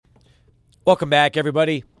Welcome back,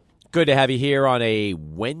 everybody. Good to have you here on a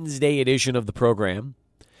Wednesday edition of the program.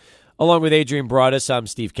 Along with Adrian Broadus, I'm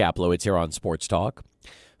Steve Kaplowitz here on Sports Talk.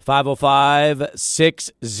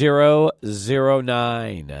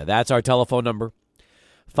 505-6009. That's our telephone number.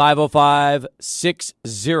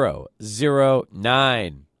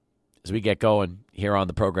 505-6009 as we get going here on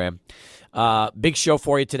the program. Big show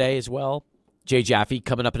for you today as well. Jay Jaffe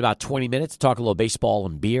coming up in about 20 minutes to talk a little baseball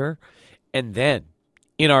and beer. And then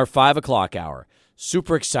in our 5 o'clock hour,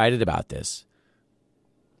 super excited about this,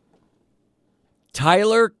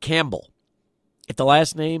 Tyler Campbell. If the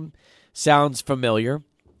last name sounds familiar,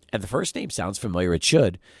 and the first name sounds familiar, it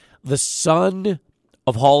should. The son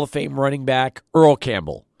of Hall of Fame running back Earl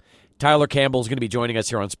Campbell. Tyler Campbell is going to be joining us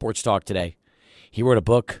here on Sports Talk today. He wrote a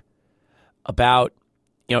book about,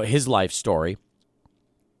 his life story.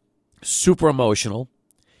 Super emotional.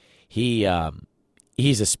 He's a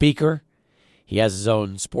speaker. He has his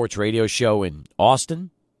own sports radio show in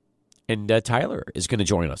Austin. And Tyler is going to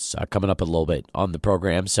join us coming up a little bit on the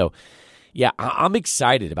program. So, yeah, I'm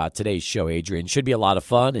excited about today's show, Adrian. Should be a lot of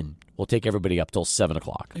fun, and we'll take everybody up till 7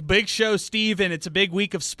 o'clock. Big show, Steve, and it's a big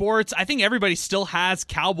week of sports. I think everybody still has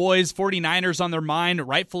Cowboys, 49ers on their mind,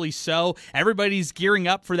 rightfully so. Everybody's gearing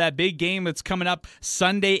up for that big game that's coming up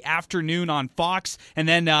Sunday afternoon on Fox. And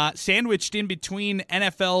then sandwiched in between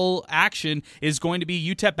NFL action is going to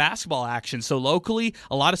be UTEP basketball action. So locally,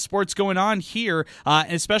 a lot of sports going on here,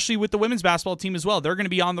 especially with the women's basketball team as well. They're going to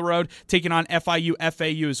be on the road taking on FIU,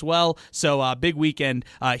 FAU as well. So big weekend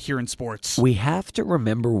here in sports. We have to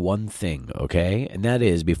remember one thing, okay? And that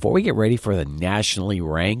is, before we get ready for the nationally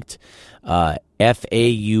ranked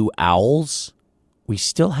FAU Owls, we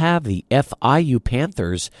still have the FIU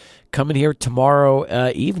Panthers coming here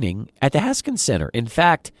tomorrow evening at the Haskins Center. In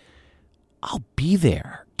fact, I'll be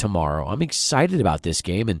there tomorrow. I'm excited about this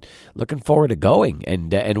game and looking forward to going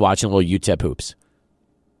and watching a little UTEP hoops.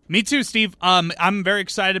 Me too, Steve. I'm very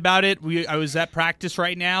excited about it. I was at practice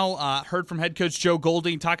right now. Heard from head coach Joe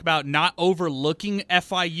Golding talk about not overlooking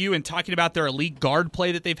FIU and talking about their elite guard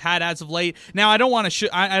play that they've had as of late. Now, I don't want to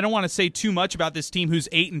I don't want to say too much about this team who's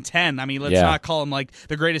 8-10. I mean, let's not call them like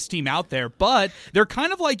the greatest team out there, but they're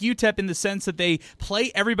kind of like UTEP in the sense that they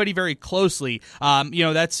play everybody very closely.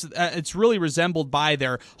 That's it's really resembled by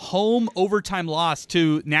their home overtime loss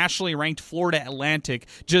to nationally ranked Florida Atlantic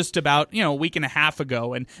just about a week and a half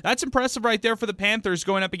ago, and that's impressive right there for the Panthers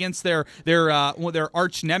going up against their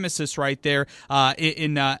arch nemesis right there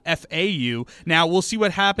in FAU. Now, we'll see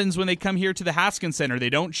what happens when they come here to the Haskins Center. They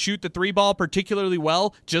don't shoot the three ball particularly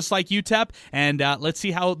well, just like UTEP, and let's see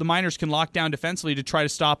how the Miners can lock down defensively to try to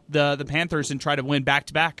stop the Panthers and try to win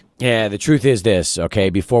back-to-back. Yeah, the truth is this, okay,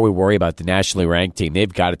 before we worry about the nationally ranked team,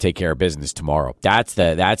 they've got to take care of business tomorrow. That's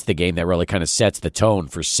the game that really kind of sets the tone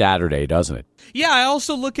for Saturday, doesn't it? Yeah, I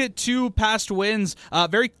also look at two past wins,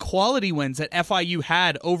 very quality wins that FIU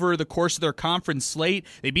had over the course of their conference slate.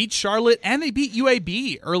 They beat Charlotte and they beat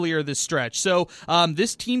UAB earlier this stretch. So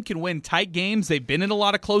this team can win tight games. They've been in a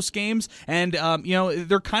lot of close games, and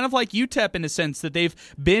they're kind of like UTEP in a sense that they've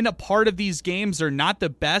been a part of these games. They're not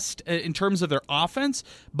the best in terms of their offense,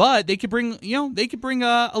 but they could bring a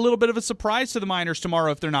little bit of a surprise to the Miners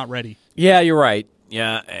tomorrow if they're not ready. Yeah, you're right.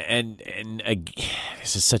 Yeah, and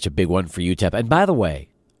this is such a big one for UTEP. And by the way,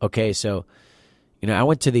 okay, so I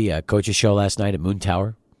went to the coaches show last night at Moon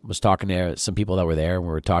Tower. Was talking to some people that were there, and we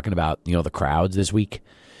were talking about the crowds this week.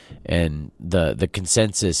 And the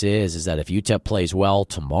consensus is that if UTEP plays well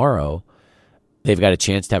tomorrow, they've got a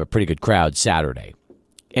chance to have a pretty good crowd Saturday.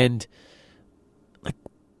 And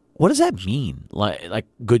what does that mean? Like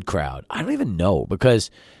good crowd? I don't even know, because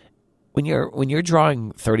when you're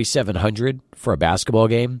drawing 3,700 for a basketball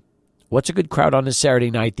game, what's a good crowd on a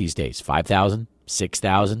Saturday night these days? 5,000,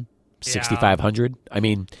 6,000, 6,500. I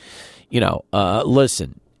mean,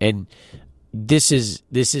 listen, and this is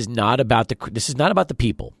not about the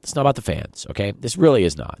people. It's not about the fans. Okay, this really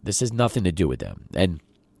is not. This has nothing to do with them, and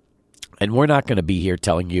we're not going to be here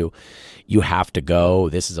telling you have to go.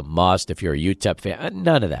 This is a must if you're a UTEP fan.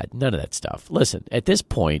 None of that stuff. Listen, at this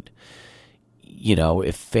point,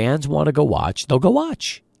 if fans want to go watch, they'll go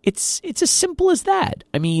watch. It's as simple as that.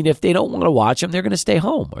 I mean, if they don't want to watch them, they're going to stay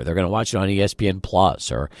home, or they're going to watch it on ESPN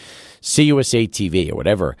Plus or CUSA TV or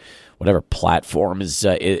whatever platform is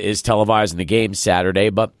televising the game Saturday.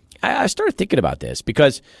 But I started thinking about this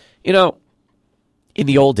because, in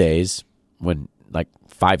the old days, when like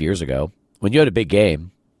 5 years ago, when you had a big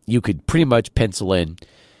game, you could pretty much pencil in,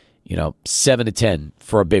 7 to 10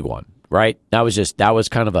 for a big one. Right? That was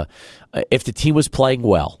kind of if the team was playing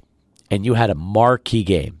well and you had a marquee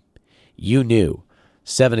game, you knew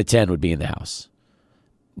 7 to 10 would be in the house.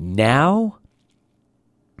 Now,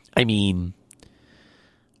 I mean,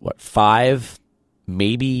 what, 5,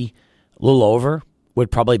 maybe a little over,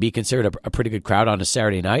 would probably be considered a pretty good crowd on a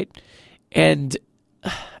Saturday night. And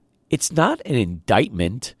it's not an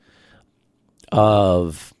indictment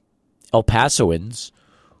of El Pasoans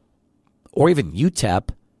or even UTEP.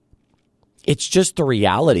 It's just the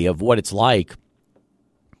reality of what it's like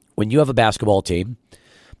when you have a basketball team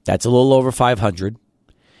that's a little over 500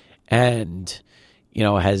 and,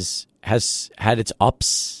 has had its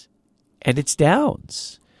ups and its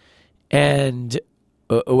downs. And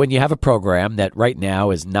when you have a program that right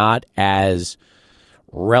now is not as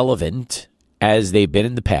relevant as they've been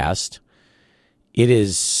in the past, it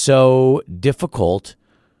is so difficult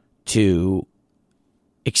to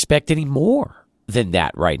expect any more than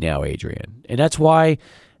that right now, Adrian. And that's why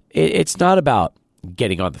it's not about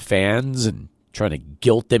getting on the fans and trying to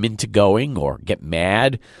guilt them into going or get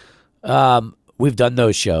mad. We've done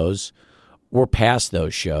those shows. We're past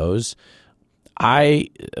those shows. I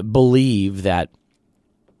believe that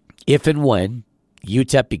if and when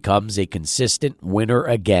UTEP becomes a consistent winner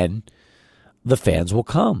again, the fans will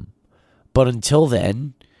come. But until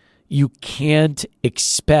then, you can't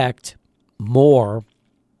expect more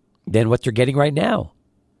than what you're getting right now.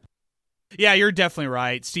 Yeah, you're definitely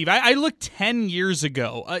right, Steve. I looked 10 years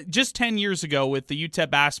ago, just 10 years ago with the UTEP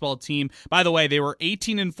basketball team. By the way, they were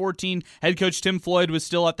 18-14. Head coach Tim Floyd was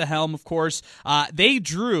still at the helm, of course. They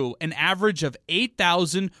drew an average of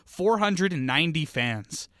 8,490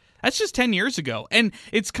 fans. That's just 10 years ago. And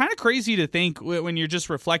it's kind of crazy to think when you're just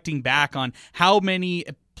reflecting back on how many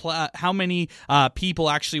people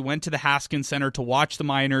actually went to the Haskins Center to watch the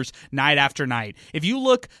Miners night after night. If you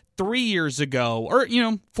look 3 years ago, or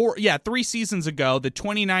 3 seasons ago, the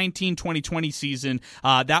 2019-2020 season,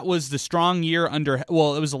 that was the strong year it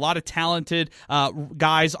was a lot of talented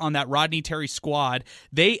guys on that Rodney Terry squad.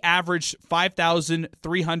 They averaged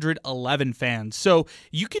 5,311 fans. So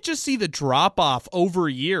you could just see the drop-off over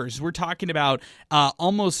years. We're talking about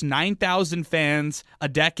almost 9,000 fans a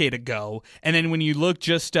decade ago. And then when you look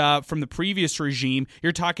just from the previous regime,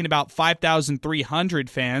 you're talking about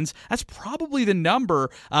 5,300 fans. That's probably the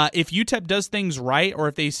number. If UTEP does things right, or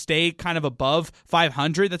if they stay kind of above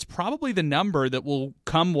 500, that's probably the number that will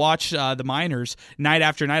come watch the Miners night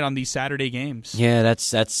after night on these Saturday games. Yeah,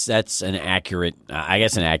 that's an accurate,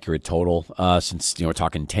 an accurate total. Since we're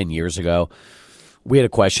talking 10 years ago, we had a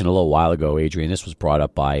question a little while ago, Adrian. This was brought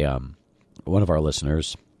up by one of our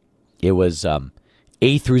listeners. It was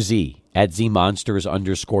A through Z at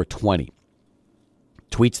ZMonsters_20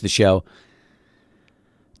 tweets the show.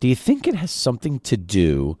 Do you think it has something to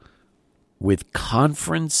do with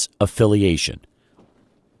conference affiliation?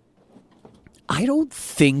 I don't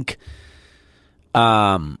think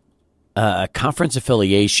conference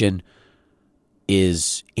affiliation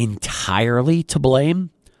is entirely to blame,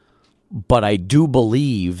 but I do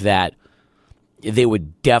believe that they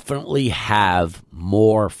would definitely have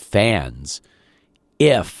more fans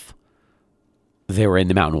if they were in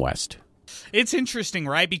the Mountain West. It's interesting,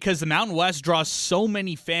 right? Because the Mountain West draws so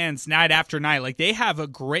many fans night after night. Like they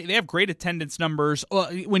have great attendance numbers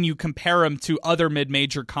when you compare them to other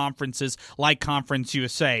mid-major conferences like Conference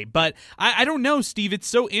USA. But I don't know, Steve. It's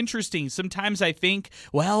so interesting. Sometimes I think,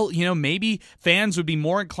 maybe fans would be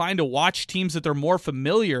more inclined to watch teams that they're more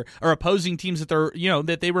familiar, or opposing teams that they're,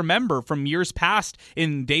 that they remember from years past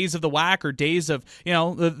in days of the WAC or days of,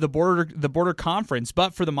 the border conference.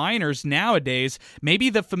 But for the Miners nowadays, maybe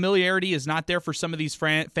the familiarity is not there for some of these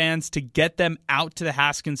fans to get them out to the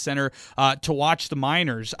Haskins Center to watch the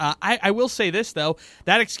Miners. I will say this, though.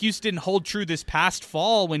 That excuse didn't hold true this past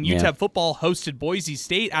fall when UTEP football hosted Boise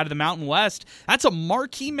State out of the Mountain West. That's a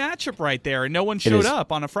marquee matchup right there, and no one showed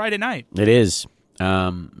up on a Friday night. It is,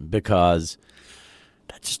 because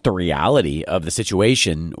that's just the reality of the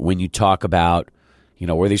situation when you talk about,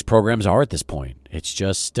 where these programs are at this point. It's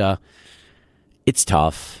just, it's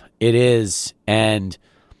tough. It is, and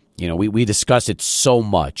we discuss it so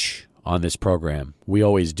much on this program. We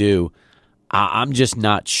always do. I'm just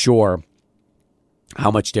not sure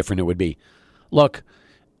how much different it would be. Look,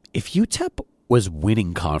 if UTEP was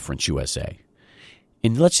winning Conference USA,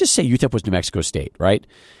 and let's just say UTEP was New Mexico State, right?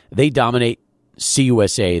 They dominate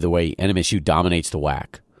CUSA the way NMSU dominates the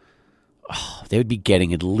WAC. Oh, they would be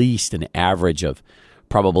getting at least an average of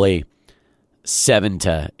probably 7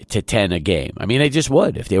 to 10 a game. I mean, they just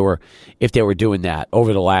would if they were doing that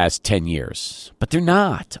over the last 10 years. But they're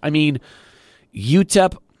not. I mean,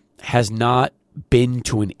 UTEP has not been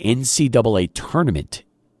to an NCAA tournament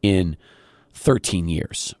in 13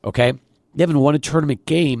 years, okay? They haven't won a tournament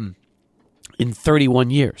game in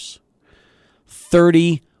 31 years.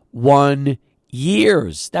 31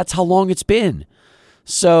 years. That's how long it's been.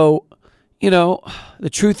 So, the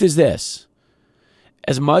truth is this.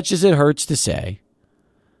 As much as it hurts to say,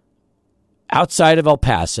 outside of El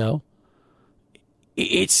Paso,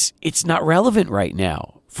 it's not relevant right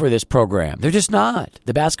now for this program. They're just not.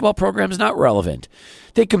 The basketball program is not relevant.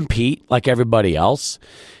 They compete like everybody else,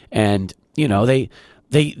 and they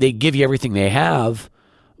give you everything they have,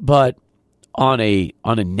 but on a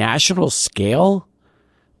national scale,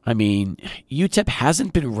 I mean, UTEP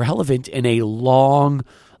hasn't been relevant in a long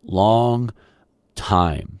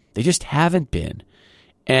time. They just haven't been.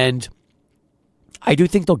 And I do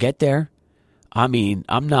think they'll get there. I mean,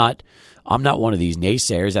 I'm not one of these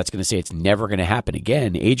naysayers that's going to say it's never going to happen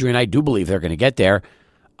again. Adrian, I do believe they're going to get there.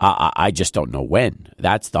 I just don't know when.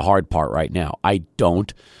 That's the hard part right now. I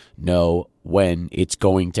don't know when it's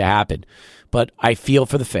going to happen. But I feel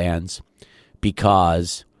for the fans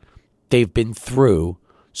because they've been through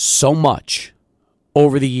so much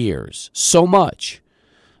over the years, so much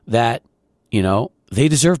that, they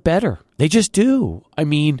deserve better. They just do. I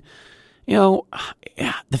mean,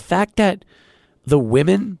 the fact that the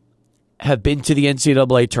women have been to the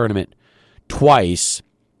NCAA tournament twice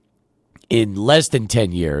in less than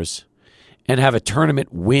 10 years and have a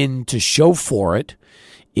tournament win to show for it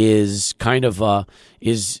is kind of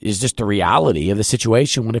is just the reality of the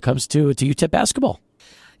situation when it comes to UTEP basketball.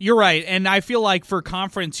 You're right, and I feel like for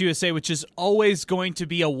Conference USA, which is always going to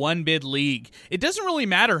be a one-bid league, it doesn't really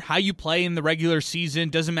matter how you play in the regular season.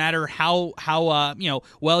 Doesn't matter how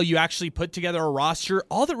well you actually put together a roster.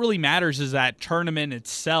 All that really matters is that tournament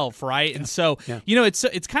itself, right? Yeah. And so,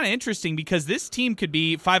 it's kind of interesting because this team could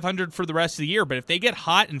be 500 for the rest of the year, but if they get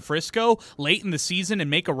hot in Frisco late in the season and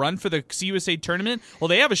make a run for the CUSA tournament, well,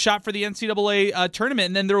 they have a shot for the NCAA tournament,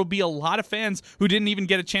 and then there will be a lot of fans who didn't even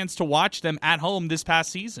get a chance to watch them at home this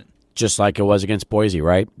past season. Just like it was against Boise,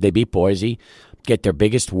 right? They beat Boise, get their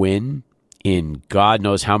biggest win in God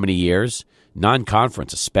knows how many years,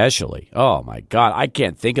 non-conference especially. Oh, my God. I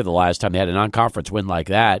can't think of the last time they had a non-conference win like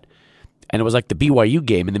that. And it was like the BYU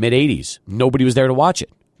game in the mid-'80s. Nobody was there to watch it.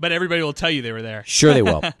 But everybody will tell you they were there. Sure they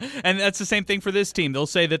will. And that's the same thing for this team. They'll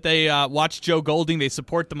say that they watch Joe Golding, they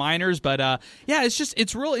support the Miners, but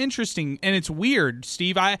it's real interesting and it's weird,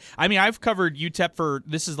 Steve. I mean, I've covered UTEP for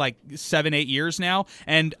this is like 7-8 years now,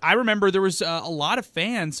 and I remember there was a lot of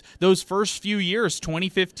fans those first few years,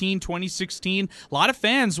 2015, 2016, a lot of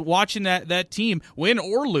fans watching that team win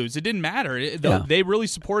or lose. It didn't matter. They really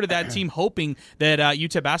supported that team, hoping that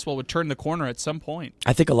UTEP basketball would turn the corner at some point.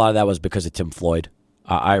 I think a lot of that was because of Tim Floyd.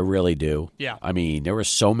 I really do. Yeah. I mean, there were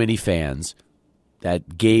so many fans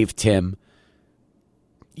that gave Tim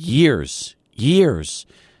years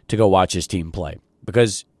to go watch his team play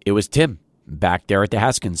because it was Tim back there at the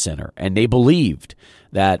Haskins Center, and they believed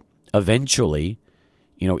that eventually,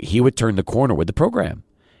 he would turn the corner with the program,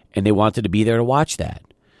 and they wanted to be there to watch that.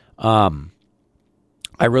 I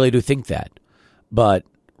really do think that. But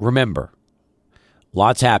remember,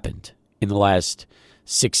 lots happened in the last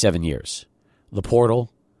 6-7 years. The portal,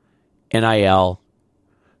 NIL,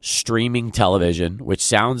 streaming television, which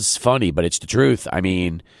sounds funny, but it's the truth. I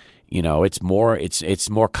mean, it's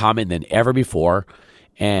more common than ever before,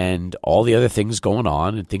 and all the other things going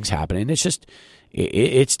on and things happening. It's just,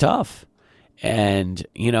 it's tough. And,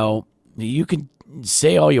 you can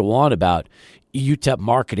say all you want about UTEP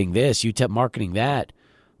marketing this, UTEP marketing that,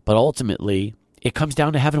 but ultimately it comes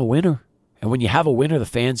down to having a winner. And when you have a winner, the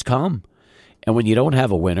fans come. And when you don't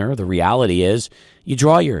have a winner, the reality is you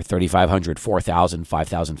draw your 3,500, 4,000,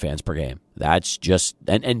 5,000 fans per game. That's just,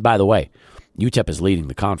 and by the way, UTEP is leading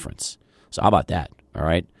the conference. So how about that? All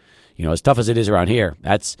right. As tough as it is around here,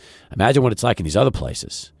 imagine what it's like in these other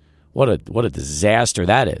places. What a disaster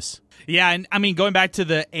that is. Yeah, and I mean, going back to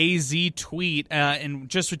the AZ tweet and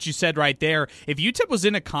just what you said right there, if UTEP was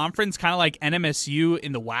in a conference kind of like NMSU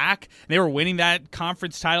in the WAC, they were winning that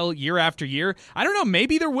conference title year after year, I don't know,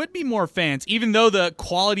 maybe there would be more fans, even though the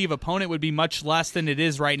quality of opponent would be much less than it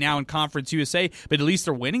is right now in Conference USA, but at least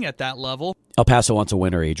they're winning at that level. El Paso wants a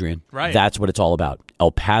winner, Adrian. Right. That's what it's all about.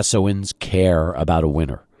 El Pasoans care about a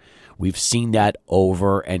winner. We've seen that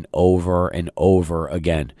over and over and over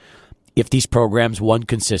again. If these programs won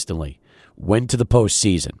consistently, went to the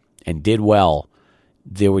postseason, and did well,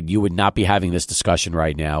 you would not be having this discussion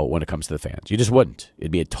right now when it comes to the fans. You just wouldn't.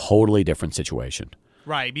 It'd be a totally different situation.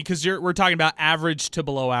 Right, because we're talking about average to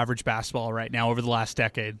below average basketball right now over the last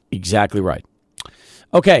decade. Exactly right.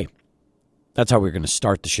 Okay, that's how we're going to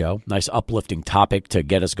start the show. Nice uplifting topic to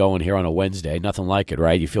get us going here on a Wednesday. Nothing like it,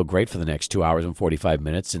 right? You feel great for the next 2 hours and 45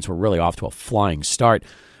 minutes since we're really off to a flying start.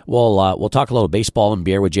 We'll talk a little baseball and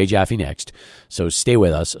beer with Jay Jaffe next. So stay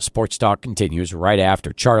with us. Sports Talk continues right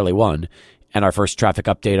after Charlie 1 and our first traffic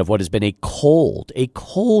update of what has been a cold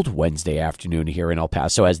Wednesday afternoon here in El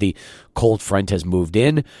Paso as the cold front has moved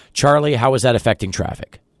in. Charlie, how is that affecting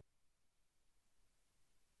traffic?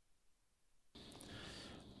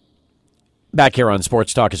 Back here on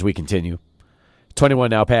Sports Talk as we continue. 21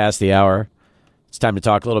 now past the hour. It's time to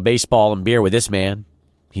talk a little baseball and beer with this man.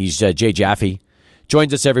 He's Jay Jaffe.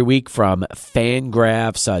 Joins us every week from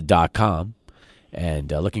Fangraphs.com.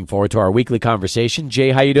 And looking forward to our weekly conversation.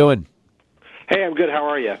 Jay, how you doing? Hey, I'm good. How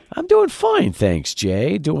are you? I'm doing fine, thanks,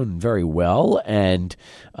 Jay. Doing very well. And,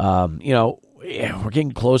 we're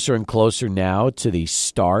getting closer and closer now to the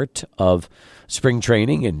start of spring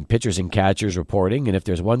training and pitchers and catchers reporting. And if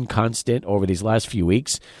there's one constant over these last few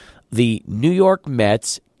weeks, the New York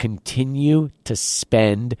Mets continue to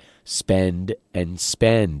spend. Tommy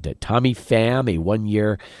Pham, a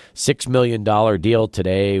 1-year, $6 million deal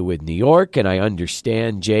today with New York. And I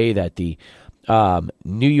understand, Jay, that the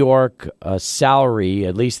New York salary,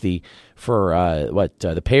 at least the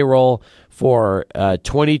payroll for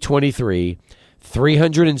 2023,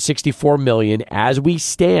 $364 million as we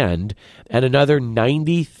stand, and another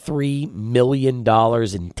 $93 million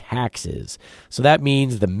in taxes. So that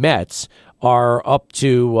means the Mets are up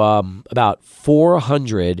to about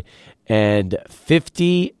 $453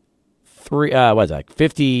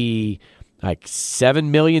 $57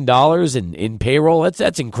 million in payroll.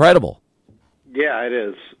 That's incredible. Yeah, it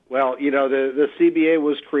is. Well, the CBA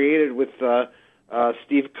was created with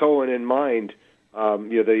Steve Cohen in mind.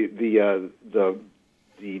 The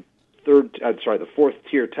fourth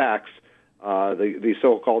tier tax, the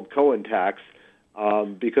so-called Cohen tax,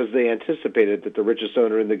 because they anticipated that the richest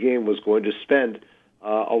owner in the game was going to spend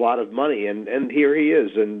a lot of money, and here he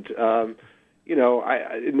is. And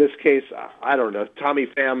in this case, I don't know, Tommy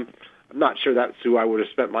Pham. I'm not sure that's who I would have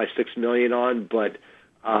spent my $6 million on, but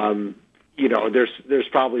there's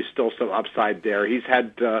probably still some upside there. He's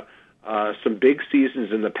had some big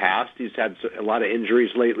seasons in the past. He's had a lot of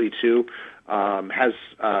injuries lately too. Wasn't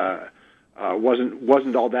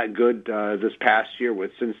all that good this past year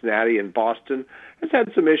with Cincinnati and Boston. Has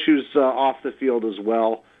had some issues off the field as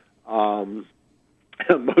well.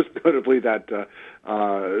 Most notably that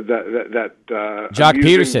Jock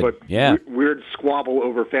Peterson, but weird squabble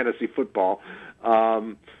over fantasy football.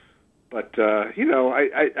 I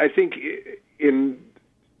think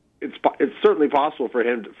it's certainly possible for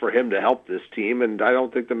him to help this team, and I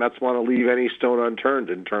don't think the Mets want to leave any stone unturned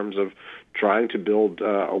in terms of trying to build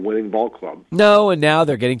a winning ball club. No, and now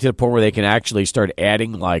they're getting to the point where they can actually start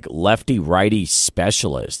adding like lefty-righty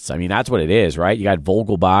specialists. I mean, that's what it is, right? You got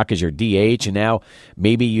Vogelbach as your DH, and now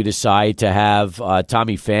maybe you decide to have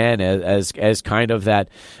Tommy Pham as kind of that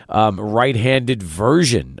right-handed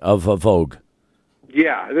version of Vogue.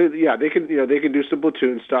 Yeah, they can do some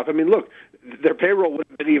platoon stuff. I mean, look, their payroll would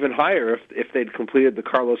have been even higher if they'd completed the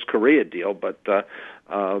Carlos Correa deal, but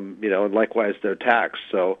and likewise their tax.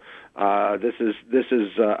 So this is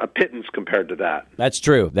a pittance compared to that. That's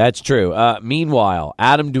true. Meanwhile,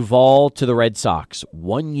 Adam Duvall to the Red Sox,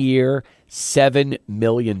 1 year, $7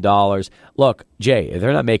 million. Look, Jay,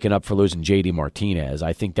 they're not making up for losing J.D. Martinez.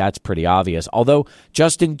 I think that's pretty obvious. Although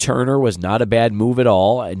Justin Turner was not a bad move at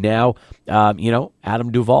all, and now,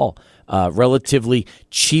 Adam Duvall, relatively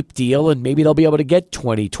cheap deal, and maybe they'll be able to get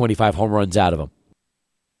 20, 25 home runs out of him.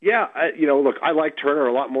 Yeah, look, I like Turner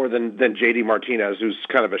a lot more than J.D. Martinez, who's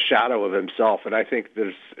kind of a shadow of himself, and I think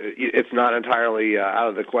it's not entirely out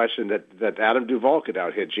of the question that Adam Duvall could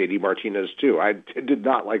out-hit J.D. Martinez, too. I did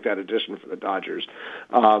not like that addition for the Dodgers.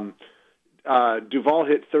 Duvall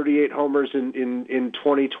hit 38 homers in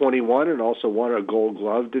 2021 and also won a Gold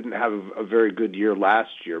Glove. Didn't have a very good year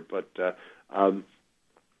last year, but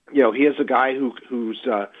he is a guy whose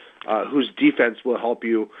defense will help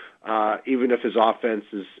you even if his offense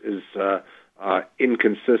is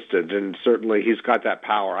inconsistent, and certainly he's got that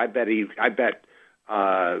power. I bet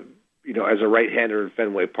as a right-hander in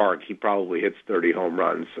Fenway Park, he probably hits 30 home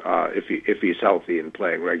runs if he's healthy and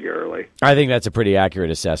playing regularly. I think that's a pretty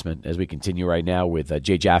accurate assessment as we continue right now with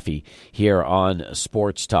Jay Jaffe here on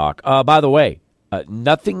Sports Talk. By the way,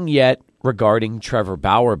 nothing yet regarding Trevor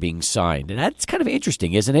Bauer being signed, and that's kind of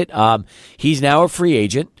interesting, isn't it? He's now a free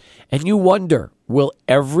agent, and you wonder, will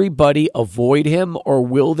everybody avoid him, or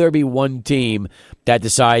will there be one team that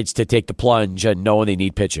decides to take the plunge and knowing they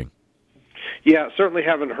need pitching? Yeah, certainly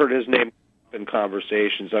haven't heard his name in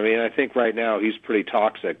conversations. I mean, I think right now he's pretty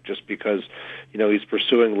toxic just because, he's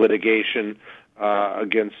pursuing litigation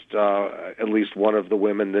against at least one of the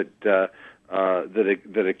women that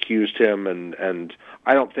accused him, and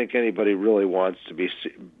I don't think anybody really wants to be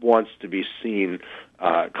seen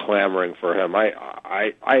clamoring for him.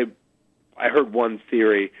 I heard one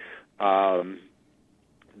theory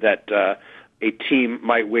that a team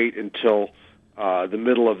might wait until the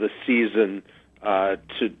middle of the season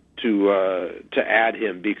to add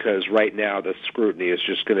him, because right now the scrutiny is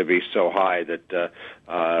just going to be so high that the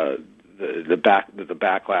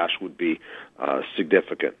backlash would be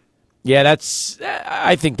significant. Yeah,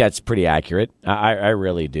 I think that's pretty accurate. I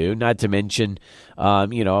really do. Not to mention,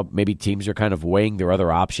 maybe teams are kind of weighing their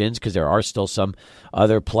other options, because there are still some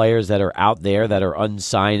other players that are out there that are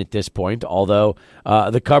unsigned at this point, although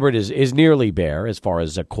the cupboard is nearly bare as far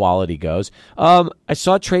as quality goes. I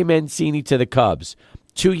saw Trey Mancini to the Cubs.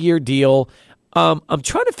 2-year deal. I'm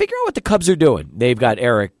trying to figure out what the Cubs are doing. They've got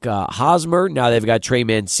Eric Hosmer. Now they've got Trey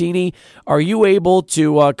Mancini. Are you able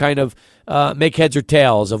to kind of make heads or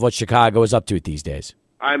tails of what Chicago is up to these days?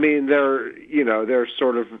 I mean, they're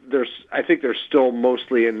I think they're still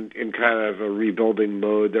mostly in kind of a rebuilding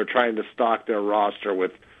mode. They're trying to stock their roster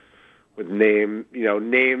with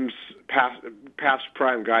names, past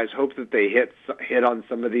prime guys. Hope that they hit on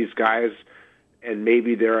some of these guys, and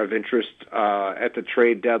maybe they're of interest at the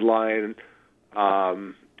trade deadline.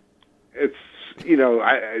 I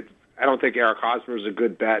don't think Eric Hosmer is a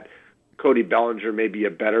good bet. Cody Bellinger may be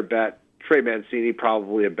a better bet. Trey Mancini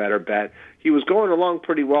probably a better bet. He was going along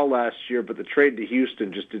pretty well last year, but the trade to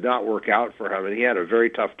Houston just did not work out for him, and he had a very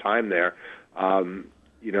tough time there. I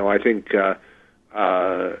think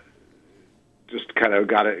just kind of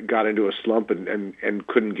got into a slump and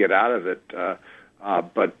couldn't get out of it.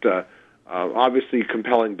 But obviously,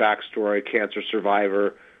 compelling backstory, cancer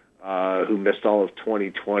survivor who missed all of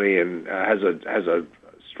 2020 and has a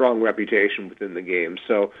strong reputation within the game.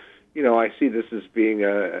 So, I see this as being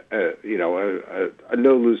a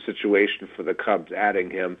no-lose situation for the Cubs adding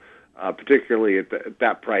him, particularly at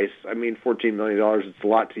that price. I mean, $14 million, it's a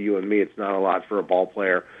lot to you and me. It's not a lot for a ball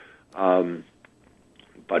player. But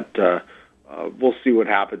we'll see what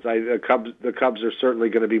happens. The Cubs are certainly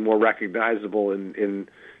going to be more recognizable in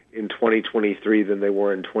 2023 than they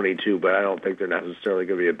were in 22, but I don't think they're necessarily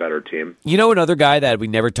going to be a better team. Another guy that we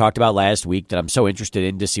never talked about last week that I'm so interested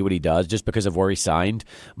in to see what he does just because of where he signed,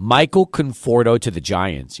 Michael Conforto to the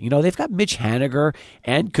Giants. They've got Mitch Haniger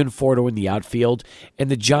and Conforto in the outfield,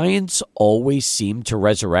 and the Giants always seem to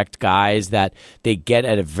resurrect guys that they get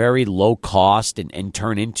at a very low cost and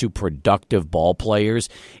turn into productive ball players.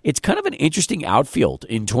 It's kind of an interesting outfield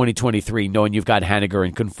in 2023, knowing you've got Haniger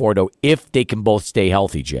and Conforto if they can both stay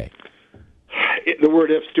healthy, Jay. The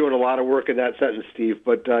word "if's" doing a lot of work in that sentence, Steve.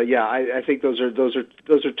 But I think those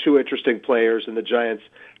are two interesting players, and the Giants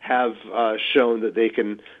have shown that they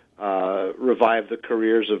can revive the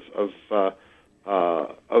careers of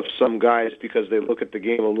some guys because they look at the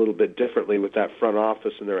game a little bit differently with that front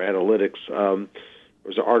office and their analytics. There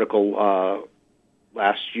was an article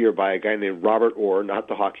last year by a guy named Robert Orr, not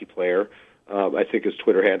the hockey player. I think his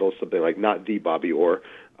Twitter handle is something like "not the Bobby Orr."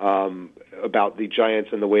 About the Giants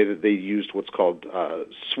and the way that they used what's called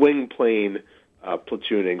swing plane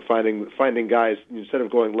platooning, finding guys instead of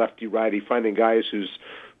going lefty righty, finding guys whose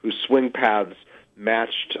swing paths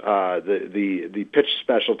matched the pitch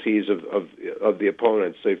specialties of the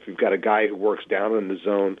opponents. So if you've got a guy who works down in the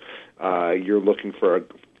zone, you're looking for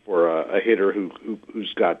a hitter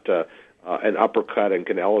who's got an uppercut and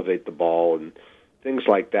can elevate the ball and things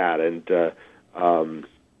like that. And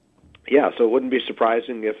so it wouldn't be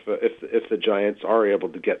surprising if the Giants are able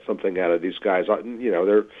to get something out of these guys.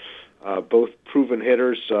 They're both proven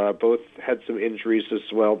hitters. Both had some injuries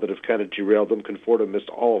as well that have kind of derailed them. Conforto missed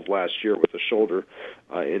all of last year with a shoulder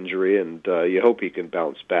injury, and you hope he can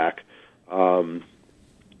bounce back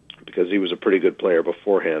because he was a pretty good player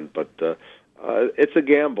beforehand. But it's a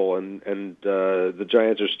gamble, and the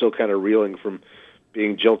Giants are still kind of reeling from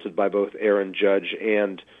being jilted by both Aaron Judge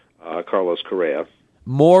and Carlos Correa.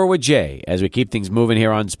 More with Jay as we keep things moving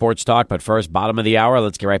here on Sports Talk. But first, bottom of the hour,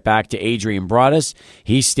 let's get right back to Adrian Broadus.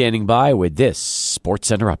 He's standing by with this Sports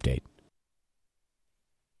Center update.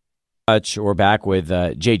 We're back with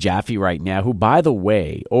Jay Jaffe right now, who, by the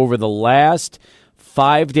way, over the last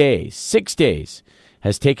 6 days,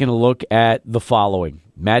 has taken a look at the following: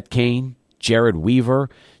 Matt Cain, Jared Weaver,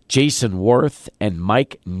 Jason Worth, and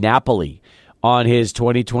Mike Napoli on his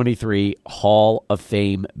 2023 Hall of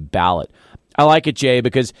Fame ballot. I like it, Jay,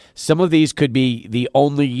 because some of these could be the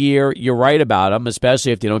only year you're right about them,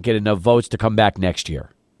 especially if they don't get enough votes to come back next year.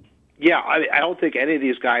 Yeah, I don't think any of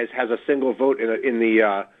these guys has a single vote in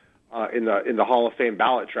the Hall of Fame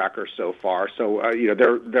ballot tracker so far. So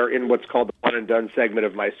they're in what's called the one and done segment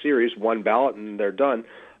of my series, one ballot and they're done.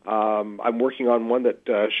 I'm working on one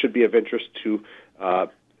that should be of interest to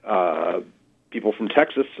people from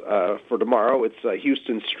Texas for tomorrow. It's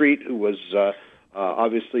Houston Street, who was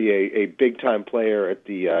obviously a big-time player at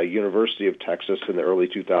the University of Texas in the early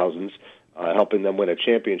 2000s, helping them win a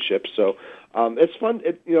championship. So it's fun.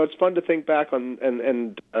 It's fun to think back on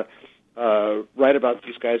and write about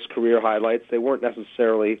these guys' career highlights. They weren't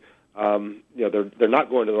necessarily, they're not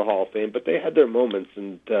going to the Hall of Fame, but they had their moments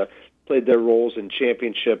and played their roles in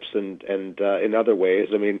championships and in other ways.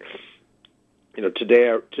 I mean,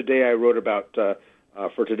 today I wrote about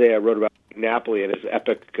Napoli and his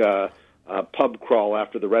epic pub crawl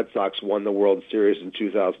after the Red Sox won the World Series in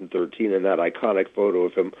 2013, and that iconic photo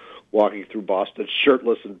of him walking through Boston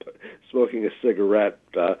shirtless and smoking a cigarette.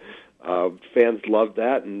 Fans loved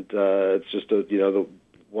that, and it's just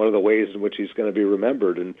one of the ways in which he's going to be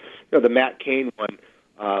remembered. And the Matt Cain one,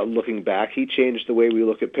 looking back, he changed the way we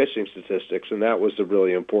look at pitching statistics, and that was a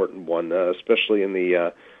really important one, especially in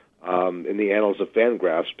the annals of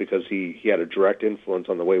Fangraphs, because he had a direct influence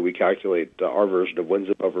on the way we calculate our version of wins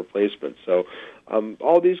above replacement. So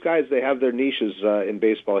all these guys, they have their niches in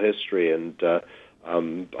baseball history, and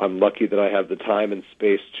I'm lucky that I have the time and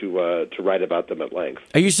space to write about them at length.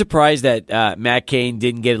 Are you surprised that Matt Cain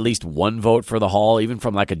didn't get at least one vote for the Hall, even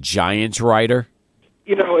from like a Giants writer?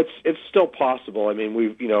 It's still possible. I mean,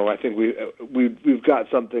 I think we've got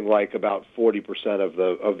something like about 40% of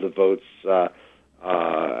the votes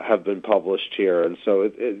have been published here, and so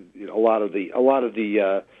a lot of the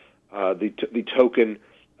token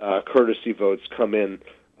courtesy votes come in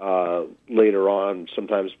later on,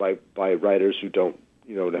 sometimes by writers who don't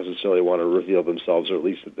necessarily want to reveal themselves, or at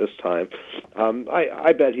least at this time.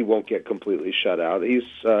 I bet he won't get completely shut out. He's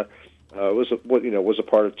was a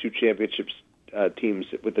part of two championships teams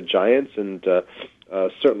with the Giants, and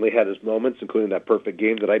certainly had his moments, including that perfect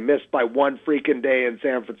game that I missed by one freaking day in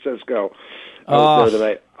San Francisco.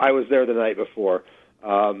 I was there the night before,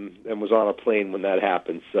 and was on a plane when that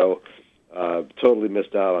happened. So totally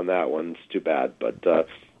missed out on that one. It's too bad, but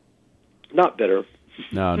not bitter.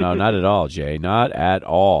 No, not at all, Jay. Not at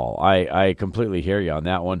all. I completely hear you on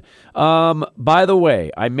that one. By the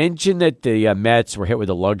way, I mentioned that the Mets were hit with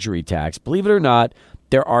a luxury tax. Believe it or not,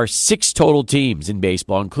 there are 6 total teams in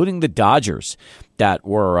baseball, including the Dodgers, that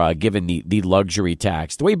were given the luxury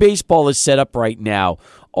tax. The way baseball is set up right now,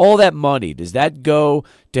 all that money, does that go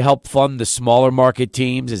to help fund the smaller market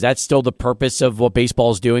teams? Is that still the purpose of what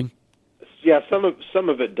baseball is doing? Yeah, some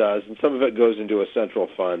of it does, and some of it goes into a central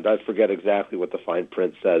fund. I forget exactly what the fine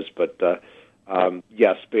print says, but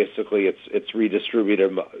yes, basically it's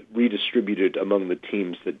redistributed among the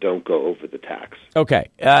teams that don't go over the tax. Okay,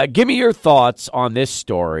 give me your thoughts on this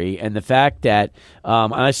story and the fact that,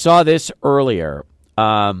 and I saw this earlier,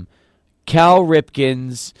 Cal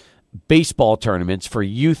Ripken's baseball tournaments for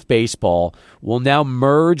youth baseball will now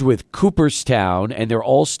merge with Cooperstown and their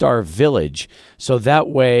All-Star Village. So that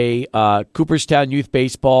way, Cooperstown Youth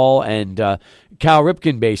Baseball and Cal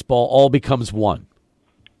Ripken Baseball all becomes one.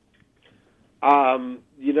 I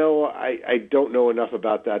don't know enough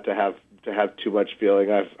about that to have too much feeling.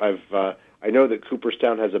 I know that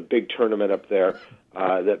Cooperstown has a big tournament up there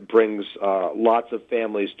that brings lots of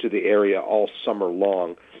families to the area all summer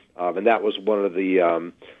long, and that was one of the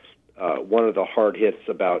hard hits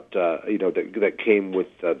about that came with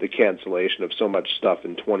the cancellation of so much stuff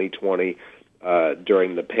in 2020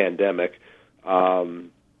 during the pandemic. I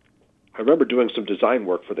remember doing some design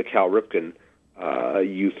work for the Cal Ripken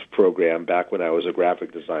youth program back when I was a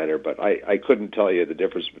graphic designer, but I couldn't tell you the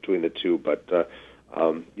difference between the two. But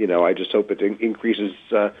I just hope it increases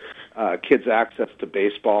kids' access to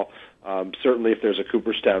baseball. Certainly, if there's a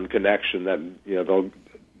Cooperstown connection, that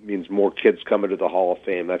means more kids coming to the Hall of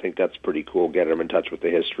Fame. I think that's pretty cool. Get them in touch with the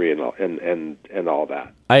history and all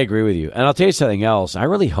that. I agree with you, and I'll tell you something else. I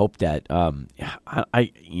really hope that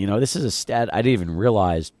this is a stat I didn't even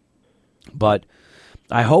realize, but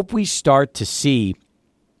I hope we start to see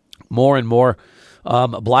more and more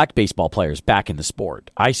black baseball players back in the sport.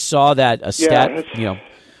 I saw that a stat,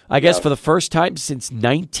 I guess for the first time since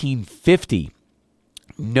 1950,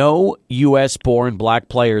 no U.S.-born black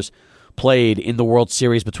players played in the World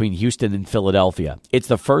Series between Houston and Philadelphia. It's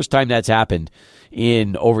the first time that's happened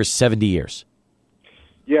in over 70 years.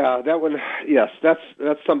 Yeah, that one. Yes, that's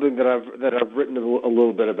something that I've written a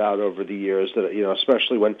little bit about over the years. That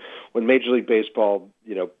especially when Major League Baseball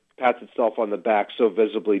pats itself on the back so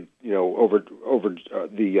visibly over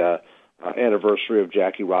the anniversary of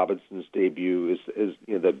Jackie Robinson's debut is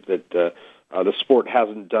that the sport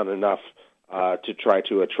hasn't done enough to try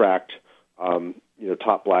to attract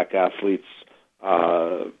top black athletes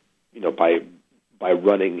by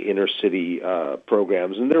running inner city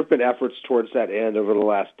programs, and there have been efforts towards that end over the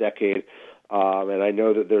last decade. And I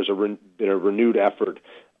know that there's been a renewed effort,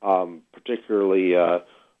 particularly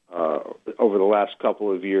over the last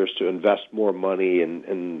couple of years to invest more money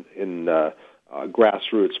in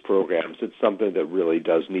grassroots programs. It's something that really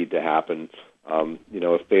does need to happen.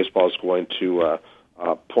 If baseball is going to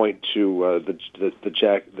point to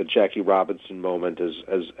the Jackie Robinson moment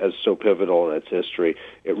as so pivotal in its history,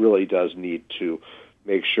 it really does need to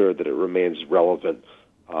make sure that it remains relevant.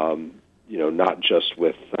 Not just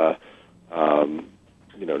with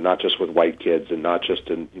not just with white kids, and not just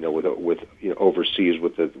in with overseas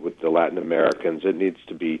with the Latin Americans. It needs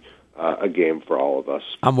to be a game for all of us.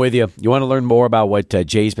 I'm with you. You want to learn more about what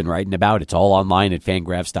Jay's been writing about? It's all online at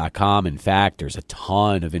Fangraphs.com. In fact, there's a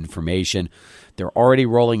ton of information. They're already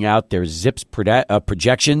rolling out their ZiPS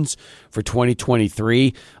projections for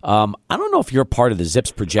 2023. I don't know if you're a part of the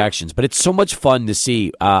ZiPS projections, but it's so much fun to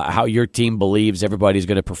see how your team believes everybody's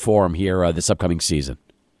going to perform here this upcoming season.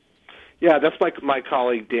 Yeah, that's like my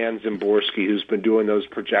colleague Dan Zimborski, who's been doing those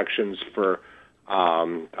projections for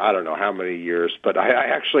I don't know how many years, but I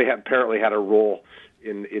actually apparently had a role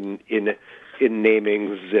in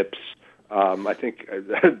naming ZiPS. I think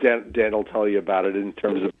Dan will tell you about it in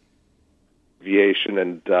terms of aviation,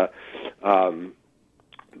 and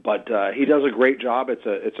but he does a great job.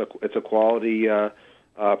 It's a quality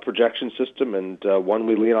projection system, and one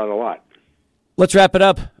we lean on a lot. Let's wrap it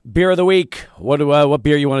up. Beer of the week. What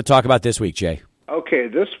beer you want to talk about this week, Jay? Okay,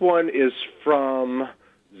 this one is from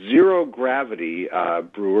Zero Gravity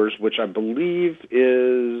Brewers, which I believe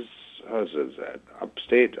is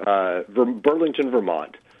upstate Burlington,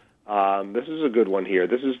 Vermont. This is a good one here.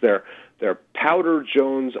 This is their Powder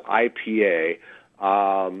Jones IPA.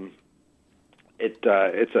 It's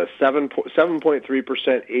a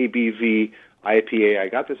 7.3% ABV IPA. I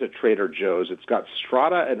got this at Trader Joe's. It's got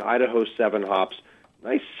Strata and Idaho 7 hops,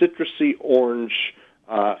 nice citrusy orange,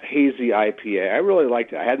 hazy IPA. I really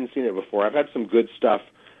liked it. I hadn't seen it before. I've had some good stuff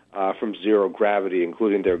from Zero Gravity,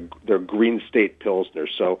 including their Green State Pilsner.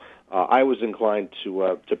 So I was inclined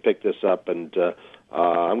to pick this up, and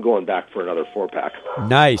I'm going back for another 4-pack.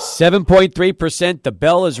 Nice. 7.3%. The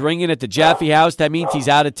bell is ringing at the Jaffe house. That means he's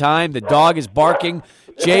out of time. The dog is barking.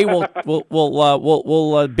 Jay,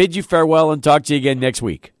 we'll bid you farewell and talk to you again next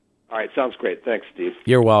week. All right, sounds great. Thanks, Steve.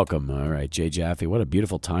 You're welcome. All right, Jay Jaffe, what a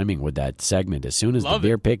beautiful timing with that segment. As soon as the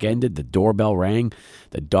beer pick ended, the doorbell rang,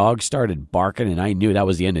 the dog started barking, and I knew that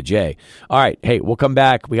was the end of Jay. All right, hey, we'll come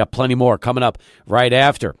back. We got plenty more coming up right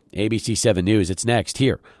after ABC 7 News. It's next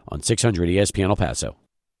here on 600 ESPN El Paso.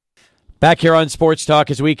 Back here on Sports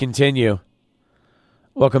Talk as we continue.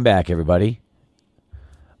 Welcome back, everybody.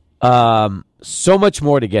 So much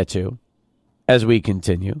more to get to as we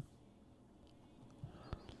continue.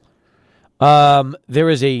 There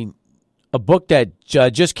is a book that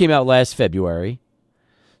just came out last February.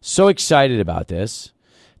 So excited about this.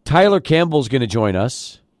 Tyler Campbell's going to join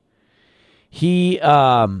us. He is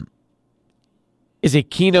a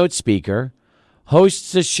keynote speaker,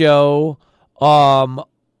 hosts a show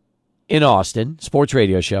in Austin, sports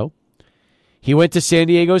radio show. He went to San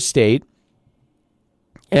Diego State.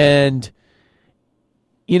 And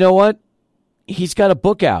you know what? He's got a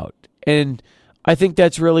book out, and I think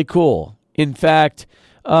that's really cool. In fact,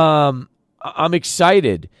 I'm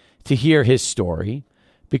excited to hear his story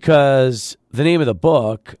because the name of the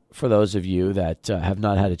book, for those of you that have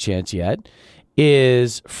not had a chance yet,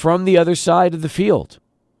 is From the Other Side of the Field.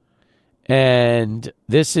 And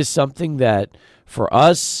this is something that, for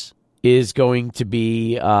us, is going to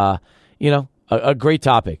be, a great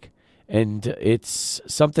topic. And it's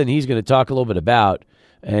something he's going to talk a little bit about,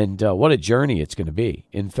 and what a journey it's going to be.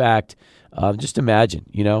 In fact, just imagine,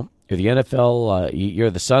 you're the NFL, you're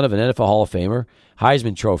the son of an NFL Hall of Famer,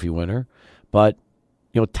 Heisman Trophy winner, but,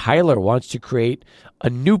 Tyler wants to create a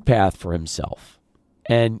new path for himself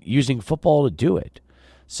and using football to do it.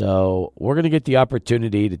 So we're going to get the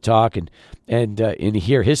opportunity to talk and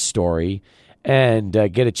hear his story and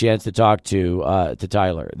get a chance to talk to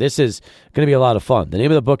Tyler. This is going to be a lot of fun. The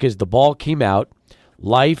name of the book is The Ball Came Out,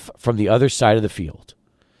 Life from the Other Side of the Field.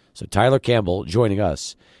 So Tyler Campbell joining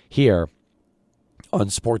us here on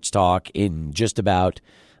Sports Talk in just about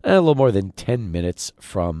a little more than 10 minutes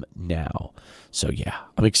from now. So, yeah,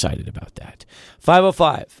 I'm excited about that.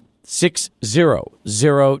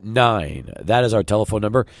 505-6009. That is our telephone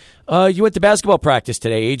number. You went to basketball practice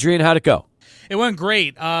today, Adrian. How'd it go? It went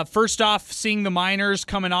great. First off, seeing the Miners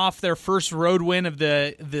coming off their first road win of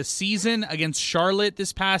the season against Charlotte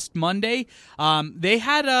this past Monday. They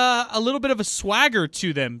had a little bit of a swagger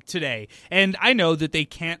to them today. And I know that they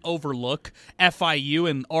can't overlook FIU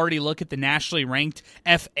and already look at the nationally ranked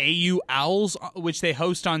FAU Owls, which they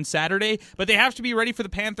host on Saturday. But they have to be ready for the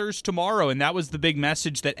Panthers tomorrow. And that was the big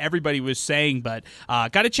message that everybody was saying. But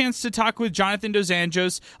got a chance to talk with Jonathan Dos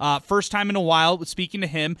Anjos, first time in a while, speaking to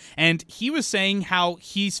him. And he was saying how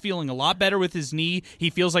he's feeling a lot better with his knee.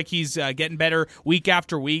 He feels like he's getting better week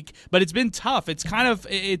after week, but it's been tough. It's kind of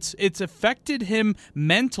it's affected him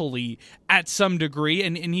mentally at some degree,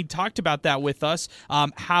 and he talked about that with us.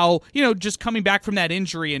 How just coming back from that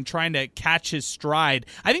injury and trying to catch his stride.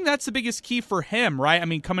 I think that's the biggest key for him, right? I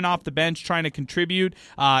mean, coming off the bench, trying to contribute,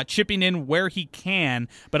 chipping in where he can,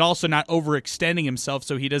 but also not overextending himself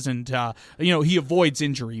so he doesn't he avoids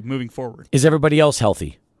injury moving forward. Is everybody else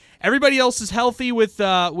healthy? Everybody else is healthy with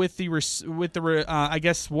the I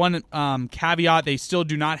guess one caveat. They still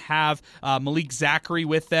do not have Malik Zachary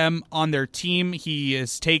with them on their team. He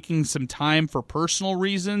is taking some time for personal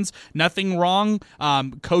reasons. Nothing wrong.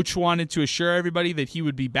 Coach wanted to assure everybody that he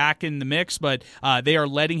would be back in the mix, but they are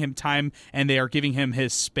letting him time and they are giving him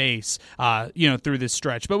his space through this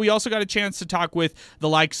stretch. But we also got a chance to talk with the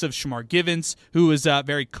likes of Shamar Givens, who is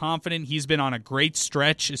very confident. He's been on a great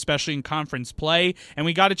stretch, especially in conference play, and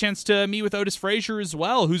we got a chance to meet with Otis Frazier as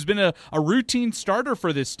well, who's been a routine starter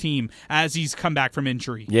for this team as he's come back from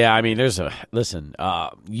injury. Yeah, I mean,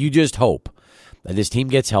 you just hope that this team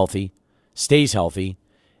gets healthy, stays healthy,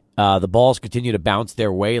 the balls continue to bounce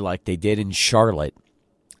their way like they did in Charlotte,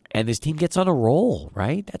 and this team gets on a roll,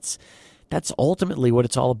 right? That's ultimately what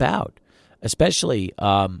it's all about. Especially,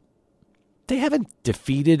 they haven't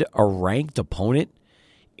defeated a ranked opponent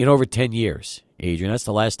in over 10 years. Adrian, that's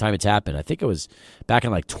the last time it's happened. I think it was back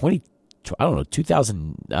in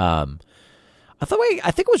 2000. I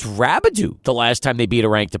think it was Rabideau the last time they beat a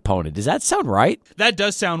ranked opponent. Does that sound right? That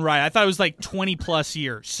does sound right. I thought it was 20 plus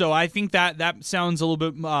years. So I think that sounds a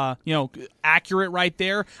little bit accurate right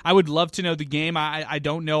there. I would love to know the game. I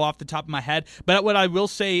don't know off the top of my head. But what I will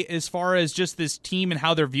say as far as just this team and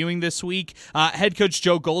how they're viewing this week, head coach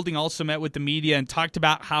Joe Golding also met with the media and talked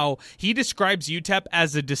about how he describes UTEP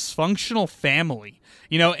as a dysfunctional family.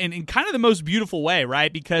 In kind of the most beautiful way,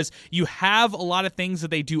 right? Because you have a lot of things that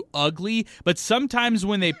they do ugly, but sometimes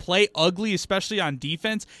when they play ugly, especially on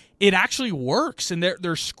defense, it actually works, and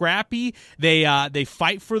they're scrappy. They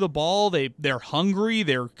fight for the ball. They're hungry.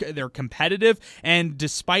 They're competitive, and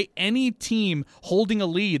despite any team holding a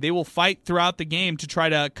lead, they will fight throughout the game to try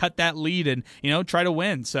to cut that lead and try to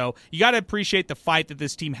win. So you got to appreciate the fight that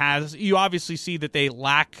this team has. You obviously see that they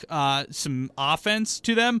lack some offense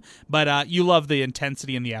to them, but you love the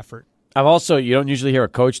intensity and the effort. You don't usually hear a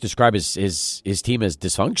coach describe his team as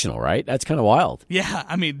dysfunctional, right? That's kind of wild. Yeah,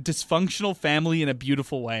 I mean, dysfunctional family in a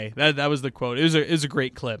beautiful way. That was the quote. It was a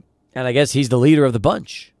great clip. And I guess he's the leader of the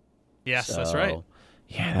bunch. Yes, that's right.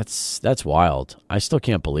 Yeah, that's wild. I still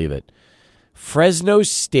can't believe it. Fresno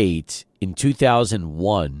State in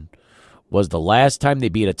 2001 was the last time they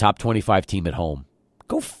beat a top 25 team at home.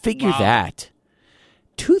 Go figure that.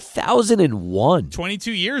 2001.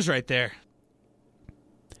 22 years right there.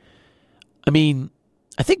 I mean,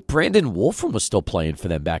 I think Brandon Wolfram was still playing for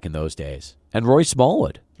them back in those days, and Roy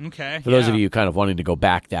Smallwood. Okay, for those of you kind of wanting to go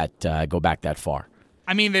back that far.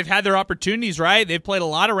 I mean, they've had their opportunities, right? They've played a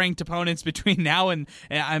lot of ranked opponents between now and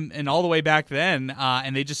all the way back then,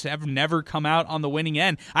 and they just have never come out on the winning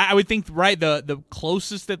end. I would think, right, the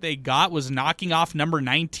closest that they got was knocking off number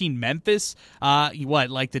 19 Memphis, the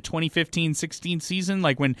 2015-16 season,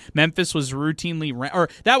 like when Memphis was routinely or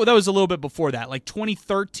that was a little bit before that, like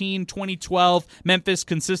 2013, 2012, Memphis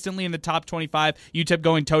consistently in the top 25, UTEP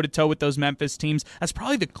going toe-to-toe with those Memphis teams. That's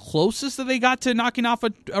probably the closest that they got to knocking off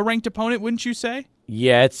a ranked opponent, wouldn't you say?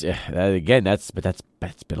 Yeah, it's that's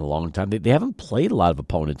been a long time. They haven't played a lot of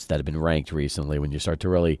opponents that have been ranked recently. When you start to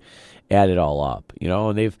really add it all up,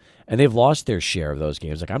 and they've lost their share of those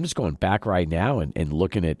games. Like I'm just going back right now and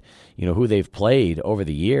looking at who they've played over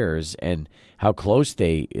the years and how close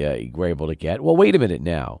they were able to get. Well, wait a minute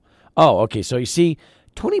now. Oh, okay. So you see,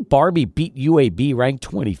 Tony Barbie beat UAB ranked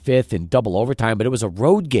 25th in double overtime, but it was a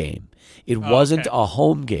road game. It wasn't a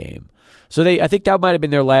home game. So I think that might have been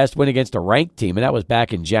their last win against a ranked team, and that was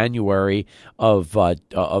back in January of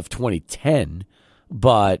 2010.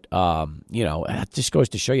 But that just goes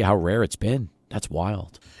to show you how rare it's been. That's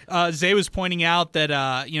wild. Zay was pointing out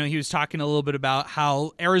that, he was talking a little bit about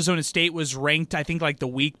how Arizona State was ranked, I think, like the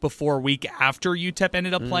week after UTEP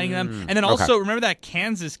ended up playing them. And then also, remember that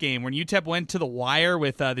Kansas game when UTEP went to the wire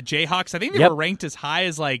with the Jayhawks? I think they were ranked as high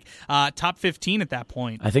as like top 15 at that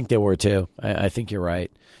point. I think they were too. I think you're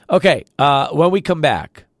right. Okay, when we come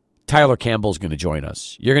back, Tyler Campbell's going to join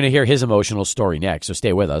us. You're going to hear his emotional story next, so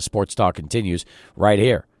stay with us. Sports Talk continues right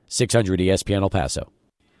here, 600 ESPN El Paso.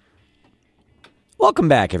 Welcome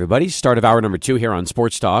back, everybody. Start of hour number 2 here on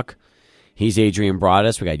Sports Talk. He's Adrian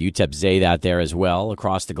Broadus. We got UTEP Zayd out there as well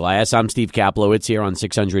across the glass. I'm Steve Kaplowitz here on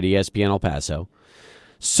 600 ESPN El Paso.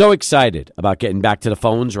 So excited about getting back to the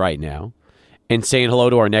phones right now and saying hello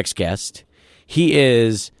to our next guest. He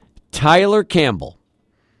is Tyler Campbell,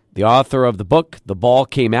 the author of the book, The Ball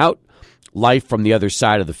Came Out, Life from the Other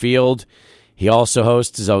Side of the Field. He also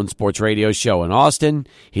hosts his own sports radio show in Austin.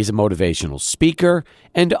 He's a motivational speaker.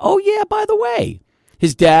 And, oh, yeah, by the way,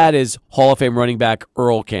 his dad is Hall of Fame running back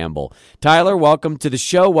Earl Campbell. Tyler, welcome to the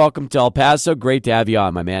show. Welcome to El Paso. Great to have you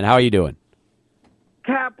on, my man. How are you doing?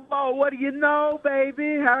 Caplo, what do you know,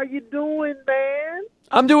 baby? How are you doing, man?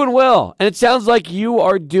 I'm doing well. And it sounds like you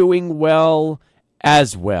are doing well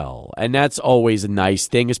as well. And that's always a nice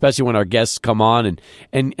thing, especially when our guests come on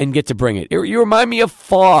and get to bring it. You remind me of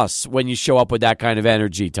Foss when you show up with that kind of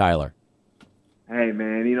energy, Tyler. Hey,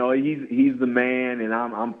 man, he's the man, and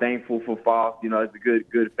I'm thankful for Foss. He's a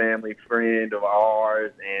good family friend of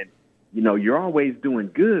ours, and you're always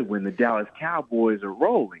doing good when the Dallas Cowboys are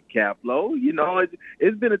rolling, Caplo.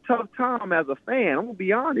 It's been a tough time as a fan. I'm gonna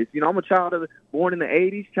be honest. I'm a born in the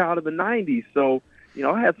 '80s, child of the '90s, so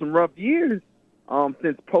I had some rough years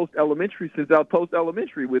since post elementary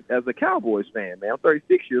as a Cowboys fan. Man, I'm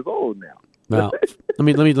 36 years old now. Well, let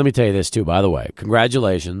me tell you this too. By the way,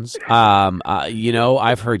 congratulations.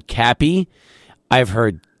 I've heard Cappy, I've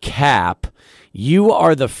heard Cap. You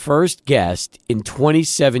are the first guest in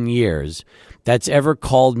 27 years that's ever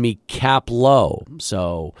called me Cap Low.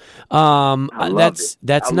 So that's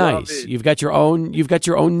nice. You've got your own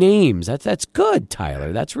names. That's good,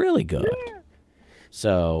 Tyler. That's really good. Yeah.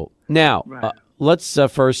 So now let's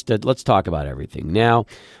talk about everything. Now,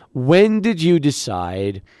 when did you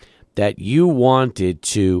decide that you wanted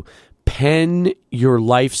to pen your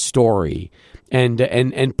life story and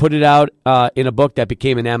put it out in a book that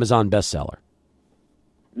became an Amazon bestseller?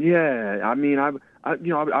 Yeah, I mean, I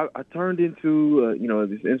turned into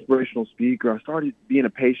this inspirational speaker. I started being a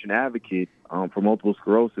patient advocate for multiple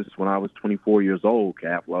sclerosis when I was 24 years old,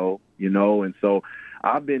 Caplo. And so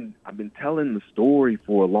I've been telling the story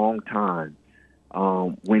for a long time.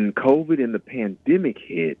 When COVID and the pandemic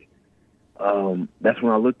hit, that's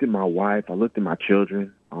when I looked at my wife, I looked at my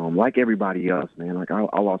children, like everybody else, man. Like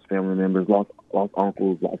I lost family members, lost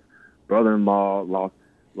uncles, lost brother-in-law,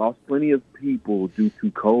 lost plenty of people due to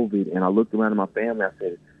COVID. And I looked around at my family. I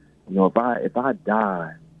said, if I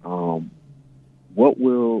die, what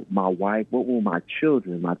will my wife, what will my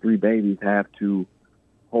children, my 3 babies, have to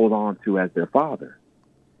hold on to as their father?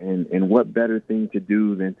 And what better thing to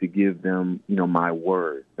do than to give them, my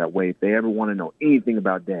words? That way, if they ever want to know anything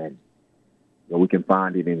about Daddy, we can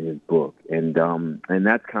find it in his book. And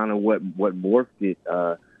that's kind of what morphed it.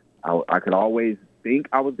 I could always think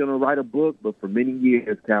I was going to write a book, but for many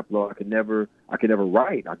years, Caplo, I could never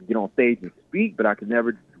write. I could get on stage and speak, but I could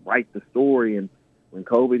never write the story. And when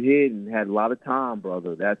COVID hit and had a lot of time,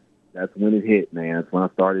 brother, that's when it hit, man. That's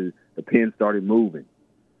when the pen started moving.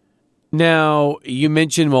 Now, you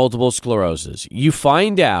mentioned multiple sclerosis. You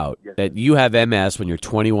find out that you have MS when you're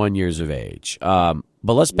 21 years of age. But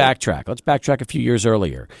let's backtrack. Let's backtrack a few years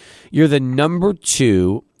earlier. You're the number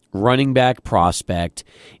 2 running back prospect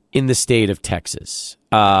in the state of Texas.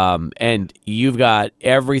 And you've got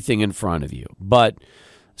everything in front of you. But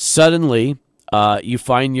suddenly, you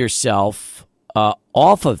find yourself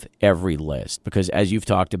off of every list because, as you've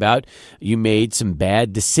talked about, you made some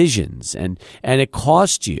bad decisions and it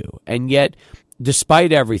cost you. And yet,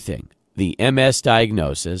 despite everything, the MS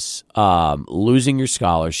diagnosis, losing your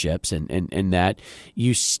scholarships and that,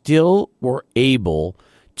 you still were able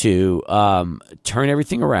to turn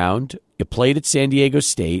everything around. You played at San Diego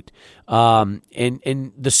State, and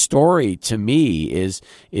the story to me is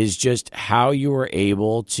just how you were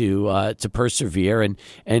able to persevere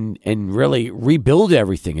and really rebuild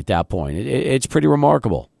everything at that point. It's pretty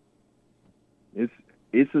remarkable.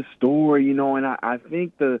 It's a story, and I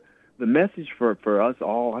think the message for us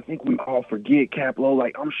all, I think we all forget, Caplo.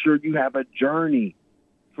 Like, I'm sure you have a journey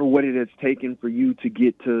for what it has taken for you to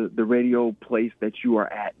get to the radio place that you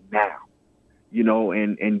are at now.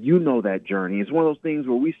 And that journey. It's one of those things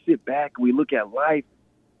where we sit back and we look at life,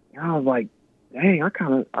 and I was like, dang, I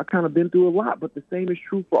kind of been through a lot, but the same is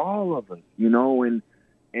true for all of us, you know. And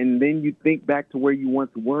then you think back to where you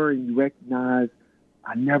once were, and you recognize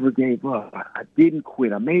I never gave up. I didn't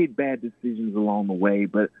quit. I made bad decisions along the way,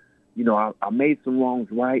 but you know, I made some wrongs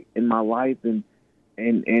right in my life, and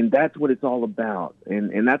that's what it's all about.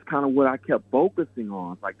 And that's kind of what I kept focusing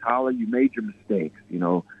on. It's like, Tyler, you made your mistakes. You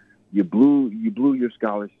know, you blew your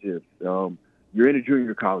scholarships. You're in a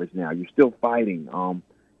junior college now. You're still fighting.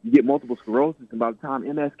 You get multiple sclerosis, and by the time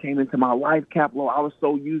MS came into my life, Caplo, I was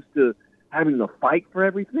so used to having to fight for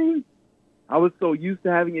everything. I was so used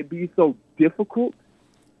to having it be so difficult.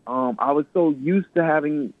 I was so used to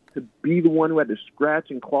having to be the one who had to scratch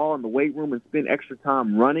and claw in the weight room and spend extra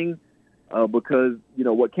time running because, you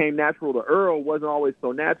know, what came natural to Earl wasn't always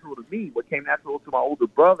so natural to me. What came natural to my older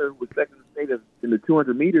brother, who was second in the state in the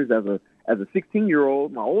 200 meters as a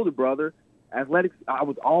 16-year-old, my older brother, athletics, I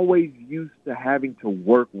was always used to having to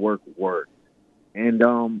work. And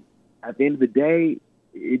at the end of the day,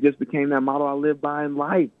 it just became that motto I live by in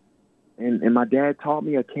life. And my dad taught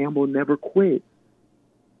me a Campbell never quits.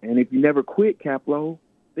 And if you never quit, Caplo,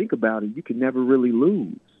 think about it, you can never really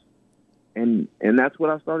lose. And that's what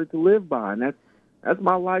I started to live by. And that's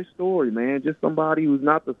my life story, man. Just somebody who's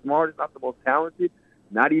not the smartest, not the most talented,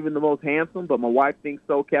 not even the most handsome, but my wife thinks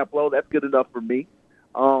so, Caplo. That's good enough for me.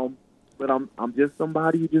 But I'm just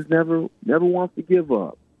somebody who just never wants to give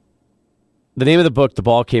up. The name of the book, The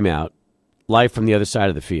Ball Came Out, Life from the Other Side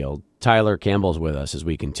of the Field. Tyler Campbell's with us as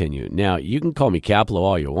we continue. Now, you can call me Caplo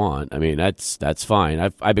all you want. I mean, that's fine.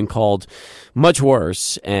 I've been called much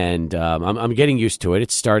worse, and I'm getting used to it.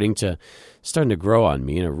 It's starting to grow on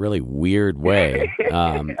me in a really weird way.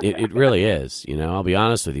 It really is, you know, I'll be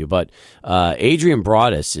honest with you. But Adrian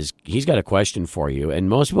Broadus, he's got a question for you, and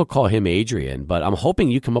most people call him Adrian, but I'm hoping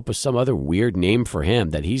you come up with some other weird name for him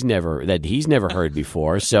that he's never heard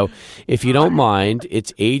before. So if you don't mind,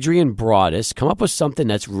 it's Adrian Broadus. Come up with something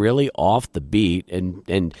that's really off the beat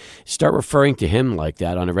and start referring to him like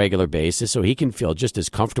that on a regular basis so he can feel just as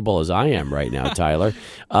comfortable as I am right now, Tyler.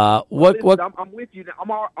 Listen, I'm with you.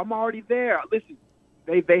 I'm already there. Listen,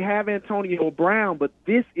 they have Antonio Brown, but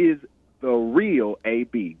this is the real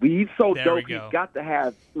AB. He's so dope. He's got to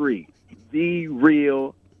have three. The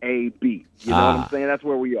real AB. You know what I'm saying? That's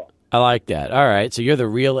where we are. I like that. All right, so you're the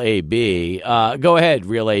real AB. Go ahead,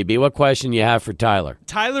 real AB. What question you have for Tyler?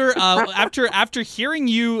 Tyler, after hearing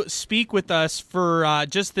you speak with us for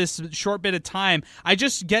just this short bit of time, I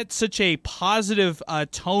just get such a positive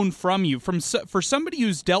tone from you. For somebody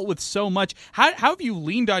who's dealt with so much, how have you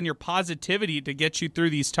leaned on your positivity to get you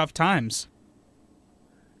through these tough times?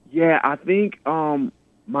 Yeah, I think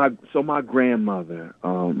my grandmother,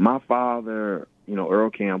 my father, you know, Earl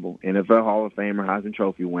Campbell, NFL Hall of Famer, Heisman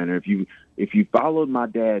Trophy winner. If you followed my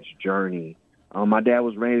dad's journey, my dad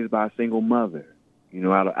was raised by a single mother, you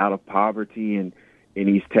know, out of poverty in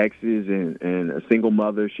East Texas, and a single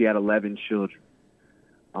mother. She had 11 children.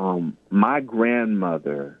 My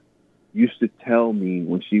grandmother used to tell me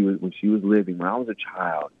when she was living, when I was a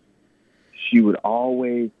child, she would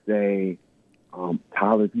always say,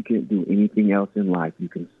 Tyler, if you can't do anything else in life, you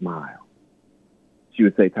can smile. She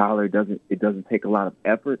would say, Tyler, it doesn't take a lot of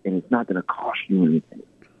effort, and it's not going to cost you anything.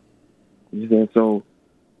 She said, so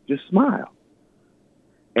just smile.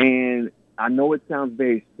 And I know it sounds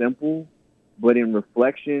very simple, but in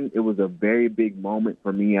reflection, it was a very big moment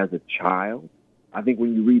for me as a child. I think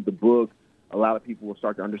when you read the book, a lot of people will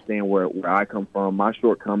start to understand where I come from, my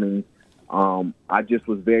shortcomings. I just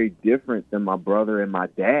was very different than my brother and my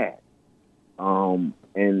dad. And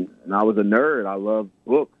I was a nerd. I loved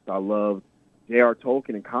books. I loved J.R.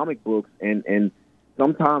 Tolkien and comic books, and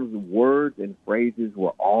sometimes words and phrases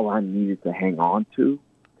were all I needed to hang on to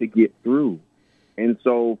get through. And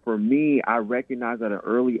so for me, I recognized at an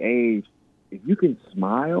early age, if you can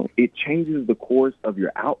smile, it changes the course of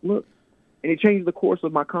your outlook, and it changes the course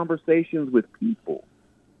of my conversations with people.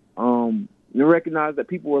 You recognize that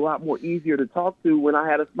people were a lot more easier to talk to when I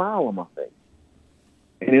had a smile on my face.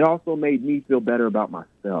 And it also made me feel better about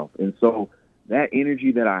myself. And so that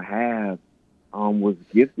energy that I have was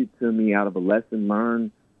gifted to me out of a lesson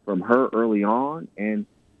learned from her early on, and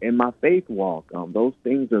in my faith walk. Those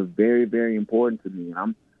things are very, very important to me.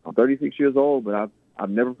 I'm 36 years old, but I've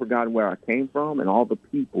never forgotten where I came from and all the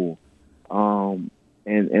people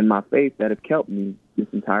and my faith that have kept me this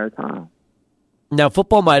entire time. Now,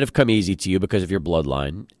 football might have come easy to you because of your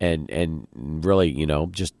bloodline and really, you know,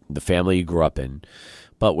 just the family you grew up in.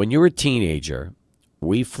 But when you were a teenager,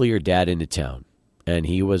 we flew your dad into town, and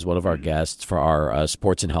he was one of our guests for our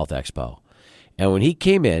Sports and Health Expo. And when he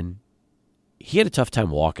came in, he had a tough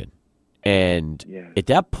time walking. And at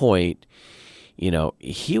that point,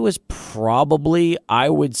 he was probably, I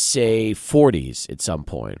would say, 40s at some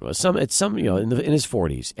point. In his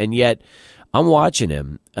 40s, and yet I'm watching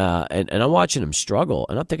him, and I'm watching him struggle,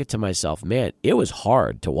 and I'm thinking to myself, man, it was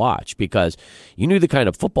hard to watch because you knew the kind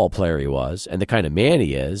of football player he was and the kind of man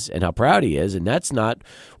he is and how proud he is, and that's not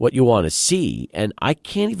what you want to see. And I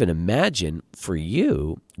can't even imagine for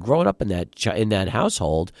you growing up in that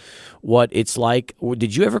household what it's like.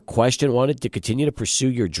 Did you ever wanted to continue to pursue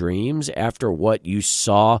your dreams after what you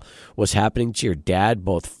saw was happening to your dad,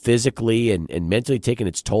 both physically and mentally taking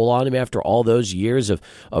its toll on him after all those years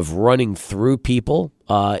of running through people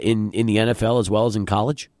in the NFL as well as in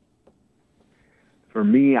college? For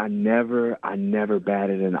me, I never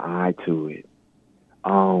batted an eye to it.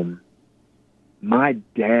 My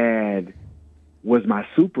dad was my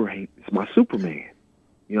Superman.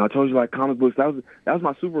 I told you, like comic books, that was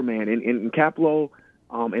my Superman. In Caplo,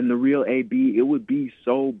 in the real AB, it would be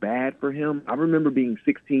so bad for him. I remember being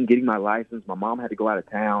 16, getting my license. My mom had to go out of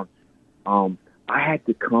town. I had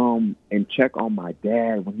to come and check on my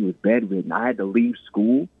dad when he was bedridden. I had to leave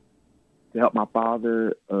school to help my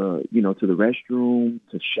father, to the restroom,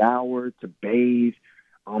 to shower, to bathe.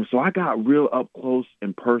 So I got real up close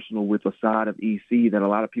and personal with a side of EC that a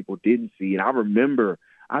lot of people didn't see. And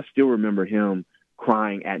I still remember him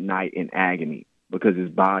crying at night in agony because his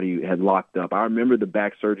body had locked up. I remember the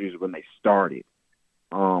back surgeries when they started,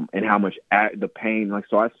 and how much the pain.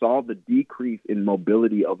 So I saw the decrease in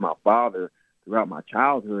mobility of my father throughout my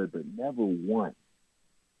childhood, but never once,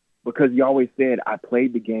 because he always said I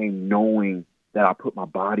played the game knowing that I put my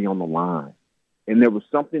body on the line. And there was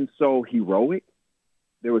something so heroic.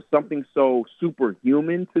 There was something so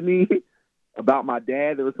superhuman to me about my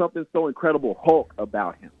dad. There was something so Incredible Hulk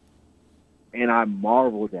about him. And I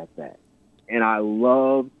marveled at that. And I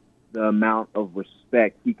loved the amount of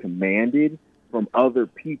respect he commanded from other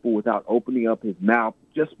people without opening up his mouth,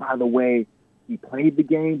 just by the way he played the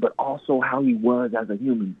game, but also how he was as a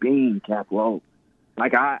human being, Caplo.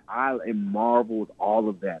 Like, I am marveled all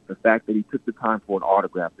of that. The fact that he took the time for an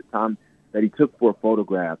autograph, the time that he took for a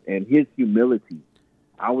photograph, and his humility.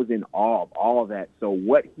 I was in awe of all of that. So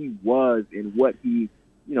what he was and what he,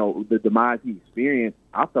 the demise he experienced,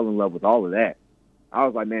 I fell in love with all of that. I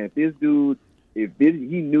was like, man, he knew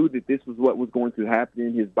that this was what was going to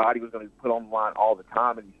happen, his body was going to be put on the line all the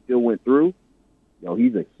time, and he still went through,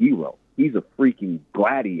 he's a hero. He's a freaking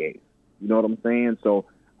gladiator. You know what I'm saying? So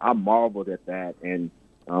I marveled at that, and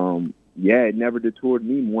it never detoured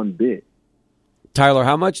me one bit. Tyler,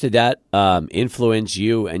 how much did that influence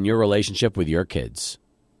you and your relationship with your kids?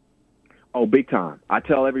 Oh, big time. I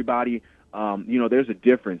tell everybody, there's a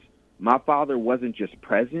difference. My father wasn't just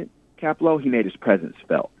present, Caplo. He made his presence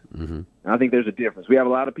felt. Mm-hmm. And I think there's a difference. We have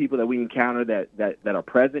a lot of people that we encounter that are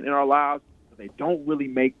present in our lives, but they don't really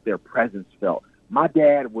make their presence felt. My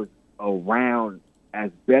dad was around as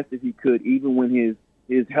best as he could, even when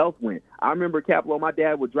his health went. I remember, Caplo, my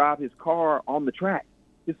dad would drive his car on the track,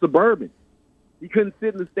 his Suburban. He couldn't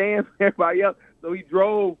sit in the stands with everybody else, so he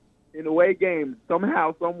drove in away games.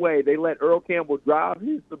 Somehow, some way, they let Earl Campbell drive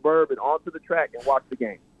his Suburban onto the track and watch the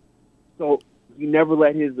game. So he never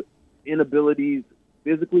let his inabilities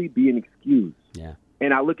physically be an excuse. Yeah.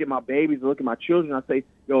 And I look at my babies, I look at my children, I say,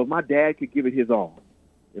 if my dad could give it his all,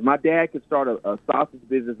 if my dad could start a sausage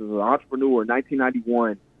business as an entrepreneur in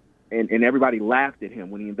 1991, and everybody laughed at him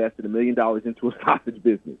when he invested $1 million into a sausage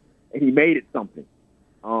business, and he made it something.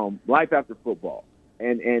 Life after football.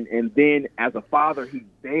 And then as a father, he's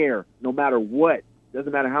there no matter what.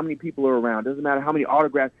 Doesn't matter how many people are around. Doesn't matter how many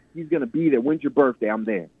autographs. He's going to be there. When's your birthday? I'm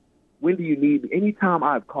there. When do you need me? Anytime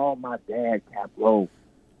I've called my dad, Caplo,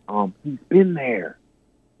 he's been there.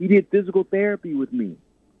 He did physical therapy with me.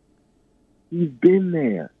 He's been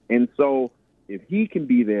there. And so if he can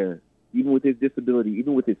be there, even with his disability,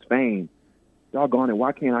 even with his fame, doggone it,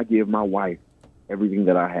 why can't I give my wife everything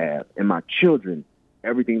that I have and my children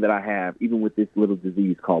everything that I have, even with this little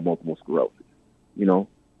disease called multiple sclerosis?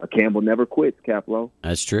 A Campbell never quits, Caplo.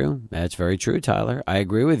 That's true. That's very true, Tyler. I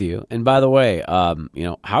agree with you. And by the way, how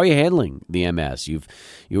are you handling the MS? You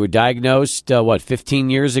were diagnosed 15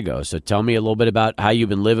 years ago. So tell me a little bit about how you've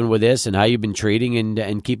been living with this and how you've been treating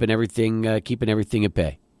and keeping everything at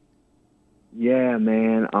bay. Yeah,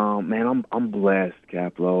 man. I'm blessed,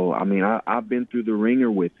 Caplo. I mean, I've been through the ringer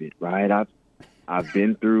with it, right? I've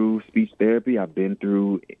been through speech therapy. I've been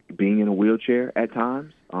through being in a wheelchair at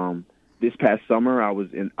times. This past summer, I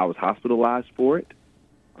was hospitalized for it.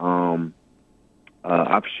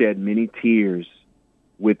 I've shed many tears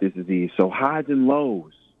with this disease. So highs and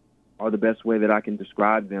lows are the best way that I can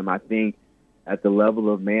describe them. I think at the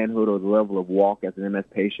level of manhood or the level of walk as an MS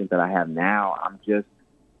patient that I have now,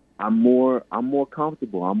 I'm more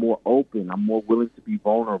comfortable. I'm more open. I'm more willing to be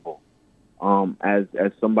vulnerable. As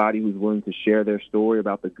somebody who's willing to share their story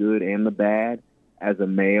about the good and the bad as a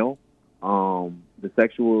male, the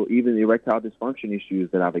sexual, even the erectile dysfunction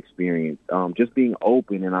issues that I've experienced, just being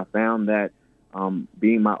open. And I found that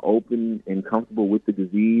being my open and comfortable with the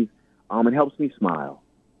disease, it helps me smile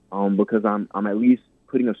because I'm at least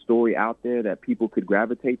putting a story out there that people could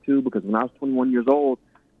gravitate to. Because when I was 21 years old,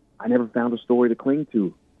 I never found a story to cling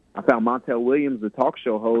to. I found Montel Williams, the talk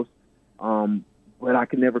show host, but I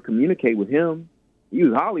could never communicate with him. He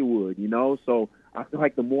was Hollywood, So I feel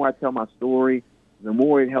like the more I tell my story, the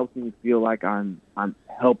more it helps me feel like I'm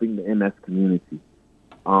helping the MS community.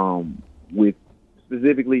 With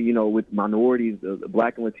specifically, with minorities, the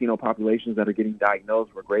Black and Latino populations that are getting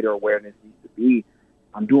diagnosed, where greater awareness needs to be,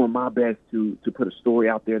 I'm doing my best to put a story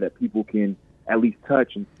out there that people can at least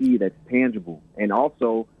touch and see that's tangible, and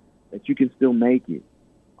also that you can still make it.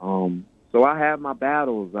 So I have my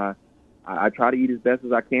battles. I try to eat as best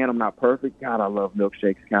as I can. I'm not perfect. God, I love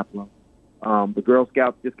milkshakes, Caplo. The Girl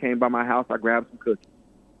Scouts just came by my house. I grabbed some cookies.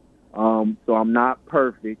 So I'm not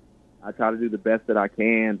perfect. I try to do the best that I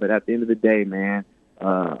can. But at the end of the day, man,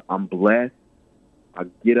 I'm blessed. I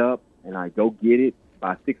get up and I go get it.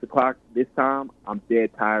 By 6 o'clock this time, I'm dead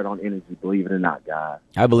tired on energy, believe it or not, guys.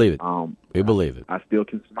 I believe it. We believe it. I still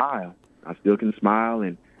can smile.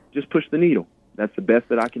 And just push the needle. That's the best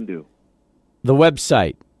that I can do. The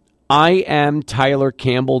website,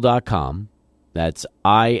 IamTylerCampbell.com. That's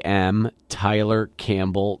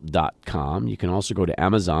IamTylerCampbell.com. You can also go to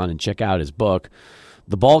Amazon and check out his book,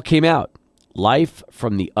 The Ball Came Out, Life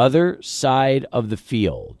from the Other Side of the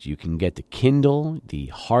Field. You can get the Kindle, the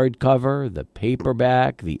hardcover, the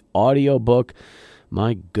paperback, the audiobook.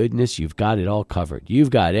 My goodness, you've got it all covered.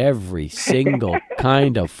 You've got every single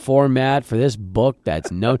kind of format for this book that's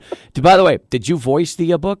known. By the way, did you voice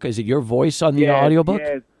the book? Is it your voice on the audiobook?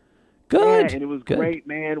 Yes. Good. Yeah, and it was Good. great,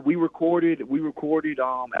 man. We recorded at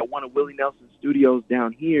one of Willie Nelson's studios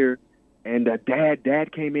down here, and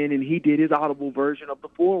Dad came in and he did his audible version of the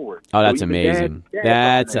foreword. Oh, that's amazing.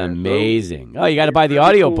 That's amazing. Oh, you got to buy the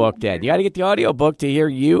audiobook then. You got to get the audiobook to hear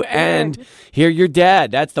you and hear your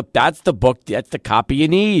dad. That's the book. That's the copy you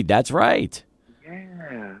need. That's right.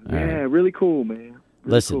 Yeah, right. really cool, man.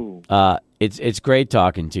 Really Listen, cool. it's great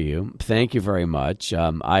talking to you. Thank you very much.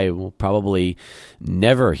 I will probably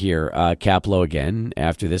never hear Caplo again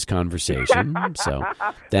after this conversation. So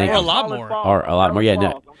thank you. Or a lot more. Or a lot more. Yeah.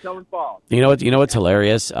 No. I'm telling false. You know what's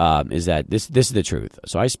hilarious is that this is the truth.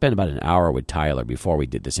 So I spent about an hour with Tyler before we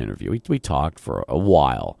did this interview. We talked for a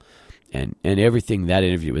while, and everything that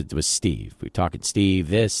interview was Steve. We were talking Steve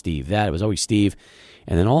this, Steve that. It was always Steve,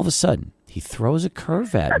 and then all of a sudden he throws a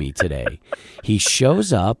curve at me today. He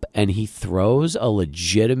shows up and he throws a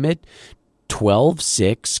legitimate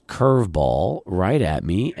 12-6 curveball right at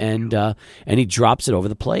me, and he drops it over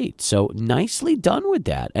the plate. So nicely done with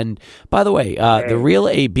that. And by the way, the real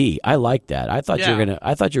AB, I like that. I thought you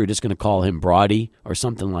were just gonna call him Brody or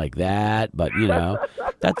something like that. But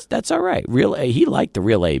that's all right. He liked the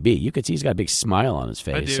real AB. You could see he's got a big smile on his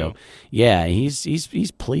face. I do. So yeah,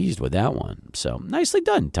 he's pleased with that one. So nicely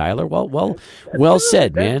done, Tyler. Well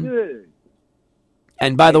said, man. Good.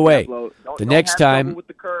 And by the way, Don't next have time. trouble with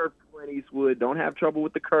the curve, Clint Eastwood. Don't have trouble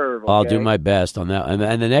with the curve. I'll okay? do my best on that.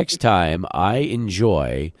 And the next time I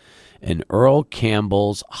enjoy an Earl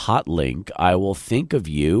Campbell's hot link, I will think of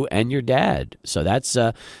you and your dad. So that's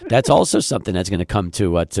also something that's going to come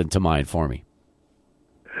to mind for me.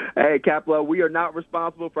 Hey, Caplo, we are not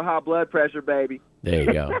responsible for high blood pressure, baby. There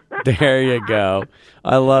you go. There you go.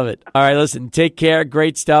 I love it. All right, listen, take care.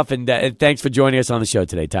 Great stuff. And thanks for joining us on the show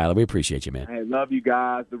today, Tyler. We appreciate you, man. Hey, love you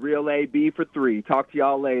guys. The real AB for 3. Talk to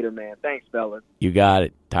y'all later, man. Thanks, fellas. You got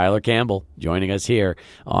it. Tyler Campbell joining us here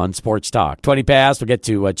on Sports Talk. 20 past. We'll get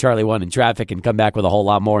to Charlie 1 in traffic and come back with a whole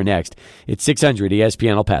lot more next. It's 600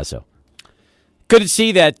 ESPN El Paso. Good to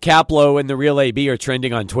see that Caplo and the real AB are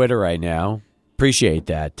trending on Twitter right now. Appreciate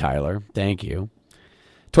that, Tyler. Thank you.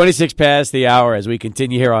 26 past the hour as we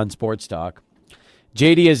continue here on Sports Talk.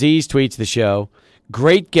 JD Aziz tweets the show.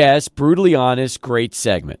 Great guest, brutally honest, great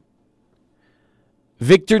segment.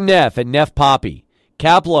 Victor Neff and Neff Poppy.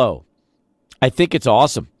 Caplo, I think it's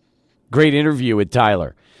awesome. Great interview with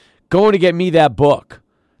Tyler. Going to get me that book.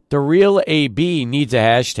 The real AB needs a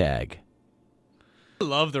hashtag. I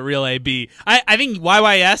love the real AB. I think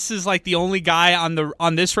YYS is like the only guy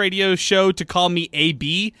on this radio show to call me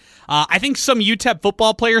AB. I think some UTEP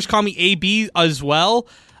football players call me AB as well.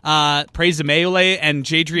 Praise Mayole and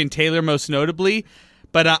Jadrian Taylor most notably.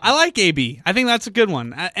 But I like AB. I think that's a good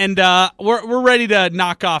one. And we're ready to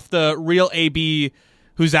knock off the real AB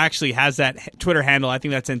who's actually has that Twitter handle. I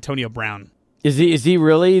think that's Antonio Brown. Is he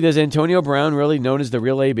really? Does Antonio Brown really known as the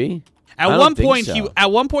real AB? At one point, he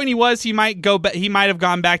was. He might go. He might have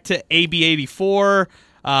gone back to AB84.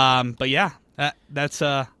 But yeah, that's.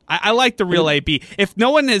 I like the real AB. If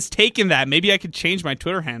no one has taken that, maybe I could change my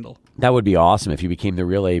Twitter handle. That would be awesome if you became the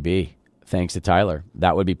real AB. Thanks to Tyler,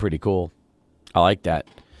 that would be pretty cool. I like that.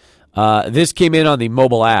 This came in on the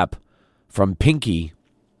mobile app from Pinky.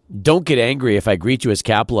 Don't get angry if I greet you as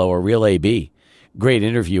Caplo or real AB. Great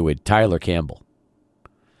interview with Tyler Campbell.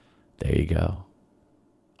 There you go.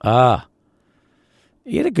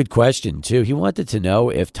 He had a good question, too. He wanted to know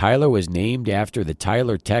if Tyler was named after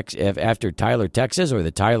Tyler, Texas, or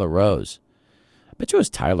the Tyler Rose. I bet you it was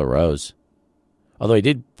Tyler Rose. Although he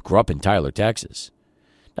did grow up in Tyler, Texas.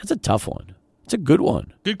 That's a tough one. It's a good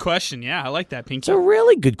one. Good question. Yeah, I like that, Pinky. It's a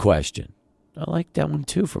really good question. I like that one,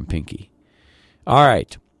 too, from Pinky. All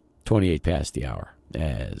right. 28 past the hour.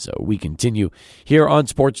 As we continue here on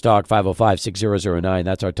Sports Talk 505-6009.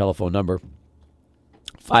 That's our telephone number.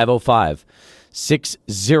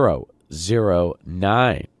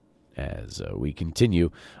 505-6009. As we continue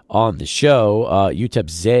on the show, UTEP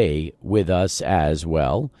Zay with us as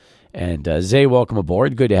well. And Zay, welcome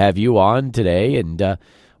aboard. Good to have you on today. And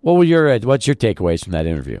what's your takeaways from that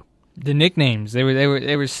interview? The nicknames, they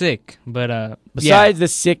were sick, but besides the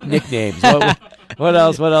sick nicknames, what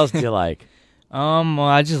else do you like? Well,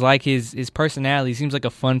 I just like his personality. He seems like a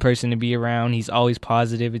fun person to be around. He's always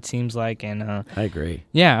positive, it seems like, and I agree.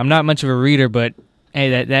 Yeah, I'm not much of a reader, but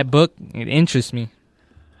hey, that book, it interests me.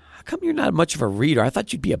 How come you're not much of a reader? I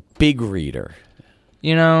thought you'd be a big reader.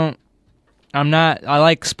 You know, I'm not. I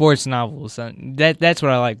like sports novels. That's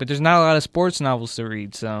what I like, but there's not a lot of sports novels to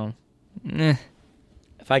read, so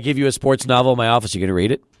If I give you a sports novel in my office, you going to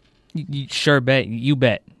read it? You sure bet. You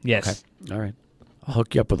bet. Yes. Okay. All right. I'll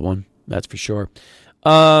hook you up with one. That's for sure.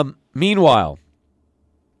 Meanwhile,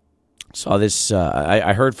 saw this.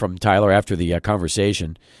 I heard from Tyler after the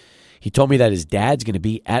conversation. He told me that his dad's going to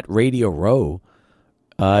be at Radio Row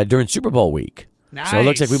during Super Bowl week. Nice. So it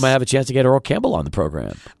looks like we might have a chance to get Earl Campbell on the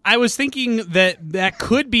program. I was thinking that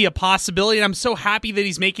could be a possibility, and I'm so happy that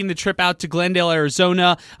he's making the trip out to Glendale,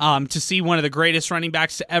 Arizona, to see one of the greatest running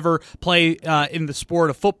backs to ever play in the sport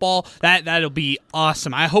of football. That'll be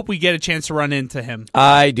awesome. I hope we get a chance to run into him.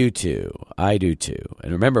 I do too.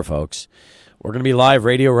 And remember, folks, we're going to be live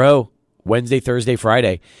Radio Row Wednesday, Thursday,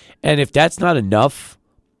 Friday. And if that's not enough,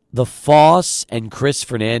 the Foss and Chris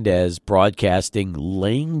Fernandez broadcasting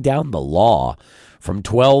Laying Down the Law from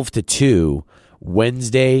 12 to 2,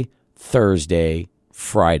 Wednesday, Thursday,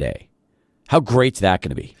 Friday. How great's that going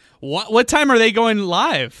to be? What time are they going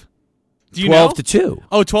live? Do you 12 know? to 2.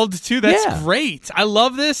 Oh, 12 to 2? That's Yeah. great. I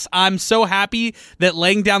love this. I'm so happy that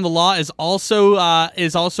Laying Down the Law is also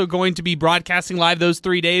going to be broadcasting live those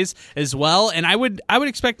 3 days as well. And I would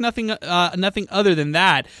expect nothing other than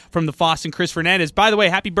that from the Foss and Chris Fernandez. By the way,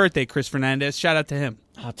 happy birthday, Chris Fernandez. Shout out to him.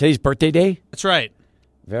 Today's birthday day? That's right.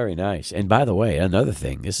 Very nice. And by the way, another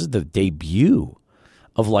thing, this is the debut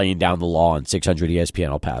of Laying Down the Law on 600 ESPN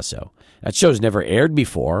El Paso. That show's never aired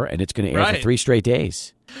before, and it's going to air for 3 straight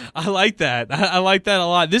days. I like that. I like that a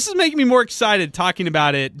lot. This is making me more excited talking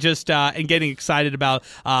about it, just and getting excited about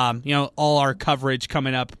all our coverage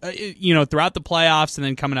coming up, throughout the playoffs and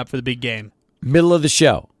then coming up for the big game. Middle of the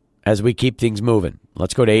show, as we keep things moving.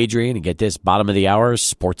 Let's go to Adrian and get this bottom of the hour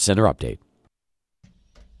Sports Center update.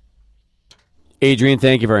 Adrian,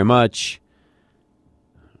 thank you very much.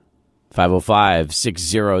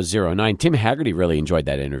 505-6009. Tim Haggerty really enjoyed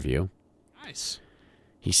that interview. Nice.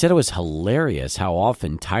 He said it was hilarious how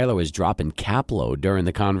often Tyler was dropping Caplo during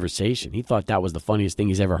the conversation. He thought that was the funniest thing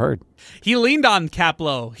he's ever heard. He leaned on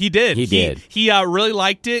Caplo. He did. He did. He really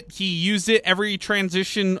liked it. He used it every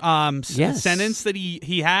transition sentence that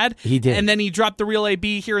he had. He did. And then he dropped the real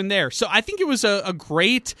AB here and there. So I think it was a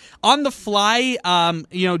great on-the-fly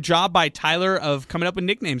job by Tyler of coming up with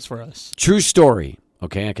nicknames for us. True story,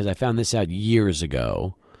 okay, because I found this out years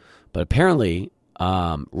ago. But apparently,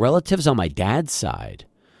 relatives on my dad's side,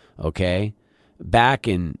 okay, back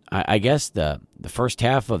in, I guess, the first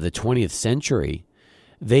half of the 20th century,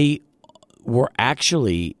 they were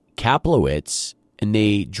actually Kaplowitz, and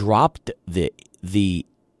they dropped the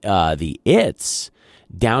its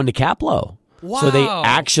down to Kaplo. So they Wow.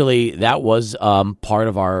 actually, that was part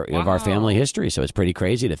of our Wow. family history. So it's pretty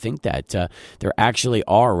crazy to think that there actually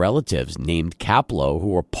are relatives named Kaplow who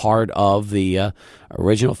were part of the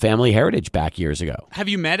original family heritage back years ago. Have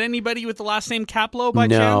you met anybody with the last name Kaplow by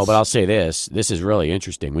No, chance? but I'll say this. This is really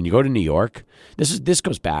interesting. When you go to New York, this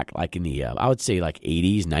goes back like in the, I would say like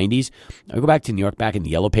 80s, 90s. I would go back to New York back in the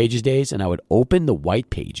Yellow Pages days, and I would open the White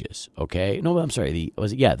Pages, okay? No, I'm sorry,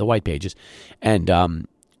 the White Pages. And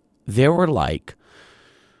there were like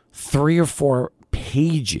 3 or 4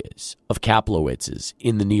 pages of Kaplowitzes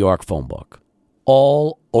in the New York phone book,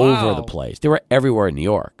 all over Wow. the place. They were everywhere in New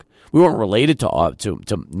York. We weren't related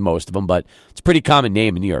to most of them, but it's a pretty common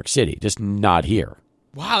name in New York City, just not here.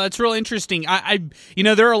 Wow, that's real interesting.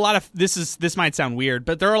 There are a lot of this might sound weird,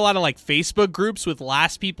 but there are a lot of like Facebook groups with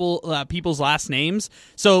people's last names.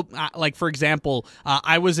 So, like for example,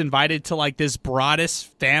 I was invited to like this Broadus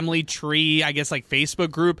family tree, I guess like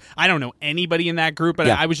Facebook group. I don't know anybody in that group, but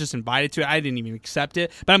Yeah. I was just invited to it. I didn't even accept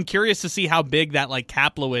it. But I'm curious to see how big that like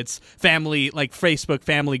Kaplowitz family, like Facebook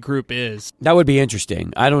family group is. That would be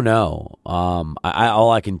interesting. I don't know.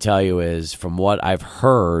 All I can tell you is from what I've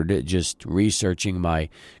heard, just researching my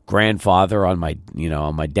grandfather on my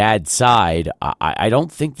dad's side, I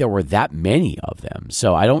don't think there were that many of them.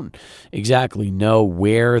 So I don't exactly know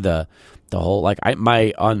where the whole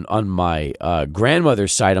on my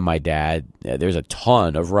grandmother's side of my dad, there's a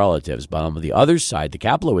ton of relatives, but on the other side, the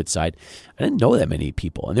Kaplowitz side, I didn't know that many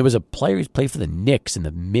people. And there was a player who played for the Knicks in the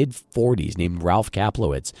mid-40s named Ralph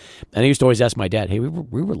Kaplowitz. And I used to always ask my dad, hey,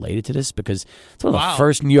 we related to this? Because it's one of Wow. the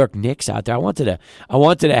first New York Knicks out there. I wanted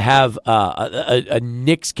to have a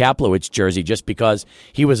Knicks Kaplowitz jersey just because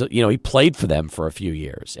he was, he played for them for a few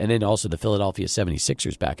years. And then also the Philadelphia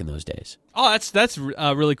 76ers back in those days. Oh, that's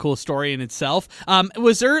a really cool story in itself.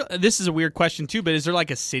 This is a weird question too, but is there like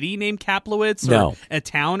a city named Kaplowitz or No. a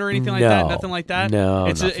town or anything like that? No. Nothing like that? No,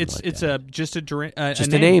 It's nothing it's like it's that. just a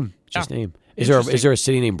Just a name. Just Yeah. a name. Is Interesting. there a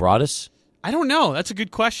city named Broadus? I don't know. That's a good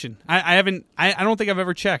question. I haven't. I don't think I've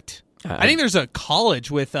ever checked. I think there's a college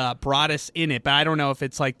with Broadus in it, but I don't know if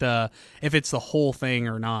it's the whole thing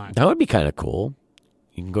or not. That would be kind of cool.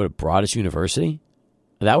 You can go to Broadus University.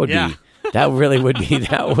 That would Yeah. be. That really would be.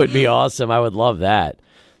 That would be awesome. I would love that.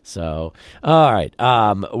 So, all right.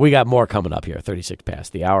 We got more coming up here. 36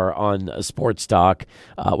 past the hour on Sports Talk.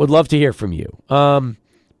 Would love to hear from you.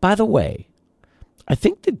 By the way, I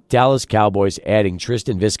think the Dallas Cowboys adding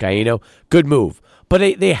Tristan Vizcaino, good move.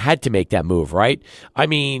 But they had to make that move, right? I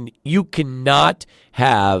mean, you cannot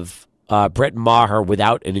have Brett Maher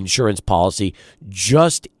without an insurance policy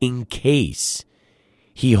just in case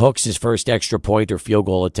he hooks his first extra point or field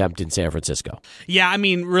goal attempt in San Francisco. Yeah, I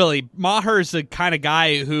mean, really, Maher's the kind of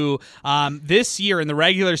guy who this year in the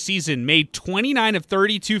regular season made 29 of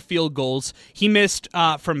 32 field goals. He missed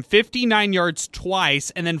from 59 yards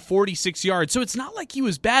twice and then 46 yards. So it's not like he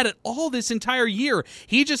was bad at all this entire year.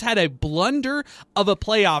 He just had a blunder of a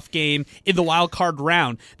playoff game in the wild card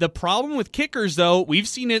round. The problem with kickers, though, we've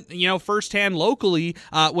seen it, firsthand locally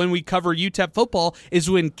when we cover UTEP football, is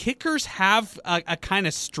when kickers have a kind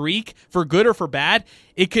of streak, for good or for bad,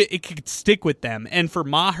 it could stick with them. And for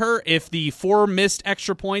Maher, if the 4 missed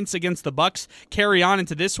extra points against the Bucs carry on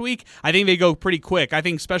into this week, I think they go pretty quick. I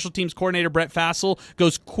think special teams coordinator Brett Fassel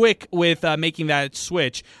goes quick with making that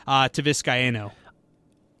switch to Vizcaino.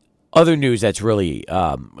 Other news that's really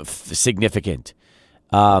significant.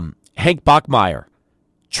 Hank Bachmeier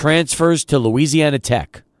transfers to Louisiana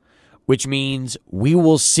Tech, which means we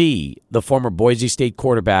will see the former Boise State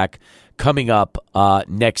quarterback coming up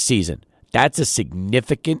next season. That's a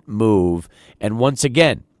significant move. And once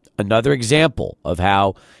again, another example of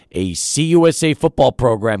how a CUSA football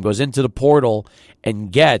program goes into the portal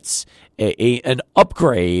and gets an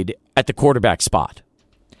upgrade at the quarterback spot.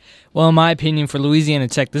 Well, in my opinion, for Louisiana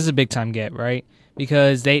Tech, this is a big-time get, right?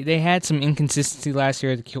 Because they had some inconsistency last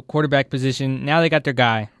year at the quarterback position. Now they got their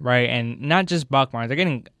guy, right? And not just Bachmeier. They're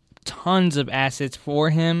getting tons of assets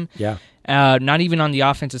for him. Yeah. Not even on the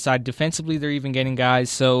offensive side. Defensively, they're even getting guys.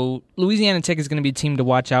 So Louisiana Tech is going to be a team to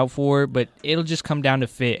watch out for, but it'll just come down to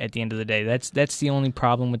fit at the end of the day. That's the only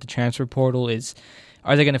problem with the transfer portal is,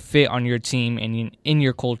 are they going to fit on your team and in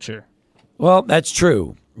your culture? Well, that's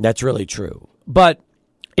true. That's really true. But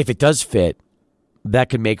if it does fit, that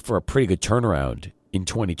could make for a pretty good turnaround in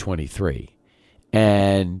 2023.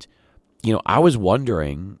 And, I was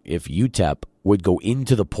wondering if UTEP would go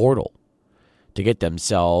into the portal to get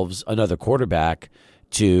themselves another quarterback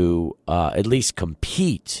to at least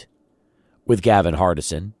compete with Gavin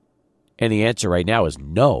Hardison. And the answer right now is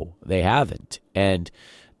no, they haven't. And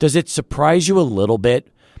does it surprise you a little bit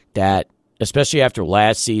that especially after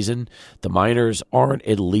last season, the Miners aren't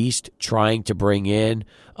at least trying to bring in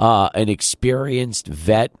an experienced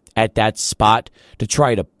vet at that spot to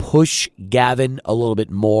try to push Gavin a little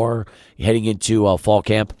bit more heading into fall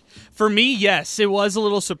camp? For me, yes, it was a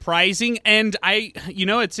little surprising, and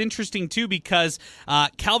it's interesting too because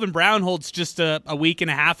Calvin Brownholtz just a week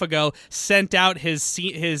and a half ago sent out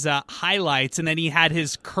his highlights, and then he had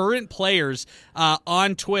his current players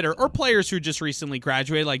on Twitter, or players who just recently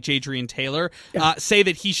graduated, like Jadrian Taylor, say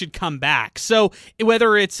that he should come back. So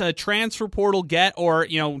whether it's a transfer portal get or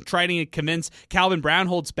trying to convince Calvin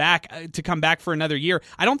Brownholtz back to come back for another year,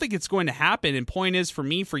 I don't think it's going to happen. And point is, for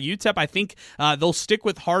me, for UTEP, I think they'll stick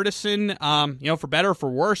with Hardison, for better or for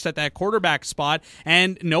worse, at that quarterback spot,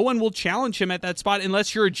 and no one will challenge him at that spot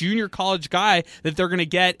unless you're a junior college guy that they're going to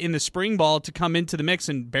get in the spring ball to come into the mix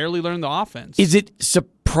and barely learn the offense. Is it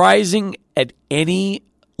surprising at any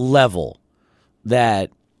level that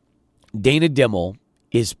Dana Dimel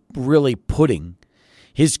is really putting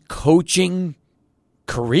his coaching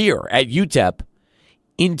career at UTEP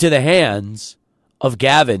into the hands of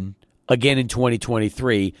Gavin again in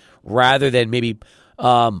 2023, rather than maybe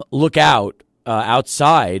look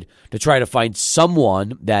outside to try to find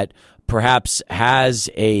someone that perhaps has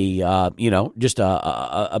just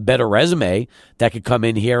a better resume that could come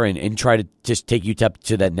in here and try to just take UTEP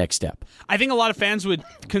to that next step? I think a lot of fans would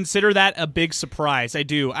consider that a big surprise. I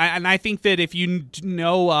do. And I think that if you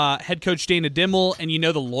know head coach Dana Dimel and you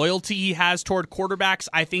know the loyalty he has toward quarterbacks,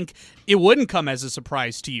 I think it wouldn't come as a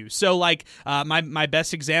surprise to you. So, my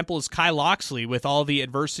best example is Kyle Loxley, with all the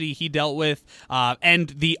adversity he dealt with and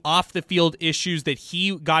the off-the-field issues that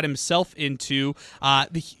he got himself into.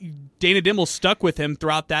 Dana Dimel stuck with him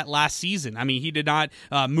throughout that last season. I mean, he did not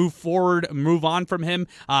move on from him,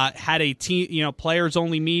 had a team,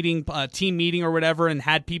 players-only meeting, team meeting or whatever, and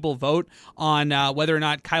had people vote on whether or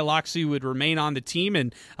not Kyle Loxley would remain on the team,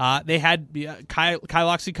 and they had Kyle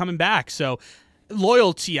Loxley coming back. So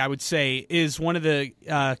loyalty, I would say, is one of the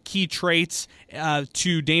key traits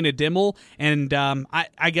to Dana Dimel, and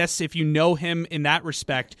I guess if you know him in that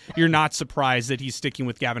respect, you're not surprised that he's sticking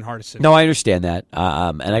with Gavin Hardison. No, I understand that,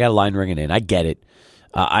 and I got a line ringing in. I get it.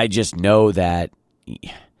 I just know that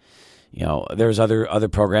there's other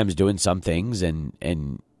programs doing some things,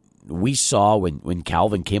 and we saw when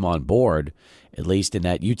Calvin came on board, at least in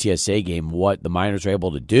that UTSA game, what the Miners were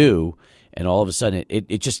able to do. And all of a sudden,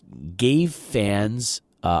 it just gave fans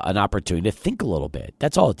an opportunity to think a little bit.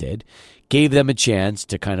 That's all it did. Gave them a chance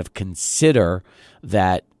to kind of consider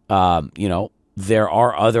that, there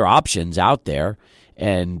are other options out there.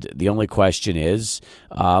 And the only question is,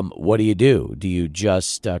 what do you do? Do you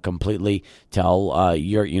just completely tell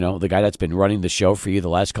the guy that's been running the show for you the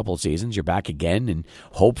last couple of seasons, you're back again, and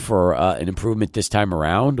hope for an improvement this time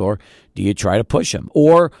around? Or do you try to push him?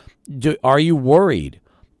 Or are you worried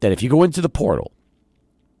that if you go into the portal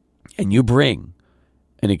and you bring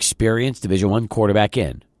an experienced Division I quarterback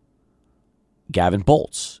in, Gavin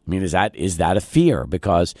Bolts, I mean, is that a fear?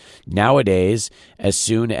 Because nowadays, as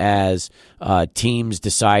soon as teams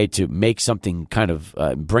decide to make something kind of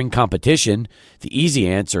bring competition, the easy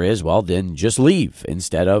answer is, well, then just leave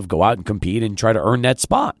instead of go out and compete and try to earn that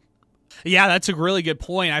spot. Yeah, that's a really good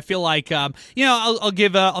point. I feel like, I'll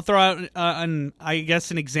throw out,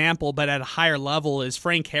 an example, but at a higher level, is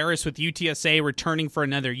Frank Harris with UTSA returning for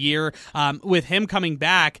another year. With him coming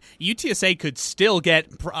back, UTSA could still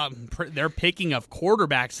get their picking of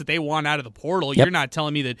quarterbacks that they want out of the portal. Yep. You're not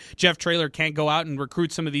telling me that Jeff Traylor can't go out and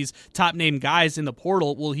recruit some of these top-name guys in the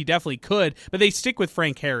portal. Well, he definitely could, but they stick with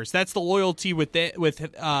Frank Harris. That's the loyalty with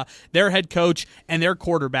their head coach and their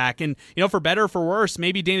quarterback. And, for better or for worse,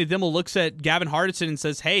 maybe Dana Dimel looks at Gavin Hardison and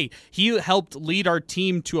says, hey, he helped lead our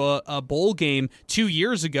team to a bowl game 2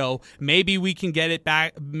 years ago. Maybe we can get it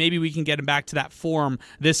back. Maybe we can get him back to that form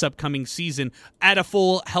this upcoming season at a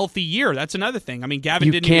full healthy year. That's another thing. I mean,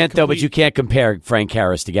 Gavin didn't can't though, but you can't compare Frank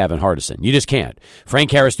Harris to Gavin Hardison. You just can't.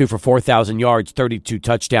 Frank Harris threw for 4,000 yards, 32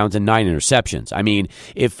 touchdowns, and 9 interceptions. I mean,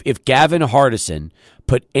 if Gavin Hardison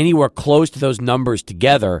put anywhere close to those numbers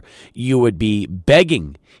together, you would be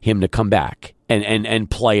begging him to come back and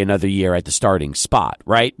play another year at the starting spot,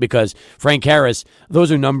 right? Because Frank Harris, those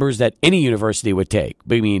are numbers that any university would take.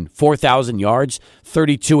 I mean, 4,000 yards,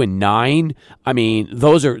 32 and 9. I mean,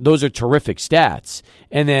 those are terrific stats.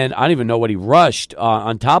 And then I don't even know what he rushed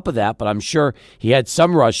on top of that, but I'm sure he had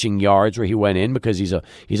some rushing yards where he went in because he's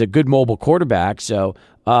a good mobile quarterback. So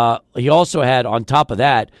he also had, on top of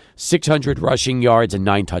that, 600 rushing yards and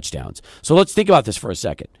 9 touchdowns. So let's think about this for a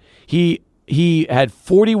second. He had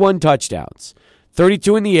 41 touchdowns,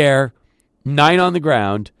 32 in the air, 9 on the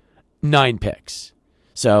ground, 9 picks.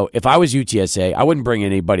 So if I was UTSA, I wouldn't bring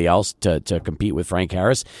anybody else to compete with Frank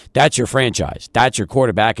Harris. That's your franchise. That's your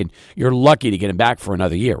quarterback, and you're lucky to get him back for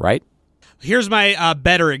another year, right? Here's my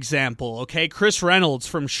better example, okay? Chris Reynolds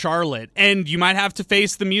from Charlotte. And you might have to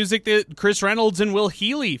face the music that Chris Reynolds and Will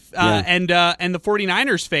Healy and the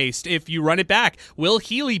 49ers faced if you run it back. Will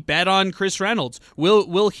Healy bet on Chris Reynolds.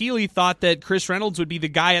 Will Healy thought that Chris Reynolds would be the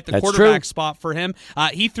guy at the quarterback spot for him.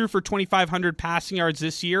 He threw for 2,500 passing yards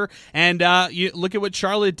this year. And you look at what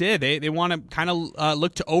Charlotte did. They want to kind of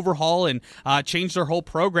look to overhaul and change their whole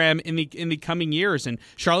program in the coming years. And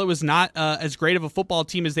Charlotte was not as great of a football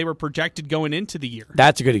team as they were projected going into the year.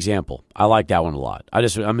 That's a good example. I like that one a lot. I'm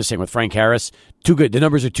just saying with Frank Harris, too good. The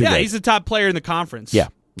numbers are too good. Yeah, he's the top player in the conference. Yeah,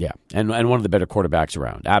 and one of the better quarterbacks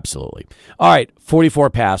around. Absolutely. All right,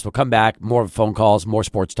 44 past. We'll come back. More phone calls, more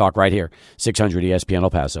sports talk right here. 600 ESPN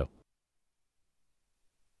El Paso.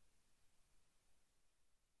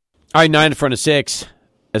 All right, 9 in front of 6.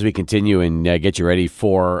 As we continue and get you ready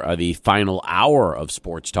for the final hour of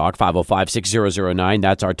sports talk, 505-6009.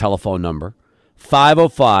 That's our telephone number.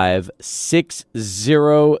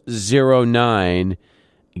 505-6009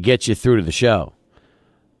 gets you through to the show.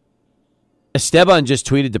 Esteban just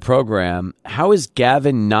tweeted the program, how is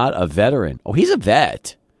Gavin not a veteran? Oh, he's a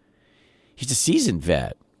vet. He's a seasoned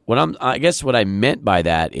vet. I guess what I meant by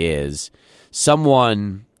that is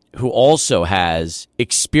someone who also has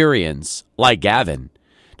experience like Gavin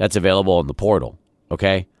that's available in the portal,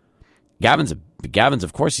 okay? Gavin's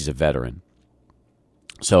of course he's a veteran.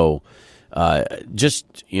 So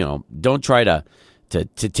just, don't try to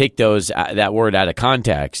take that word out of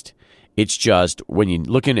context. It's just when you're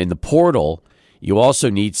looking in the portal, you also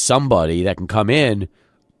need somebody that can come in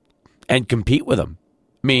and compete with them.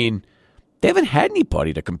 I mean, they haven't had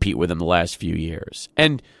anybody to compete with them the last few years.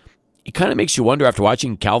 And it kind of makes you wonder after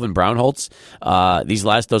watching Calvin Brownholtz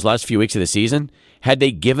those last few weeks of the season, had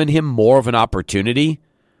they given him more of an opportunity,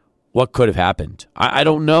 what could have happened? I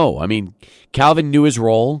don't know. I mean, Calvin knew his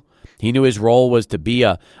role. He knew his role was to be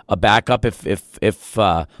a backup if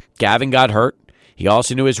Gavin got hurt. He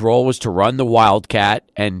also knew his role was to run the Wildcat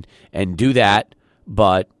and do that.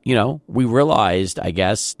 But, we realized, I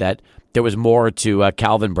guess, that there was more to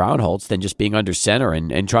Calvin Brownholtz than just being under center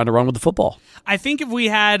and trying to run with the football. I think if we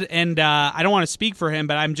had, and I don't want to speak for him,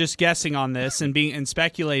 but I'm just guessing on this and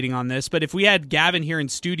speculating on this, but if we had Gavin here in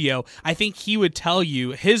studio, I think he would tell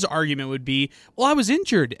you, his argument would be, well, I was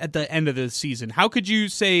injured at the end of the season. How could you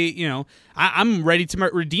say, I'm ready to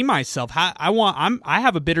redeem myself. I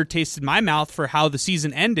have a bitter taste in my mouth for how the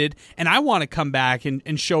season ended, and I want to come back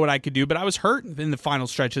and show what I could do, but I was hurt in the final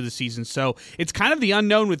stretch of the season. So it's kind of the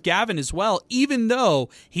unknown with Gavin as well, even though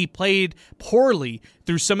he played poorly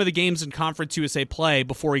through some of the games in Conference USA play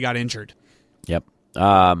before he got injured. Yep.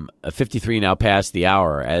 53 now past the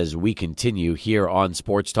hour as we continue here on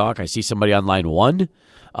Sports Talk. I see somebody on line 1.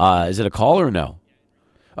 Is it a call or no?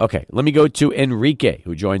 Okay, let me go to Enrique,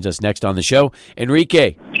 who joins us next on the show.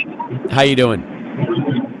 Enrique, how you doing?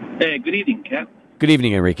 Hey, good evening, Cap. Good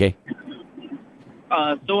evening, Enrique.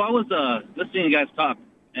 So I was listening to you guys talk,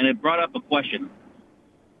 and it brought up a question.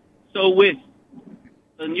 So with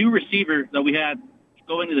the new receiver that we had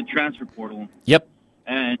going to the transfer portal, yep.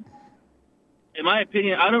 And in my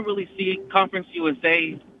opinion, I don't really see Conference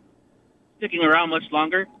USA sticking around much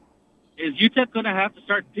longer. Is UTEP going to have to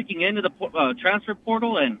start picking into the transfer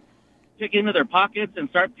portal and pick into their pockets and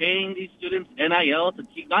start paying these students NIL to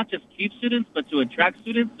not just keep students, but to attract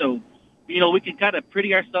students? So, we can kind of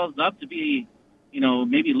pretty ourselves up to be,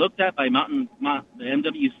 maybe looked at by the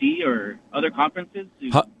MWC or other conferences.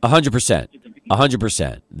 100%.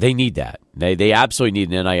 100%. They need that. They absolutely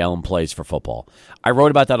need an NIL in place for football. I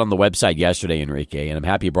wrote about that on the website yesterday, Enrique, and I'm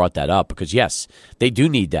happy you brought that up because, yes, they do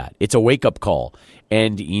need that. It's a wake-up call,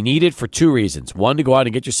 and you need it for two reasons. One, to go out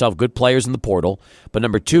and get yourself good players in the portal, but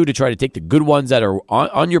number two, to try to take the good ones that are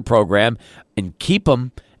on your program and keep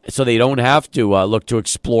them so they don't have to look to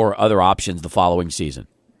explore other options the following season.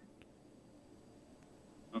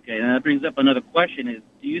 Okay, and that brings up another question is,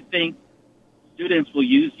 do you think students will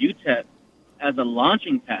use UTEP as a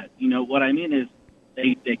launching pad? What I mean is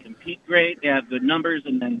they compete great, they have good numbers,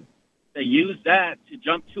 and then they use that to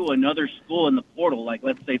jump to another school in the portal, like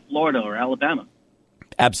let's say Florida or Alabama.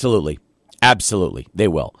 Absolutely. Absolutely. They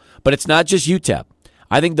will. But it's not just UTEP.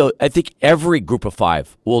 I think every group of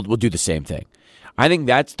five will do the same thing. I think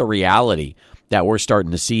that's the reality that we're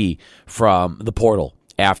starting to see from the portal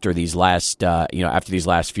after these last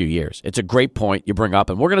few years. It's a great point you bring up,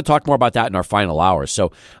 and we're going to talk more about that in our final hour.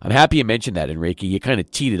 So I'm happy you mentioned that, Enrique. You kind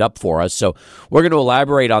of teed it up for us. So we're going to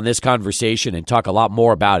elaborate on this conversation and talk a lot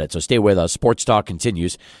more about it. So stay with us. Sports Talk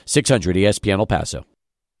continues. 600 ESPN El Paso.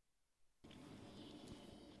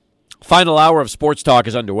 Final hour of Sports Talk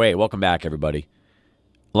is underway. Welcome back, everybody.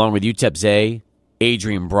 Along with UTEP Zay,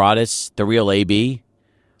 Adrian Broadus, the real AB.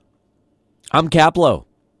 I'm Kaplow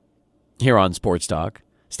here on Sports Talk.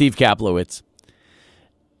 Steve Kaplowitz.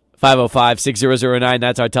 505-6009,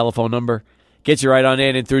 that's our telephone number. Gets you right on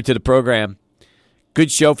in and through to the program.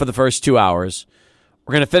 Good show for the first 2 hours.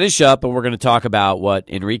 We're going to finish up and we're going to talk about what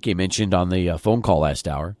Enrique mentioned on the phone call last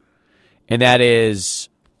hour, and that is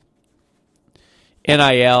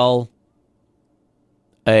NIL,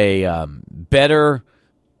 a better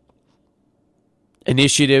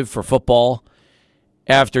initiative for football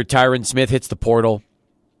after Tyron Smith hits the portal.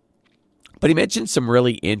 But he mentioned some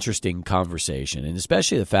really interesting conversation, and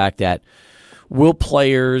especially the fact that will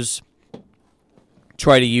players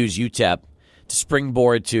try to use UTEP to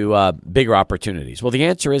springboard to bigger opportunities? Well, the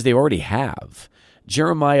answer is they already have.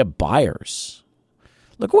 Jeremiah Byers,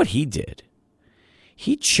 look what he did.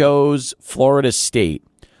 He chose Florida State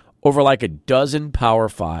over like a dozen Power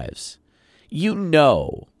Fives. You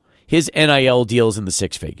know his NIL deal's in the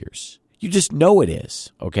six figures. You just know it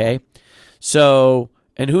is, okay? So,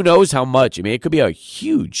 and who knows how much. I mean, it could be a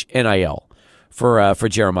huge NIL for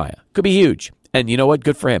Jeremiah. Could be huge. And you know what?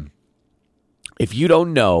 Good for him. If you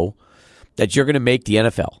don't know that you're going to make the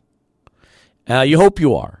NFL, you hope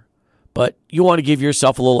you are, but you want to give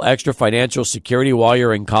yourself a little extra financial security while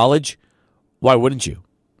you're in college, why wouldn't you?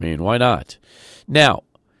 I mean, why not? Now,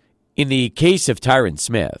 in the case of Tyron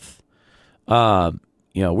Smith,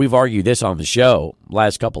 we've argued this on the show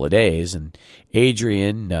last couple of days, and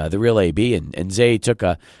Adrian, the real AB, and Zay took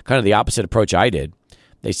a kind of the opposite approach I did.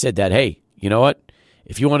 They said that, hey, you know what?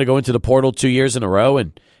 If you want to go into the portal 2 years in a row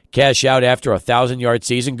and cash out after a 1,000-yard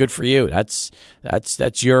season, good for you. That's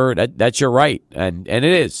your right, and it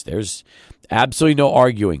is. There's absolutely no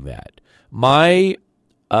arguing that. My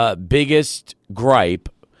biggest gripe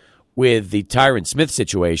with the Tyron Smith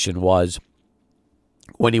situation was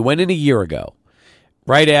when he went in a year ago,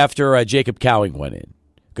 right after Jacob Cowing went in.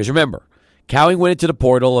 Because remember, Cowing went into the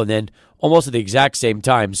portal, and then almost at the exact same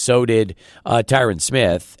time, so did Tyron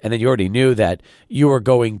Smith. And then you already knew that you were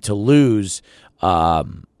going to lose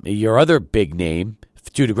your other big name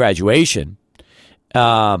due to graduation.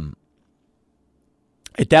 At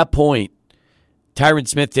that point, Tyron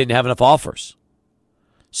Smith didn't have enough offers.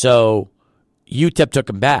 So UTEP took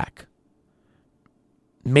him back,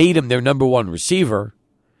 made him their number one receiver,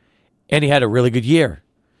 and he had a really good year.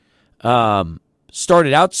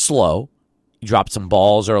 Started out slow. He dropped some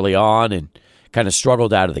balls early on and kind of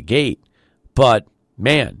struggled out of the gate. But,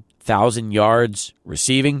 man, 1,000 yards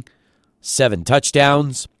receiving, 7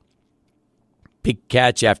 touchdowns, big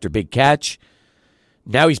catch after big catch.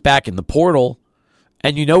 Now he's back in the portal,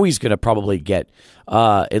 and you know he's going to probably get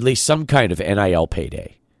at least some kind of NIL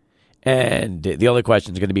payday. And the only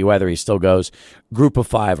question is going to be whether he still goes Group of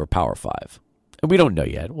 5 or Power 5. And we don't know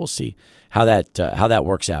yet. We'll see how that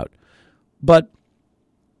works out. But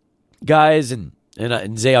guys, and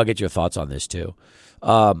Zay, I'll get your thoughts on this too.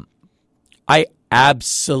 I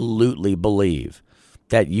absolutely believe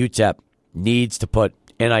that UTEP needs to put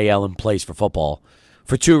NIL in place for football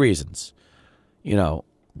for 2 reasons.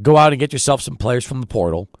 Go out and get yourself some players from the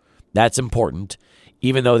portal. That's important,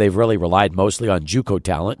 even though they've really relied mostly on JUCO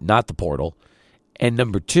talent, not the portal. And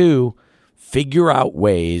number 2, figure out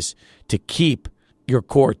ways to keep your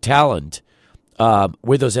core talent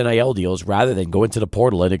with those NIL deals rather than go into the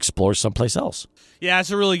portal and explore someplace else. Yeah, that's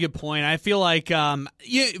a really good point. I feel like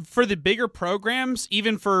for the bigger programs,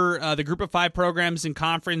 even for the Group of 5 programs in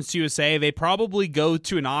Conference USA, they probably go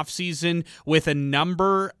to an offseason with a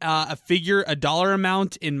number, a figure, a dollar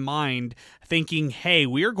amount in mind, thinking, hey,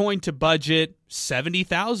 we are going to budget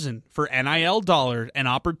 $70,000 for NIL dollars and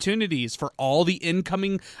opportunities for all the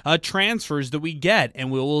incoming transfers that we get,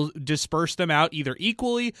 and we will disperse them out either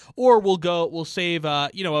equally or we'll save a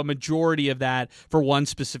majority of that for one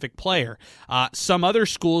specific player. Some other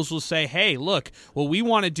schools will say, hey, look, what we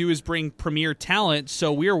want to do is bring premier talent,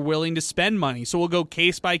 so we are willing to spend money. So we'll go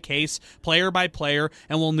case by case, player by player,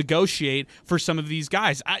 and we'll negotiate for some of these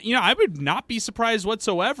guys. I would not be surprised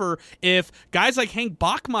whatsoever if guys like Hank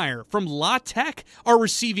Bachmeier from La Tech are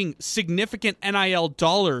receiving significant NIL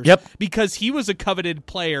dollars because he was a coveted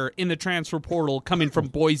player in the transfer portal coming from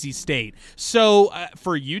Boise State. So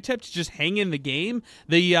for UTEP to just hang in the game,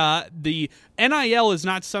 the NIL is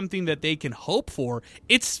not something that they can hope for.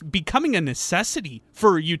 It's becoming a necessity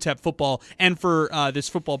for UTEP football and for this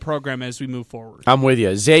football program as we move forward. I'm with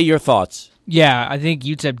you. Zay, your thoughts? Yeah, I think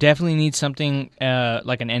UTEP definitely needs something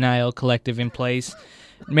like an NIL collective in place.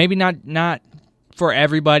 Maybe not for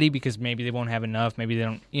everybody because maybe they won't have enough. Maybe they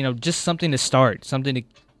don't, just something to start, something to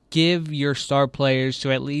give your star players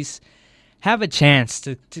to at least have a chance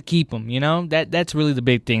to keep him. That's really the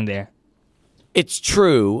big thing there. It's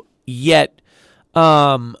true, yet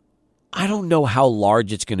I don't know how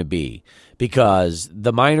large it's going to be because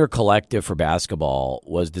the minor collective for basketball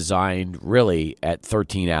was designed really at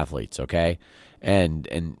 13 athletes, okay?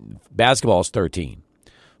 And basketball is 13.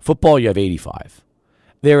 Football, you have 85.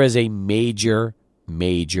 There is a major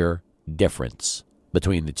difference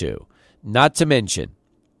between the two. Not to mention,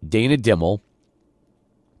 Dana Dimmel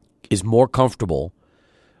is more comfortable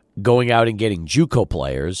going out and getting JUCO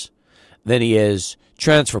players than he is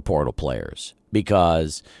transfer portal players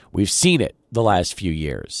because we've seen it the last few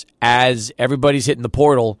years. As everybody's hitting the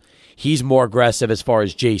portal, he's more aggressive as far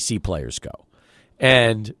as JC players go.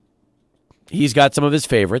 And he's got some of his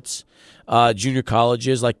favorites, junior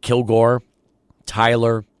colleges like Kilgore,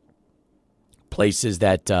 Tyler, places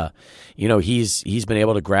that he's been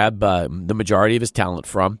able to grab the majority of his talent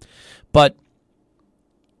from. But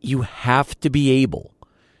you have to be able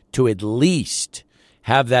to at least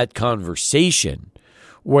have that conversation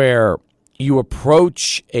where you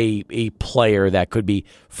approach a player that could be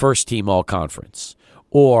first team all conference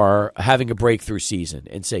or having a breakthrough season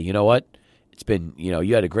and say, you know what? It's been,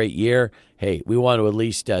 you had a great year. Hey, we want to at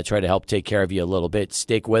least try to help take care of you a little bit.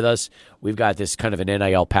 Stick with us. We've got this kind of an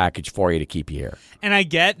NIL package for you to keep you here. And I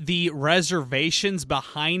get the reservations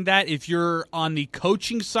behind that if you're on the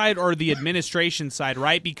coaching side or the administration side,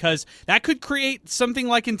 right? Because that could create something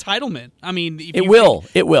like entitlement. I mean, it will.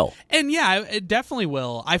 And yeah, it definitely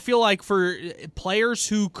will. I feel like for players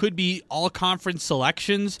who could be all-conference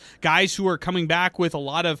selections, guys who are coming back with a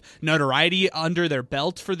lot of notoriety under their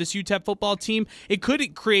belt for this UTEP football team, it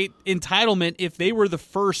could create entitlement if they were the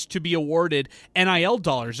first to be awarded NIL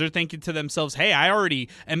dollars. They're thinking to themselves, hey,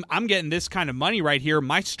 I'm getting this kind of money right here.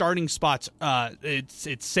 My starting spots,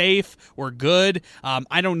 it's safe. We're good.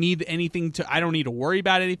 I don't need to worry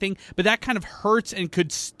about anything. But that kind of hurts and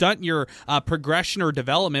could stunt your progression or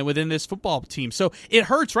development within this football team. So it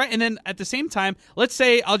hurts, right? And then at the same time, let's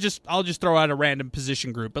say I'll just throw out a random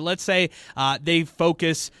position group, but let's say they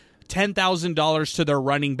focus $10,000 to their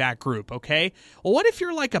running back group, okay? Well, what if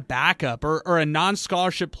you're like a backup or a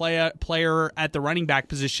non-scholarship player at the running back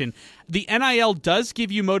position? The NIL does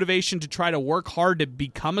give you motivation to try to work hard to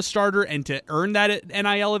become a starter and to earn that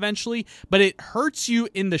NIL eventually, but it hurts you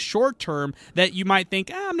in the short term that you might think,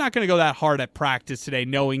 I'm not going to go that hard at practice today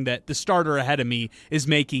knowing that the starter ahead of me is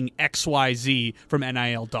making XYZ from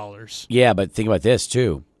NIL dollars. Yeah, but think about this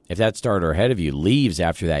too. If that starter ahead of you leaves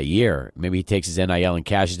after that year, maybe he takes his NIL and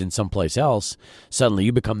cashes in someplace else, suddenly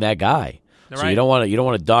you become that guy. Right. So you don't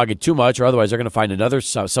want to dog it too much, or otherwise they're going to find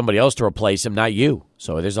somebody else to replace him, not you.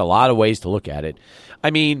 So there's a lot of ways to look at it.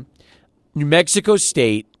 I mean, New Mexico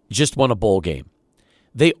State just won a bowl game.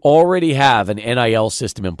 They already have an NIL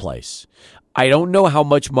system in place. I don't know how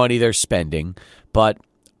much money they're spending, but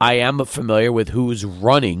I am familiar with who's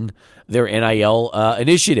running their NIL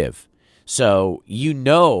initiative. So you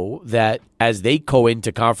know that as they go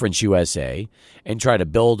into Conference USA and try to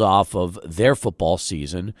build off of their football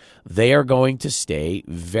season, they are going to stay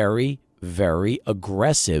very, very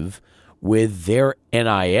aggressive with their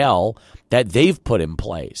NIL that they've put in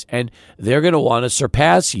place. And they're going to want to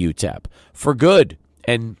surpass UTEP for good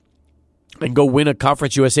and go win a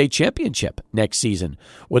Conference USA championship next season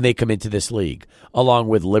when they come into this league, along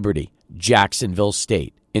with Liberty, Jacksonville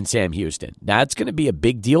State, in Sam Houston. That's going to be a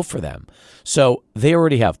big deal for them. So they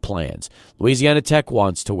already have plans. Louisiana Tech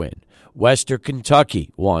wants to win. Western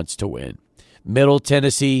Kentucky wants to win. Middle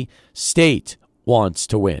Tennessee State wants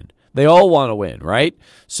to win. They all want to win, right?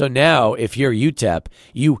 So now if you're UTEP,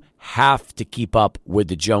 you have to keep up with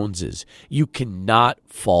the Joneses. You cannot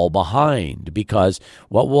fall behind because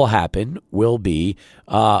what will happen will be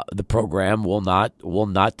the program will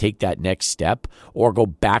not take that next step or go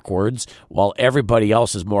backwards while everybody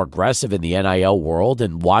else is more aggressive in the NIL world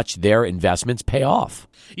and watch their investments pay off.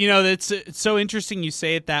 It's so interesting you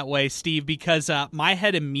say it that way, Steve, because my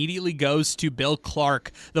head immediately goes to Bill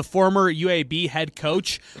Clark, the former UAB head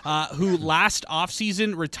coach who last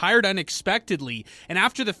offseason retired unexpectedly. And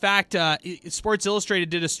after the fact, Sports Illustrated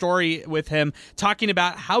did a story with him talking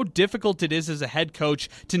about how difficult it is as a head coach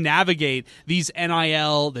to navigate these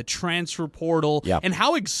NIL, the transfer portal, and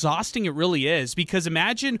how exhausting it really is. Because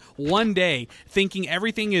imagine one day thinking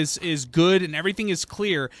everything is good and everything is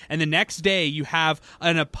clear, and the next day you have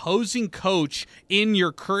an opposing coach in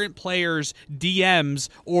your current players' DMs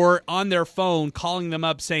or on their phone calling them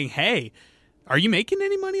up saying, hey, Are you making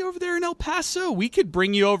any money over there in El Paso? We could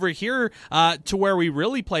bring you over here to where we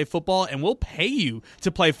really play football, and we'll pay you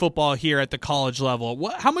to play football here at the college level.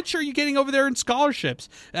 How much are you getting over there in scholarships?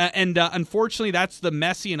 Unfortunately, that's the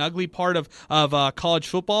messy and ugly part of college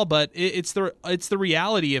football, but it's the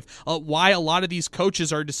reality of why a lot of these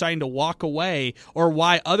coaches are deciding to walk away, or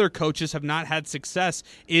why other coaches have not had success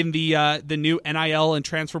in the new NIL and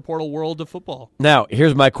transfer portal world of football. Now,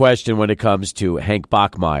 here's my question when it comes to Hank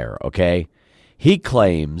Bachmeier, okay? He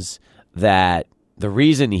claims that the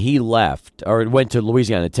reason he left or went to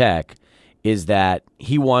Louisiana Tech is that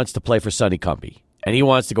he wants to play for Sonny Cumbie, and he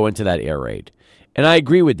wants to go into that air raid. And I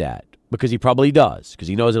agree with that, because he probably does, because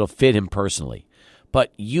he knows it'll fit him personally.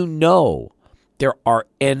 But you know there are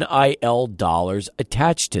NIL dollars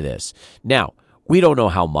attached to this. Now, we don't know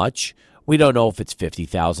how much. We don't know if it's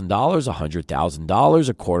 $50,000, $100,000,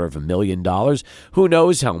 $250,000. Who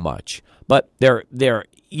knows how much? But there.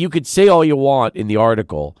 You could say all you want in the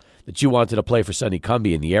article that you wanted to play for Sonny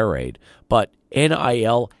Cumbie in the air raid, but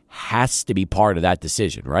NIL has to be part of that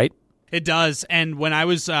decision, right? It does. And when I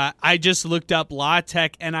was, I just looked up La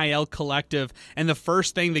Tech NIL Collective, and the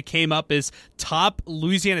first thing that came up is top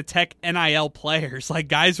Louisiana Tech NIL players, like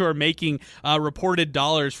guys who are making reported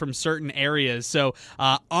dollars from certain areas. So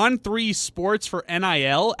On3 Sports for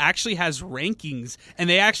NIL actually has rankings, and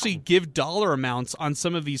they actually give dollar amounts on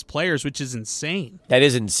some of these players, which is insane. That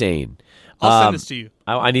is insane. I'll send this to you.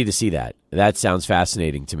 I need to see that. That sounds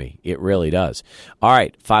fascinating to me. It really does. All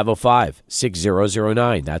right,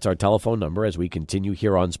 505-6009. That's our telephone number as we continue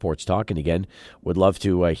here on Sports Talk. And again, would love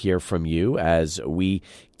to hear from you as we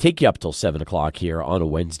take you up till 7 o'clock here on a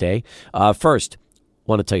Wednesday. First, I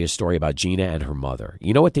want to tell you a story about Gina and her mother.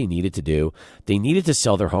 You know what they needed to do? They needed to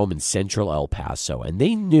sell their home in central El Paso, and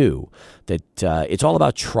they knew that it's all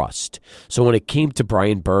about trust. So when it came to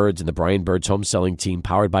Brian Birds and the Brian Birds home selling team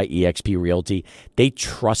powered by eXp Realty, they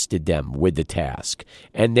trusted them with the task.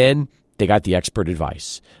 And then they got the expert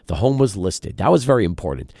advice. The home was listed. That was very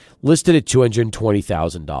important. Listed at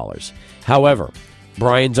 $220,000. However,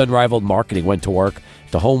 Brian's unrivaled marketing went to work.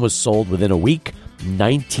 The home was sold within a week,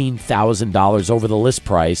 $19,000 over the list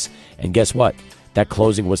price. And guess what? That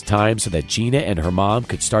closing was timed so that Gina and her mom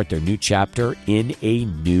could start their new chapter in a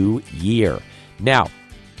new year. Now,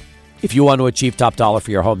 if you want to achieve top dollar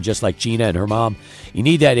for your home just like Gina and her mom, you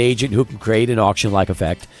need that agent who can create an auction-like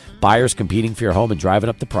effect, buyers competing for your home and driving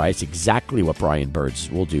up the price, exactly what Brian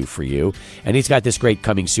Birds will do for you. And he's got this great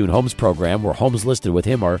Coming Soon Homes program where homes listed with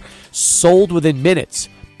him are sold within minutes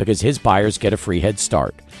because his buyers get a free head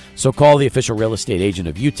start. So call the official real estate agent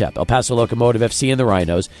of UTEP, El Paso Locomotive FC, and the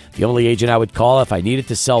Rhinos. The only agent I would call if I needed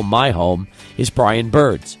to sell my home is Brian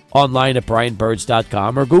Birds. Online at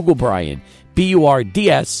brianbirds.com or Google Brian,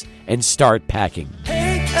 B-U-R-D-S, and start packing.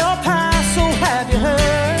 Hey, El Paso, have you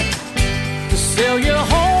heard? To sell your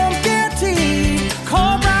home, guaranteed.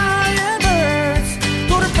 Call Brian Birds.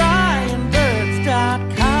 Go to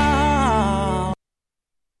brianbirds.com.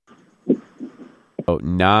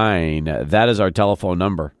 9. That is our telephone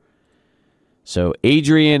number. So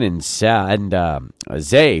Adrian and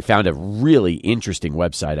Zay found a really interesting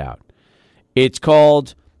website out. It's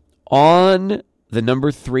called on3.com.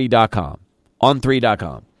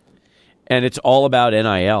 On3.com. And it's all about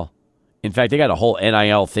NIL. In fact, they got a whole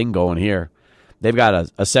NIL thing going here. They've got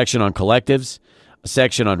a section on collectives, a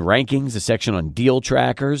section on rankings, a section on deal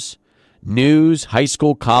trackers, news, high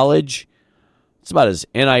school, college. It's about as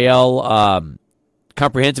NIL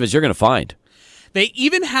comprehensive as you're going to find. They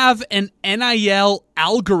even have an NIL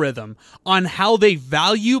algorithm on how they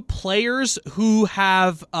value players who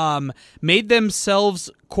have made themselves,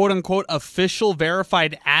 quote-unquote, official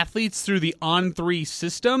verified athletes through the On3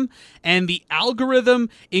 system. And the algorithm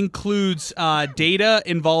includes data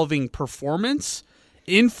involving performance,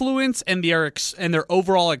 influence, and their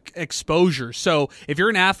overall exposure. So if you're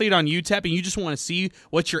an athlete on UTEP and you just want to see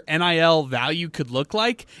what your NIL value could look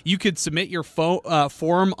like, you could submit your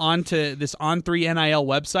form onto this On3 NIL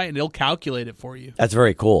website, and it'll calculate it for you. That's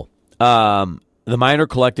very cool. The Minor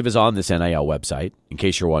Collective is on this NIL website, in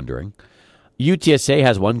case you're wondering. UTSA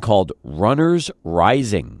has one called Runners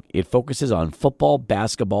Rising. It focuses on football,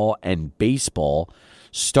 basketball, and baseball.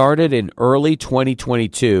 Started in early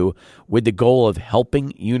 2022 with the goal of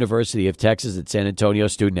helping University of Texas at San Antonio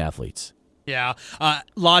student athletes. Yeah.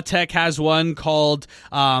 La Tech has one called,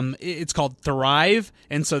 it's called Thrive,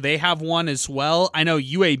 and so they have one as well. I know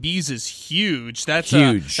UAB's is huge. That's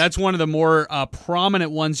huge. That's one of the more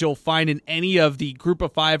prominent ones you'll find in any of the Group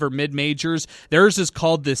of 5 or mid-majors. Theirs is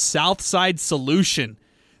called the Southside Solution.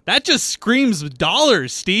 That just screams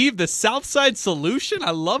dollars, Steve. The Southside Solution?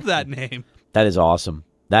 I love that name. That is awesome.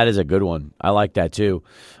 That is a good one. I like that too.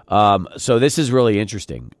 So this is really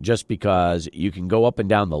interesting just because you can go up and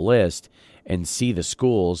down the list and see the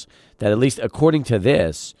schools that, at least according to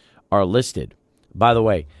this, are listed. By the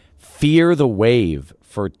way, Fear the Wave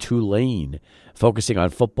for Tulane, focusing on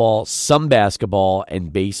football, some basketball,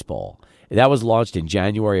 and baseball. That was launched in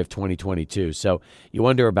January of 2022. So you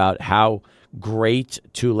wonder about how great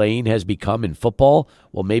Tulane has become in football.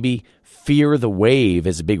 Well, maybe Fear the Wave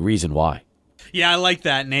is a big reason why. Yeah, I like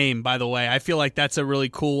that name, by the way. I feel like that's a really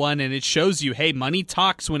cool one, and it shows you, hey, money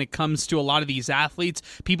talks when it comes to a lot of these athletes.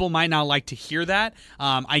 People might not like to hear that.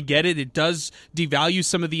 I get it. It does devalue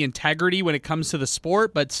some of the integrity when it comes to the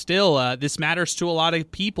sport, but still, this matters to a lot of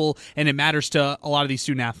people, and it matters to a lot of these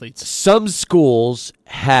student athletes. Some schools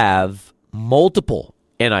have multiple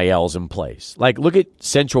NILs in place. Like, look at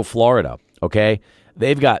Central Florida, okay?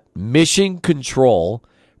 They've got Mission Control,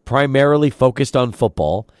 primarily focused on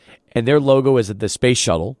football, and their logo is the Space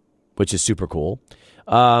Shuttle, which is super cool.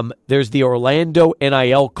 There's the Orlando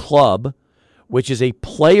NIL Club, which is a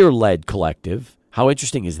player-led collective. How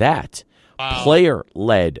interesting is that? Wow.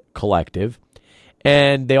 Player-led collective.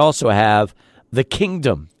 And they also have the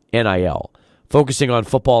Kingdom NIL, focusing on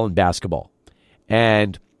football and basketball.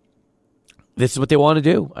 And this is what they want to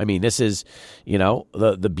do. I mean, this is,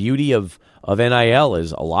 the beauty of NIL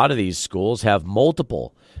is a lot of these schools have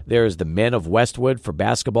multiple. There's the Men of Westwood for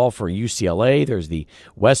basketball for UCLA. There's the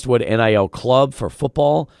Westwood NIL Club for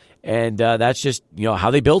football. And that's just, how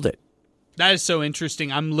they build it. That is so interesting.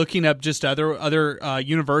 I'm looking up just other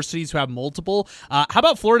universities who have multiple. How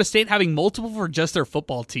about Florida State having multiple for just their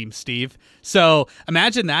football team, Steve? So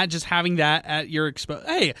imagine that, just having that at your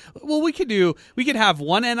Hey, well, we could have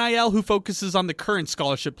one NIL who focuses on the current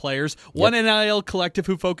scholarship players, one NIL collective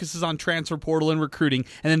who focuses on transfer portal and recruiting,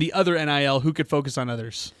 and then the other NIL who could focus on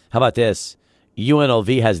others. How about this?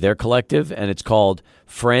 UNLV has their collective, and it's called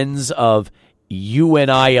Friends of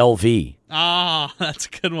UNILV. Ah, that's a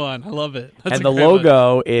good one. I love it. And the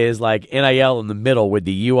logo is like NIL in the middle with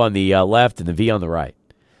the U on the left and the V on the right.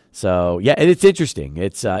 So, yeah, and it's interesting.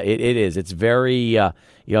 It is. It's very,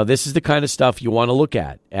 this is the kind of stuff you want to look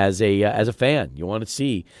at as a fan. You want to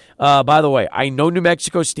see. By the way, I know New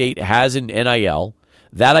Mexico State has an NIL.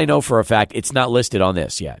 That I know for a fact. It's not listed on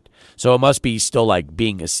this yet. So it must be still like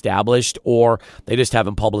being established, or they just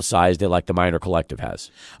haven't publicized it like the minor collective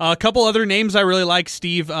has. A couple other names I really like,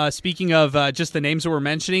 Steve. Speaking of just the names that we're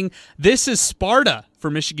mentioning, this is Sparta for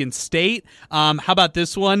Michigan State. How about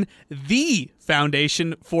this one? The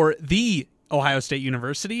Foundation for the Ohio State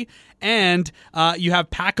University. And you have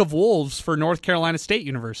Pack of Wolves for North Carolina State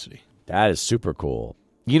University. That is super cool.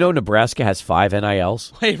 Nebraska has 5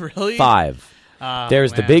 NILs. Wait, really? 5.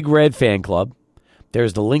 There's the Big Red Fan Club.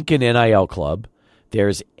 There's the Lincoln NIL Club.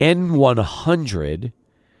 There's N100.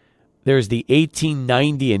 There's the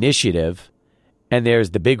 1890 Initiative. And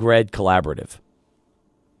there's the Big Red Collaborative.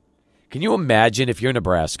 Can you imagine if you're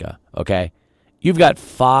Nebraska, okay? You've got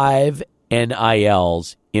 5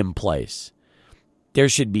 NILs in place. There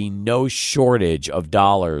should be no shortage of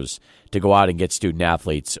dollars to go out and get student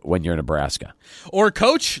athletes when you're in Nebraska. Or a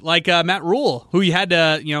coach like Matt Rule, who you had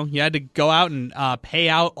to go out and pay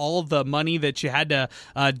out all of the money that you had to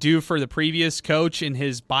do for the previous coach in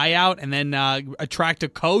his buyout, and then attract a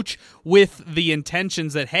coach with the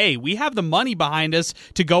intentions that, hey, we have the money behind us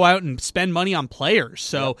to go out and spend money on players.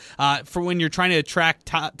 So for when you're trying to attract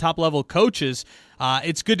top level coaches,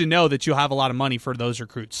 it's good to know that you'll have a lot of money for those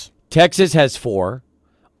recruits. Texas has 4.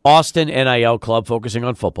 Austin NIL Club, focusing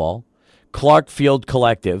on football. Clark Field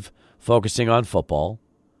Collective, focusing on football.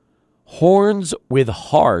 Horns with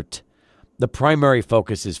Heart, the primary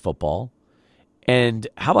focus is football. And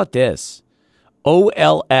how about this?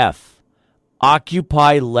 OLF,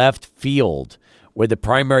 Occupy Left Field, with the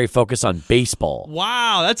primary focus on baseball.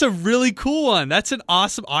 Wow, that's a really cool one. That's an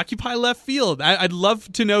awesome Occupy Left Field. I'd love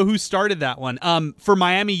to know who started that one. For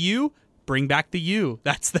Miami U, Bring Back the U.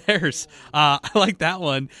 That's theirs. I like that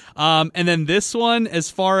one. And then this one, as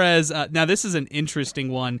far as now, this is an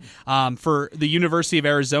interesting one for the University of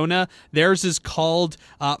Arizona. Theirs is called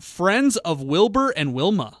Friends of Wilbur and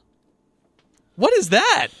Wilma. What is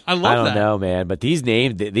that? I love that. I don't know, man, but these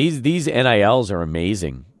names, these NILs are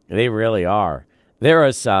amazing. They really are. There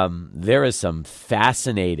are some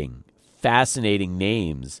fascinating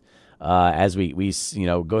names as we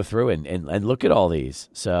go through and look at all these.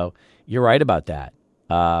 So you're right about that.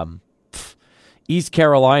 East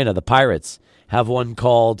Carolina, the Pirates, have one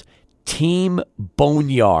called Team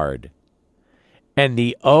Boneyard. And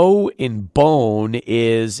the O in bone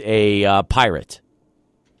is a pirate.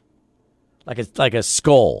 Like a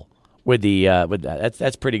skull with the with that.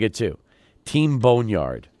 That's pretty good too. Team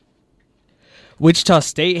Boneyard. Wichita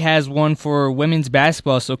State has one for women's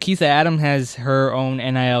basketball. So Keitha Adam has her own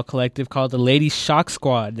NIL collective called the Ladies Shock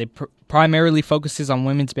Squad. They primarily focuses on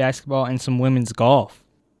women's basketball and some women's golf.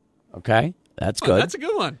 Okay, that's good. That's a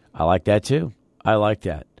good one. I like that too. I like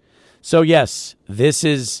that. So yes, this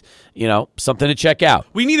is, something to check out.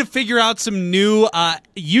 We need to figure out some new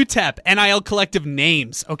UTEP NIL collective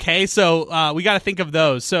names, okay? So we got to think of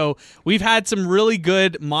those. So we've had some really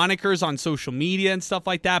good monikers on social media and stuff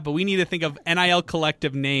like that, but we need to think of NIL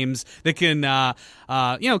collective names that can,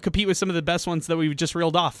 compete with some of the best ones that we've just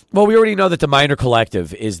reeled off. Well, we already know that the Minor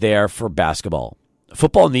Collective is there for basketball.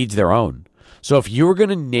 Football needs their own. So if you were going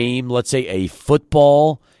to name, let's say, a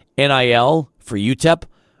football NIL for UTEP,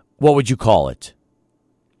 what would you call it?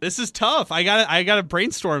 This is tough. I got a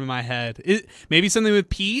brainstorm in my head. Maybe something with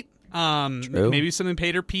Pete. True. Maybe something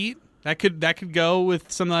Pater Pete. That could go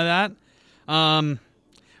with something like that.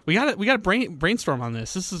 We got to brainstorm on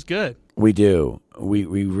this. This is good. We do. We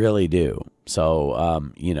really do.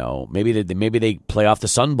 So maybe they play off the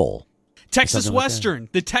Sun Bowl. Texas Western,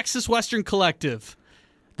 the Texas Western Collective.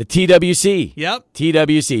 The TWC. Yep.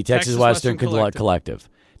 TWC, Texas Western Collective.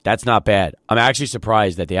 That's not bad. I'm actually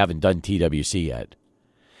surprised that they haven't done TWC yet.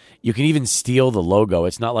 You can even steal the logo.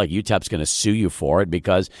 It's not like UTEP's going to sue you for it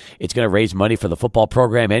because it's going to raise money for the football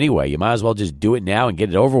program anyway. You might as well just do it now and get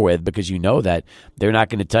it over with because you know that they're not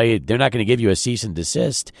going to give you a cease and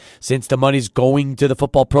desist since the money's going to the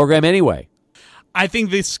football program anyway. I think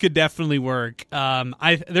this could definitely work.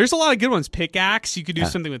 There's a lot of good ones. Pickaxe. You could do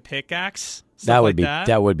something with Pickaxe. That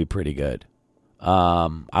would be pretty good.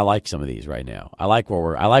 I like some of these right now. I like where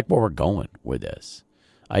we're going with this.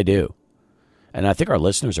 I do. And I think our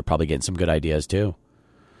listeners are probably getting some good ideas too.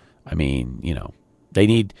 I mean, they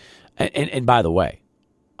need and by the way,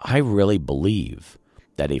 I really believe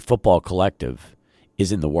that a football collective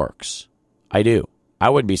is in the works. I do. I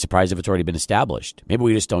wouldn't be surprised if it's already been established. Maybe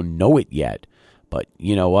we just don't know it yet. But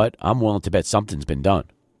you know what? I'm willing to bet something's been done.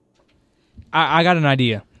 I got an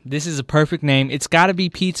idea. This is a perfect name. It's got to be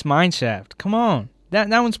Pete's Mineshaft. Come on. That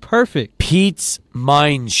one's perfect. Pete's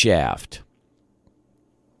Mineshaft.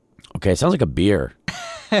 Okay, it sounds like a beer.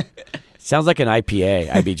 Sounds like an IPA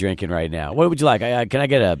I'd be drinking right now. What would you like? Can I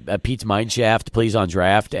get a Pete's Mineshaft, please, on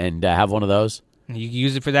draft and have one of those? You can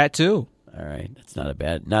use it for that, too. All right. That's not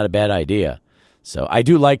a bad idea. So I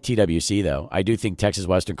do like TWC, though. I do think Texas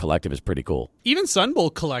Western Collective is pretty cool. Even Sun Bowl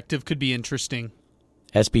Collective could be interesting.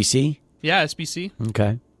 SBC? Yeah, SBC.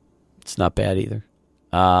 Okay. It's not bad either.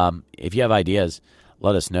 If you have ideas,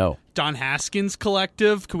 let us know. Don Haskins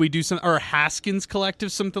Collective. Could we do or Haskins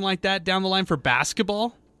Collective, something like that down the line for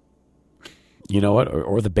basketball? You know what?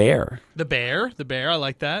 Or the Bear. The Bear. I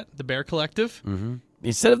like that. The Bear Collective. Mm-hmm.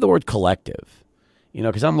 Instead of the word collective,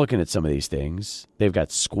 because I'm looking at some of these things. They've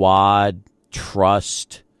got squad,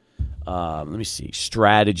 trust, let me see,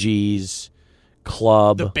 strategies,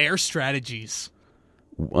 club. The Bear Strategies.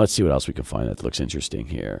 Let's see what else we can find that looks interesting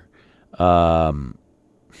here. What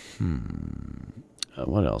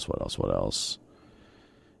else?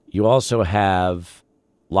 You also have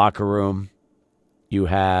locker room. You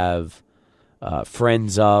have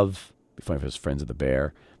friends of. It'd be funny if it was friends of the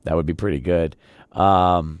Bear. That would be pretty good.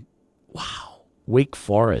 Wow. Wake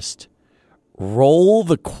Forest. Roll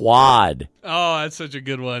the Quad. Oh, that's such a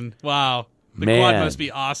good one. Wow. The Man. Quad must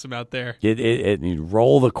be awesome out there.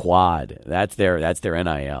 Roll the Quad. That's their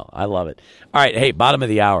NIL. I love it. All right, hey, bottom of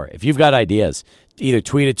the hour. If you've got ideas, either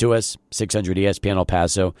tweet it to us, 600 ESPN El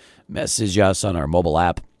Paso, message us on our mobile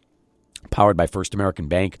app, powered by First American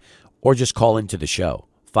Bank, or just call into the show,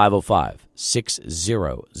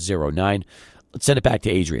 505-6009. Let's send it back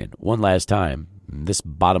to Adrian one last time. This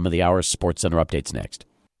bottom of the hour Sports Center update's next.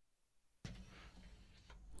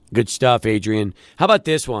 Good stuff, Adrian. How about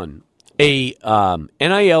this one? A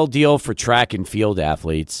NIL deal for track and field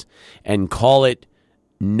athletes, and call it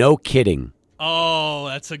No Kidding. Oh,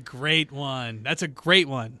 that's a great one. I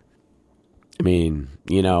mean,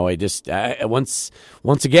 I just once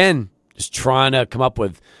again just trying to come up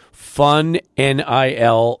with fun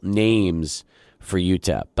NIL names for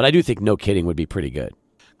UTEP, but I do think No Kidding would be pretty good.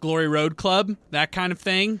 Glory Road Club, that kind of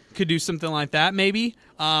thing. Could do something like that, maybe.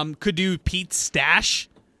 Could do Pete's Stash.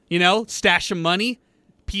 Stash of money.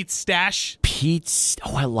 Pete's Stash.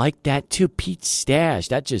 I like that too. Pete's Stash.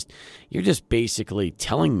 You're just basically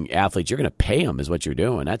telling athletes you're going to pay them is what you're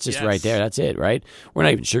doing. That's just right there. That's it, right? We're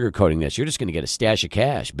not even sugarcoating this. You're just going to get a stash of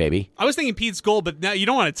cash, baby. I was thinking Pete's Gold, but now you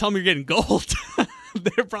don't want to tell them you're getting gold.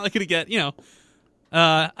 They're probably going to get,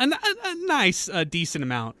 a nice, decent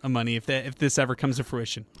amount of money if this ever comes to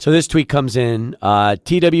fruition. So this tweet comes in.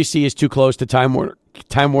 TWC is too close to Time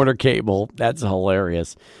Warner Cable. That's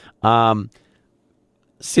hilarious.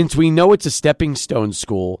 since we know it's a stepping stone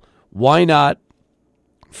school, why not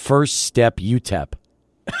First Step UTEP?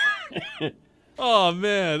 Oh,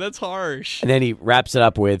 man, that's harsh. And then he wraps it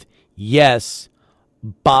up with, yes,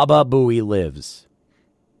 Baba Booey lives.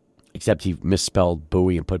 Except he misspelled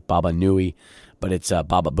Bowie and put Baba Nui, but it's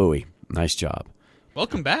Baba Booey. Nice job.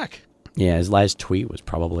 Welcome back. Yeah, his last tweet was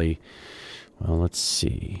probably, well, let's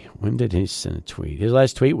see. When did he send a tweet? His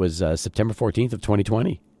last tweet was September 14th of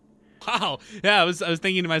 2020. Wow. Yeah, I was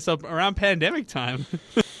thinking to myself, around pandemic time.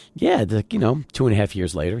 Yeah, 2.5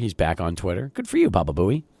 years later, he's back on Twitter. Good for you, Baba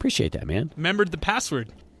Booey. Appreciate that, man. Remembered the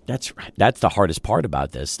password. That's right. That's the hardest part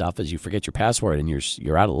about this stuff is you forget your password and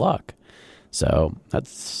you're out of luck. So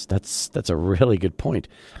that's a really good point.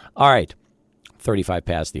 All right, 35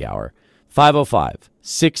 past the hour.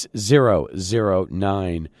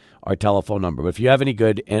 505-6009, our telephone number. But if you have any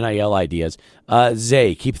good NIL ideas,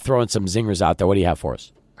 Zay, keep throwing some zingers out there. What do you have for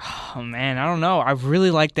us? Oh, man, I don't know. I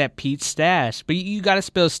really like that Pete Stash. But you got to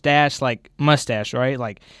spell stash like mustache, right?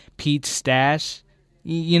 Like Pete Stash.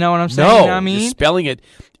 You know what I'm saying? No, You know what I mean? you're spelling it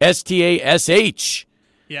Stash.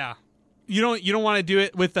 Yeah. You don't want to do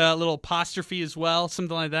it with a little apostrophe as well,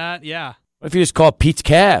 something like that. Yeah. What if you just call it Pete's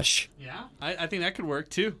Cash? Yeah. I think that could work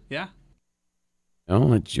too. Yeah.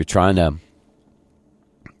 You're trying to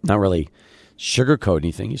not really sugarcoat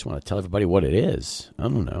anything. You just want to tell everybody what it is. I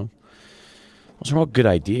don't know. Those are all good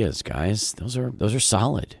ideas, guys. Those are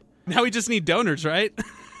solid. Now we just need donors, right?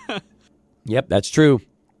 Yep, that's true.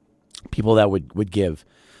 People that would give.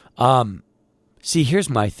 See, here's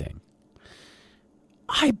my thing.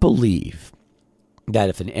 I believe that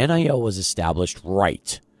if an NIL was established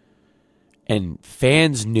right and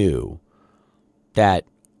fans knew that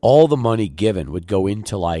all the money given would go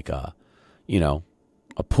into like a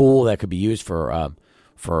pool that could be used for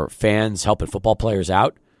fans helping football players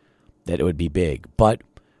out, that it would be big. But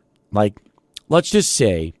like, let's just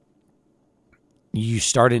say you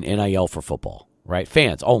start an NIL for football, right?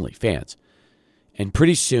 Fans, only fans. And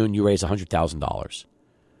pretty soon you raise $100,000.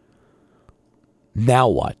 Now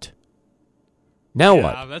what?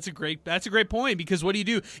 What? That's a great point, because what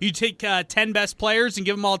do? You take 10 best players and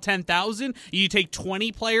give them all 10,000. You take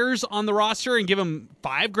 20 players on the roster and give them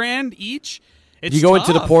 $5,000 each. It's you go tough.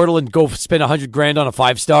 into the portal and go spend $100,000 on a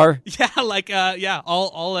 5-star. Yeah,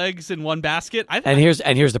 all eggs in one basket. And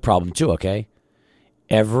here's the problem too. Okay,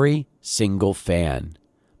 every single fan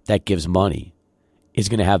that gives money is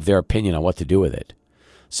going to have their opinion on what to do with it.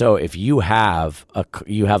 So if you have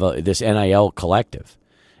this NIL collective,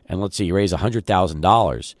 and let's say you raise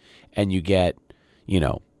 $100,000 and you get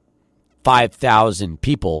 5,000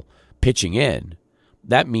 people pitching in,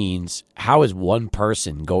 that means how is one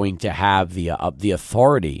person going to have the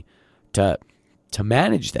authority to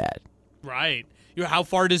manage that? Right. How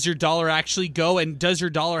far does your dollar actually go, and does your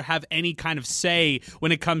dollar have any kind of say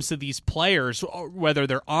when it comes to these players, whether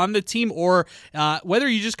they're on the team or whether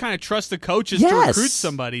you just kind of trust the coaches to recruit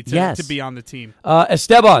somebody to be on the team?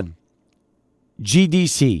 Esteban,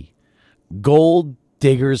 GDC, Gold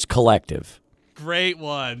Diggers Collective. Great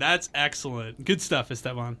one. That's excellent. Good stuff,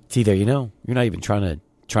 Esteban. It's either, you're not even trying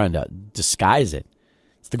to disguise it.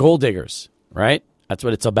 It's the Gold Diggers, right? That's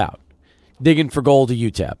what it's about. Digging for gold to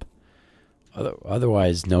UTEP.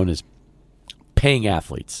 Otherwise known as paying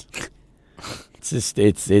athletes. It's just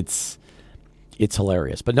it's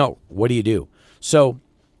hilarious. But no, what do? So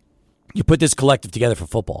you put this collective together for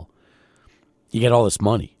football. You get all this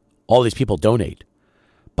money. All these people donate.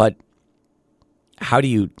 But how do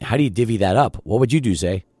you divvy that up? What would you do,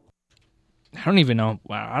 Zay? I don't even know.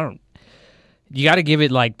 Wow, you got to give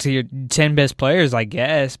it like to your 10 best players, I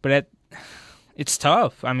guess. But it's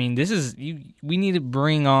tough. I mean, we need to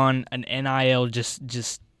bring on an NIL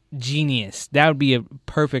just genius. That would be a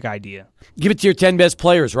perfect idea. Give it to your 10 best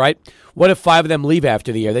players, right? What if 5 of them leave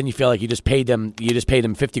after the year? Then you feel like you just paid them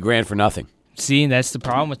 $50,000 for nothing. See, that's the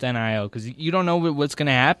problem with NIL, because you don't know what's going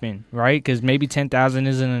to happen, right? Because maybe 10,000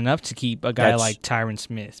 isn't enough to keep a guy like Tyron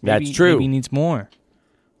Smith. That's true. Maybe he needs more.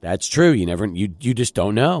 That's true. You just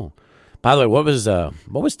don't know. By the way, what was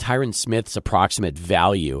Tyron Smith's approximate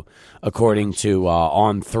value according to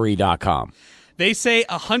On3.com? They say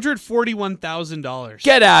 $141,000.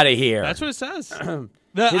 Get out of here. That's what it says.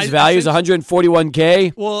 His value is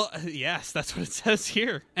 $141K. Well, yes, that's what it says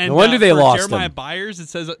here. And no wonder they lost Jeremiah him. Byers, it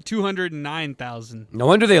says $209,000. No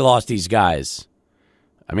wonder they lost these guys.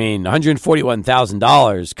 I mean,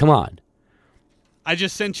 $141,000. Come on. I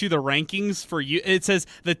just sent you the rankings for you. It says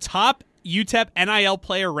the top UTEP NIL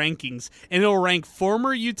player rankings, and it'll rank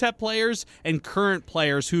former UTEP players and current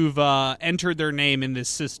players who've entered their name in this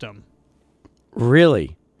system.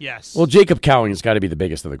 Really? Yes. Well, Jacob Cowing has got to be the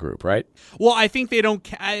biggest of the group, right? Well, I think they don't.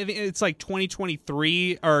 I think it's like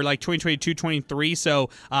 2023 or like 2022, 23. So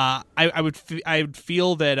I would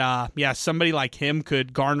feel that somebody like him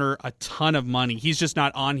could garner a ton of money. He's just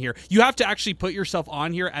not on here. You have to actually put yourself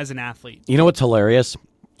on here as an athlete. You know what's hilarious?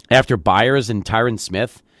 After Byers and Tyron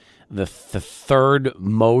Smith, the third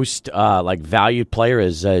most valued player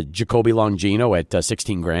is Jacoby Longino at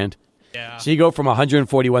 $16,000. Yeah. So you go from $141,000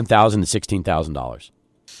 to $16,000.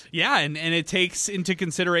 Yeah, and it takes into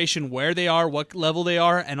consideration where they are, what level they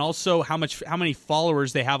are, and also how many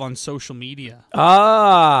followers they have on social media.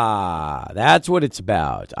 Ah, that's what it's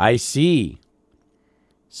about. I see.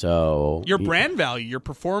 So Your brand value, your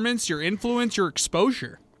performance, your influence, your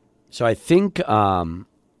exposure. So I think,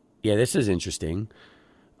 this is interesting.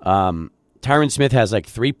 Tyron Smith has like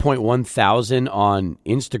 3.1 thousand on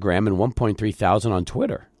Instagram and 1.3 thousand on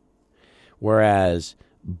Twitter. Whereas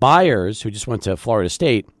Byers, who just went to Florida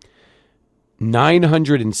State,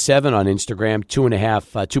 907 on Instagram,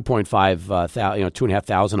 2.5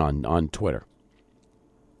 thousand on Twitter.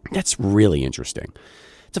 That's really interesting.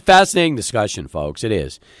 It's a fascinating discussion, folks. It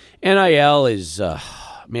is. NIL is,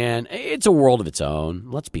 man, it's a world of its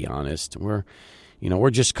own. Let's be honest. We're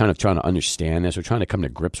just kind of trying to understand this. We're trying to come to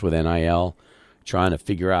grips with NIL, trying to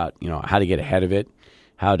figure out, how to get ahead of it,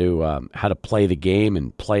 how to play the game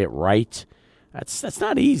and play it right. That's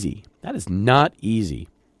not easy. That is not easy.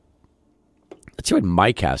 Let's hear what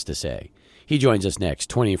Mike has to say. He joins us next,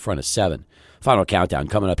 20 in front of 7. Final countdown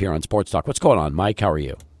coming up here on Sports Talk. What's going on, Mike? How are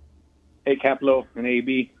you? Hey, Caplo and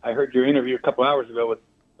AB. I heard your interview a couple hours ago with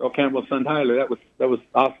Earl Campbell's son, Tyler. That was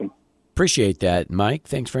awesome. Appreciate that, Mike.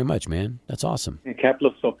 Thanks very much, man. That's awesome. And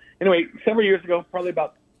Caplo. So anyway, several years ago, probably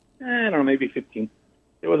about, I don't know, maybe 15,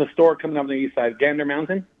 there was a store coming up on the east side, Gander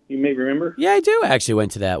Mountain. You may remember. Yeah, I do actually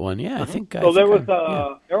went to that one. Yeah, I think.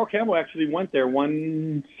 So Earl Campbell actually went there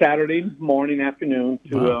one Saturday morning, afternoon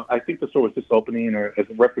to, I think the store was just opening or as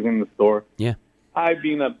representing the store. Yeah. I,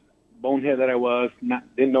 being a bonehead that I was,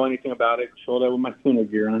 didn't know anything about it, showed up with my Sooner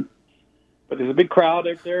gear on. But there's a big crowd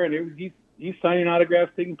up there, and he's signing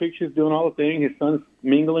autographs, taking pictures, doing all the things. His son's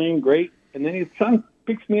mingling, great. And then his son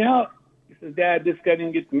picks me out. He says, "Dad, this guy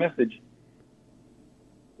didn't get the message."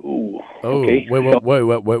 Ooh. Oh, okay. Wait.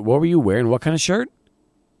 What were you wearing? What kind of shirt?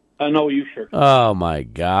 No you shirt. Oh my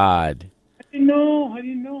God. I didn't know.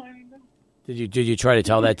 Did you try to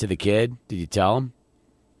tell that to the kid? Did you tell him?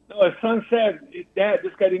 No, his son said, "Dad,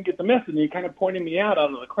 this guy didn't get the message." And he kind of pointed me out of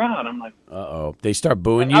the crowd. I'm like, uh-oh. They start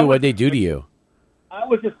booing you? What'd they do to you? I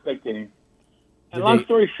was just spectating. And long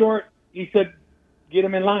story short, he said, "Get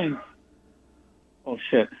him in line." Oh,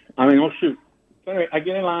 shit. Oh, shoot. So anyway, I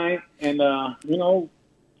get in line, and,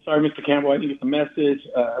 sorry, Mr. Campbell, I didn't get the message.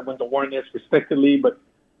 I went to warn this respectfully, but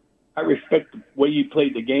I respect the way you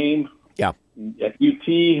played the game. Yeah. At UT,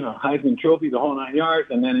 Heisman Trophy, the whole 9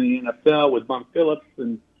 yards, and then in the NFL with Bum Phillips.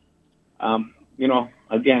 And,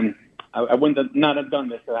 again, I wouldn't not have done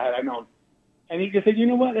this if I known. And he just said, "You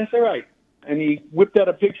know what? That's all right." And he whipped out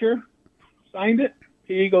a picture, signed it.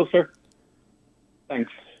 Here you go, sir.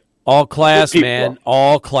 Thanks. All class, man.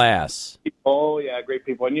 All class. Oh, yeah, great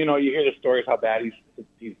people. And, you hear the stories how bad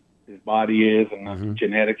his body is and the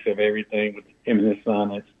genetics of everything with him and his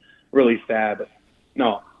son. It's really sad. But,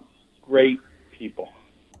 no, great people.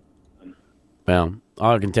 Well,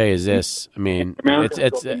 all I can tell you is this. I mean,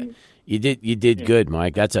 you did good,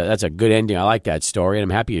 Mike. That's a good ending. I like that story, and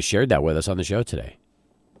I'm happy you shared that with us on the show today.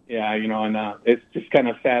 Yeah, and it's just kind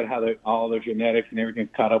of sad how all the genetics and everything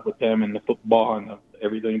caught up with them and the football and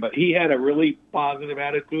everything. But he had a really positive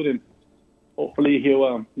attitude, and hopefully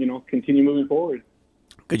he'll, continue moving forward.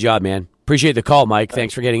 Good job, man. Appreciate the call, Mike.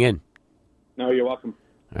 Thanks for getting in. No, you're welcome.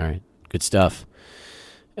 All right. Good stuff.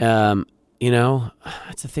 That's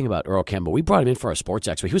the thing about Earl Campbell. We brought him in for our sports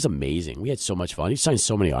expo. He was amazing. We had so much fun. He signed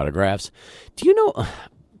so many autographs. Do you know,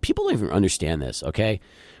 people don't even understand this, okay?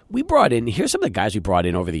 Here's some of the guys we brought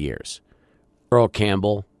in over the years. Earl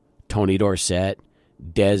Campbell, Tony Dorsett,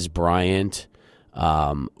 Dez Bryant.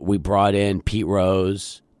 We brought in Pete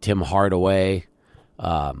Rose, Tim Hardaway,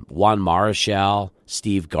 Juan Marichal,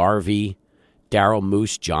 Steve Garvey, Daryl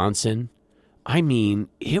Moose Johnson. I mean,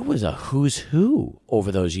 it was a who's who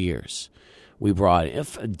over those years. We brought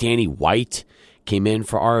Danny White came in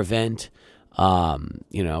for our event.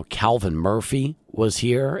 Calvin Murphy was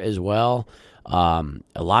here as well. A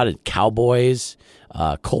lot of Cowboys.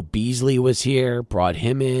 Cole Beasley was here, brought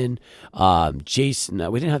him in.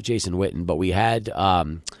 Jason, we didn't have Jason Witten, but we had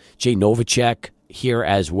Jay Novacek here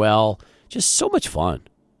as well. Just so much fun.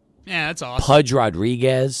 Yeah, that's awesome. Pudge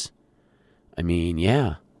Rodriguez. I mean,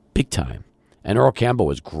 yeah, big time. And Earl Campbell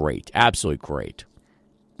was great, absolutely great.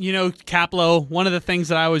 You know, Caplo, one of the things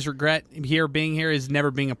that I always regret being here is never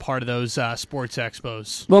being a part of those sports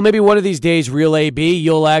expos. Well, maybe one of these days, Real AB,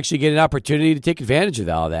 you'll actually get an opportunity to take advantage of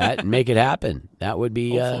all that and make it happen. That would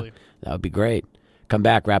be great. Come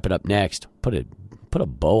back, wrap it up next. Put a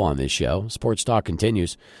bow on this show. Sports Talk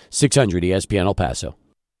continues. 600 ESPN El Paso.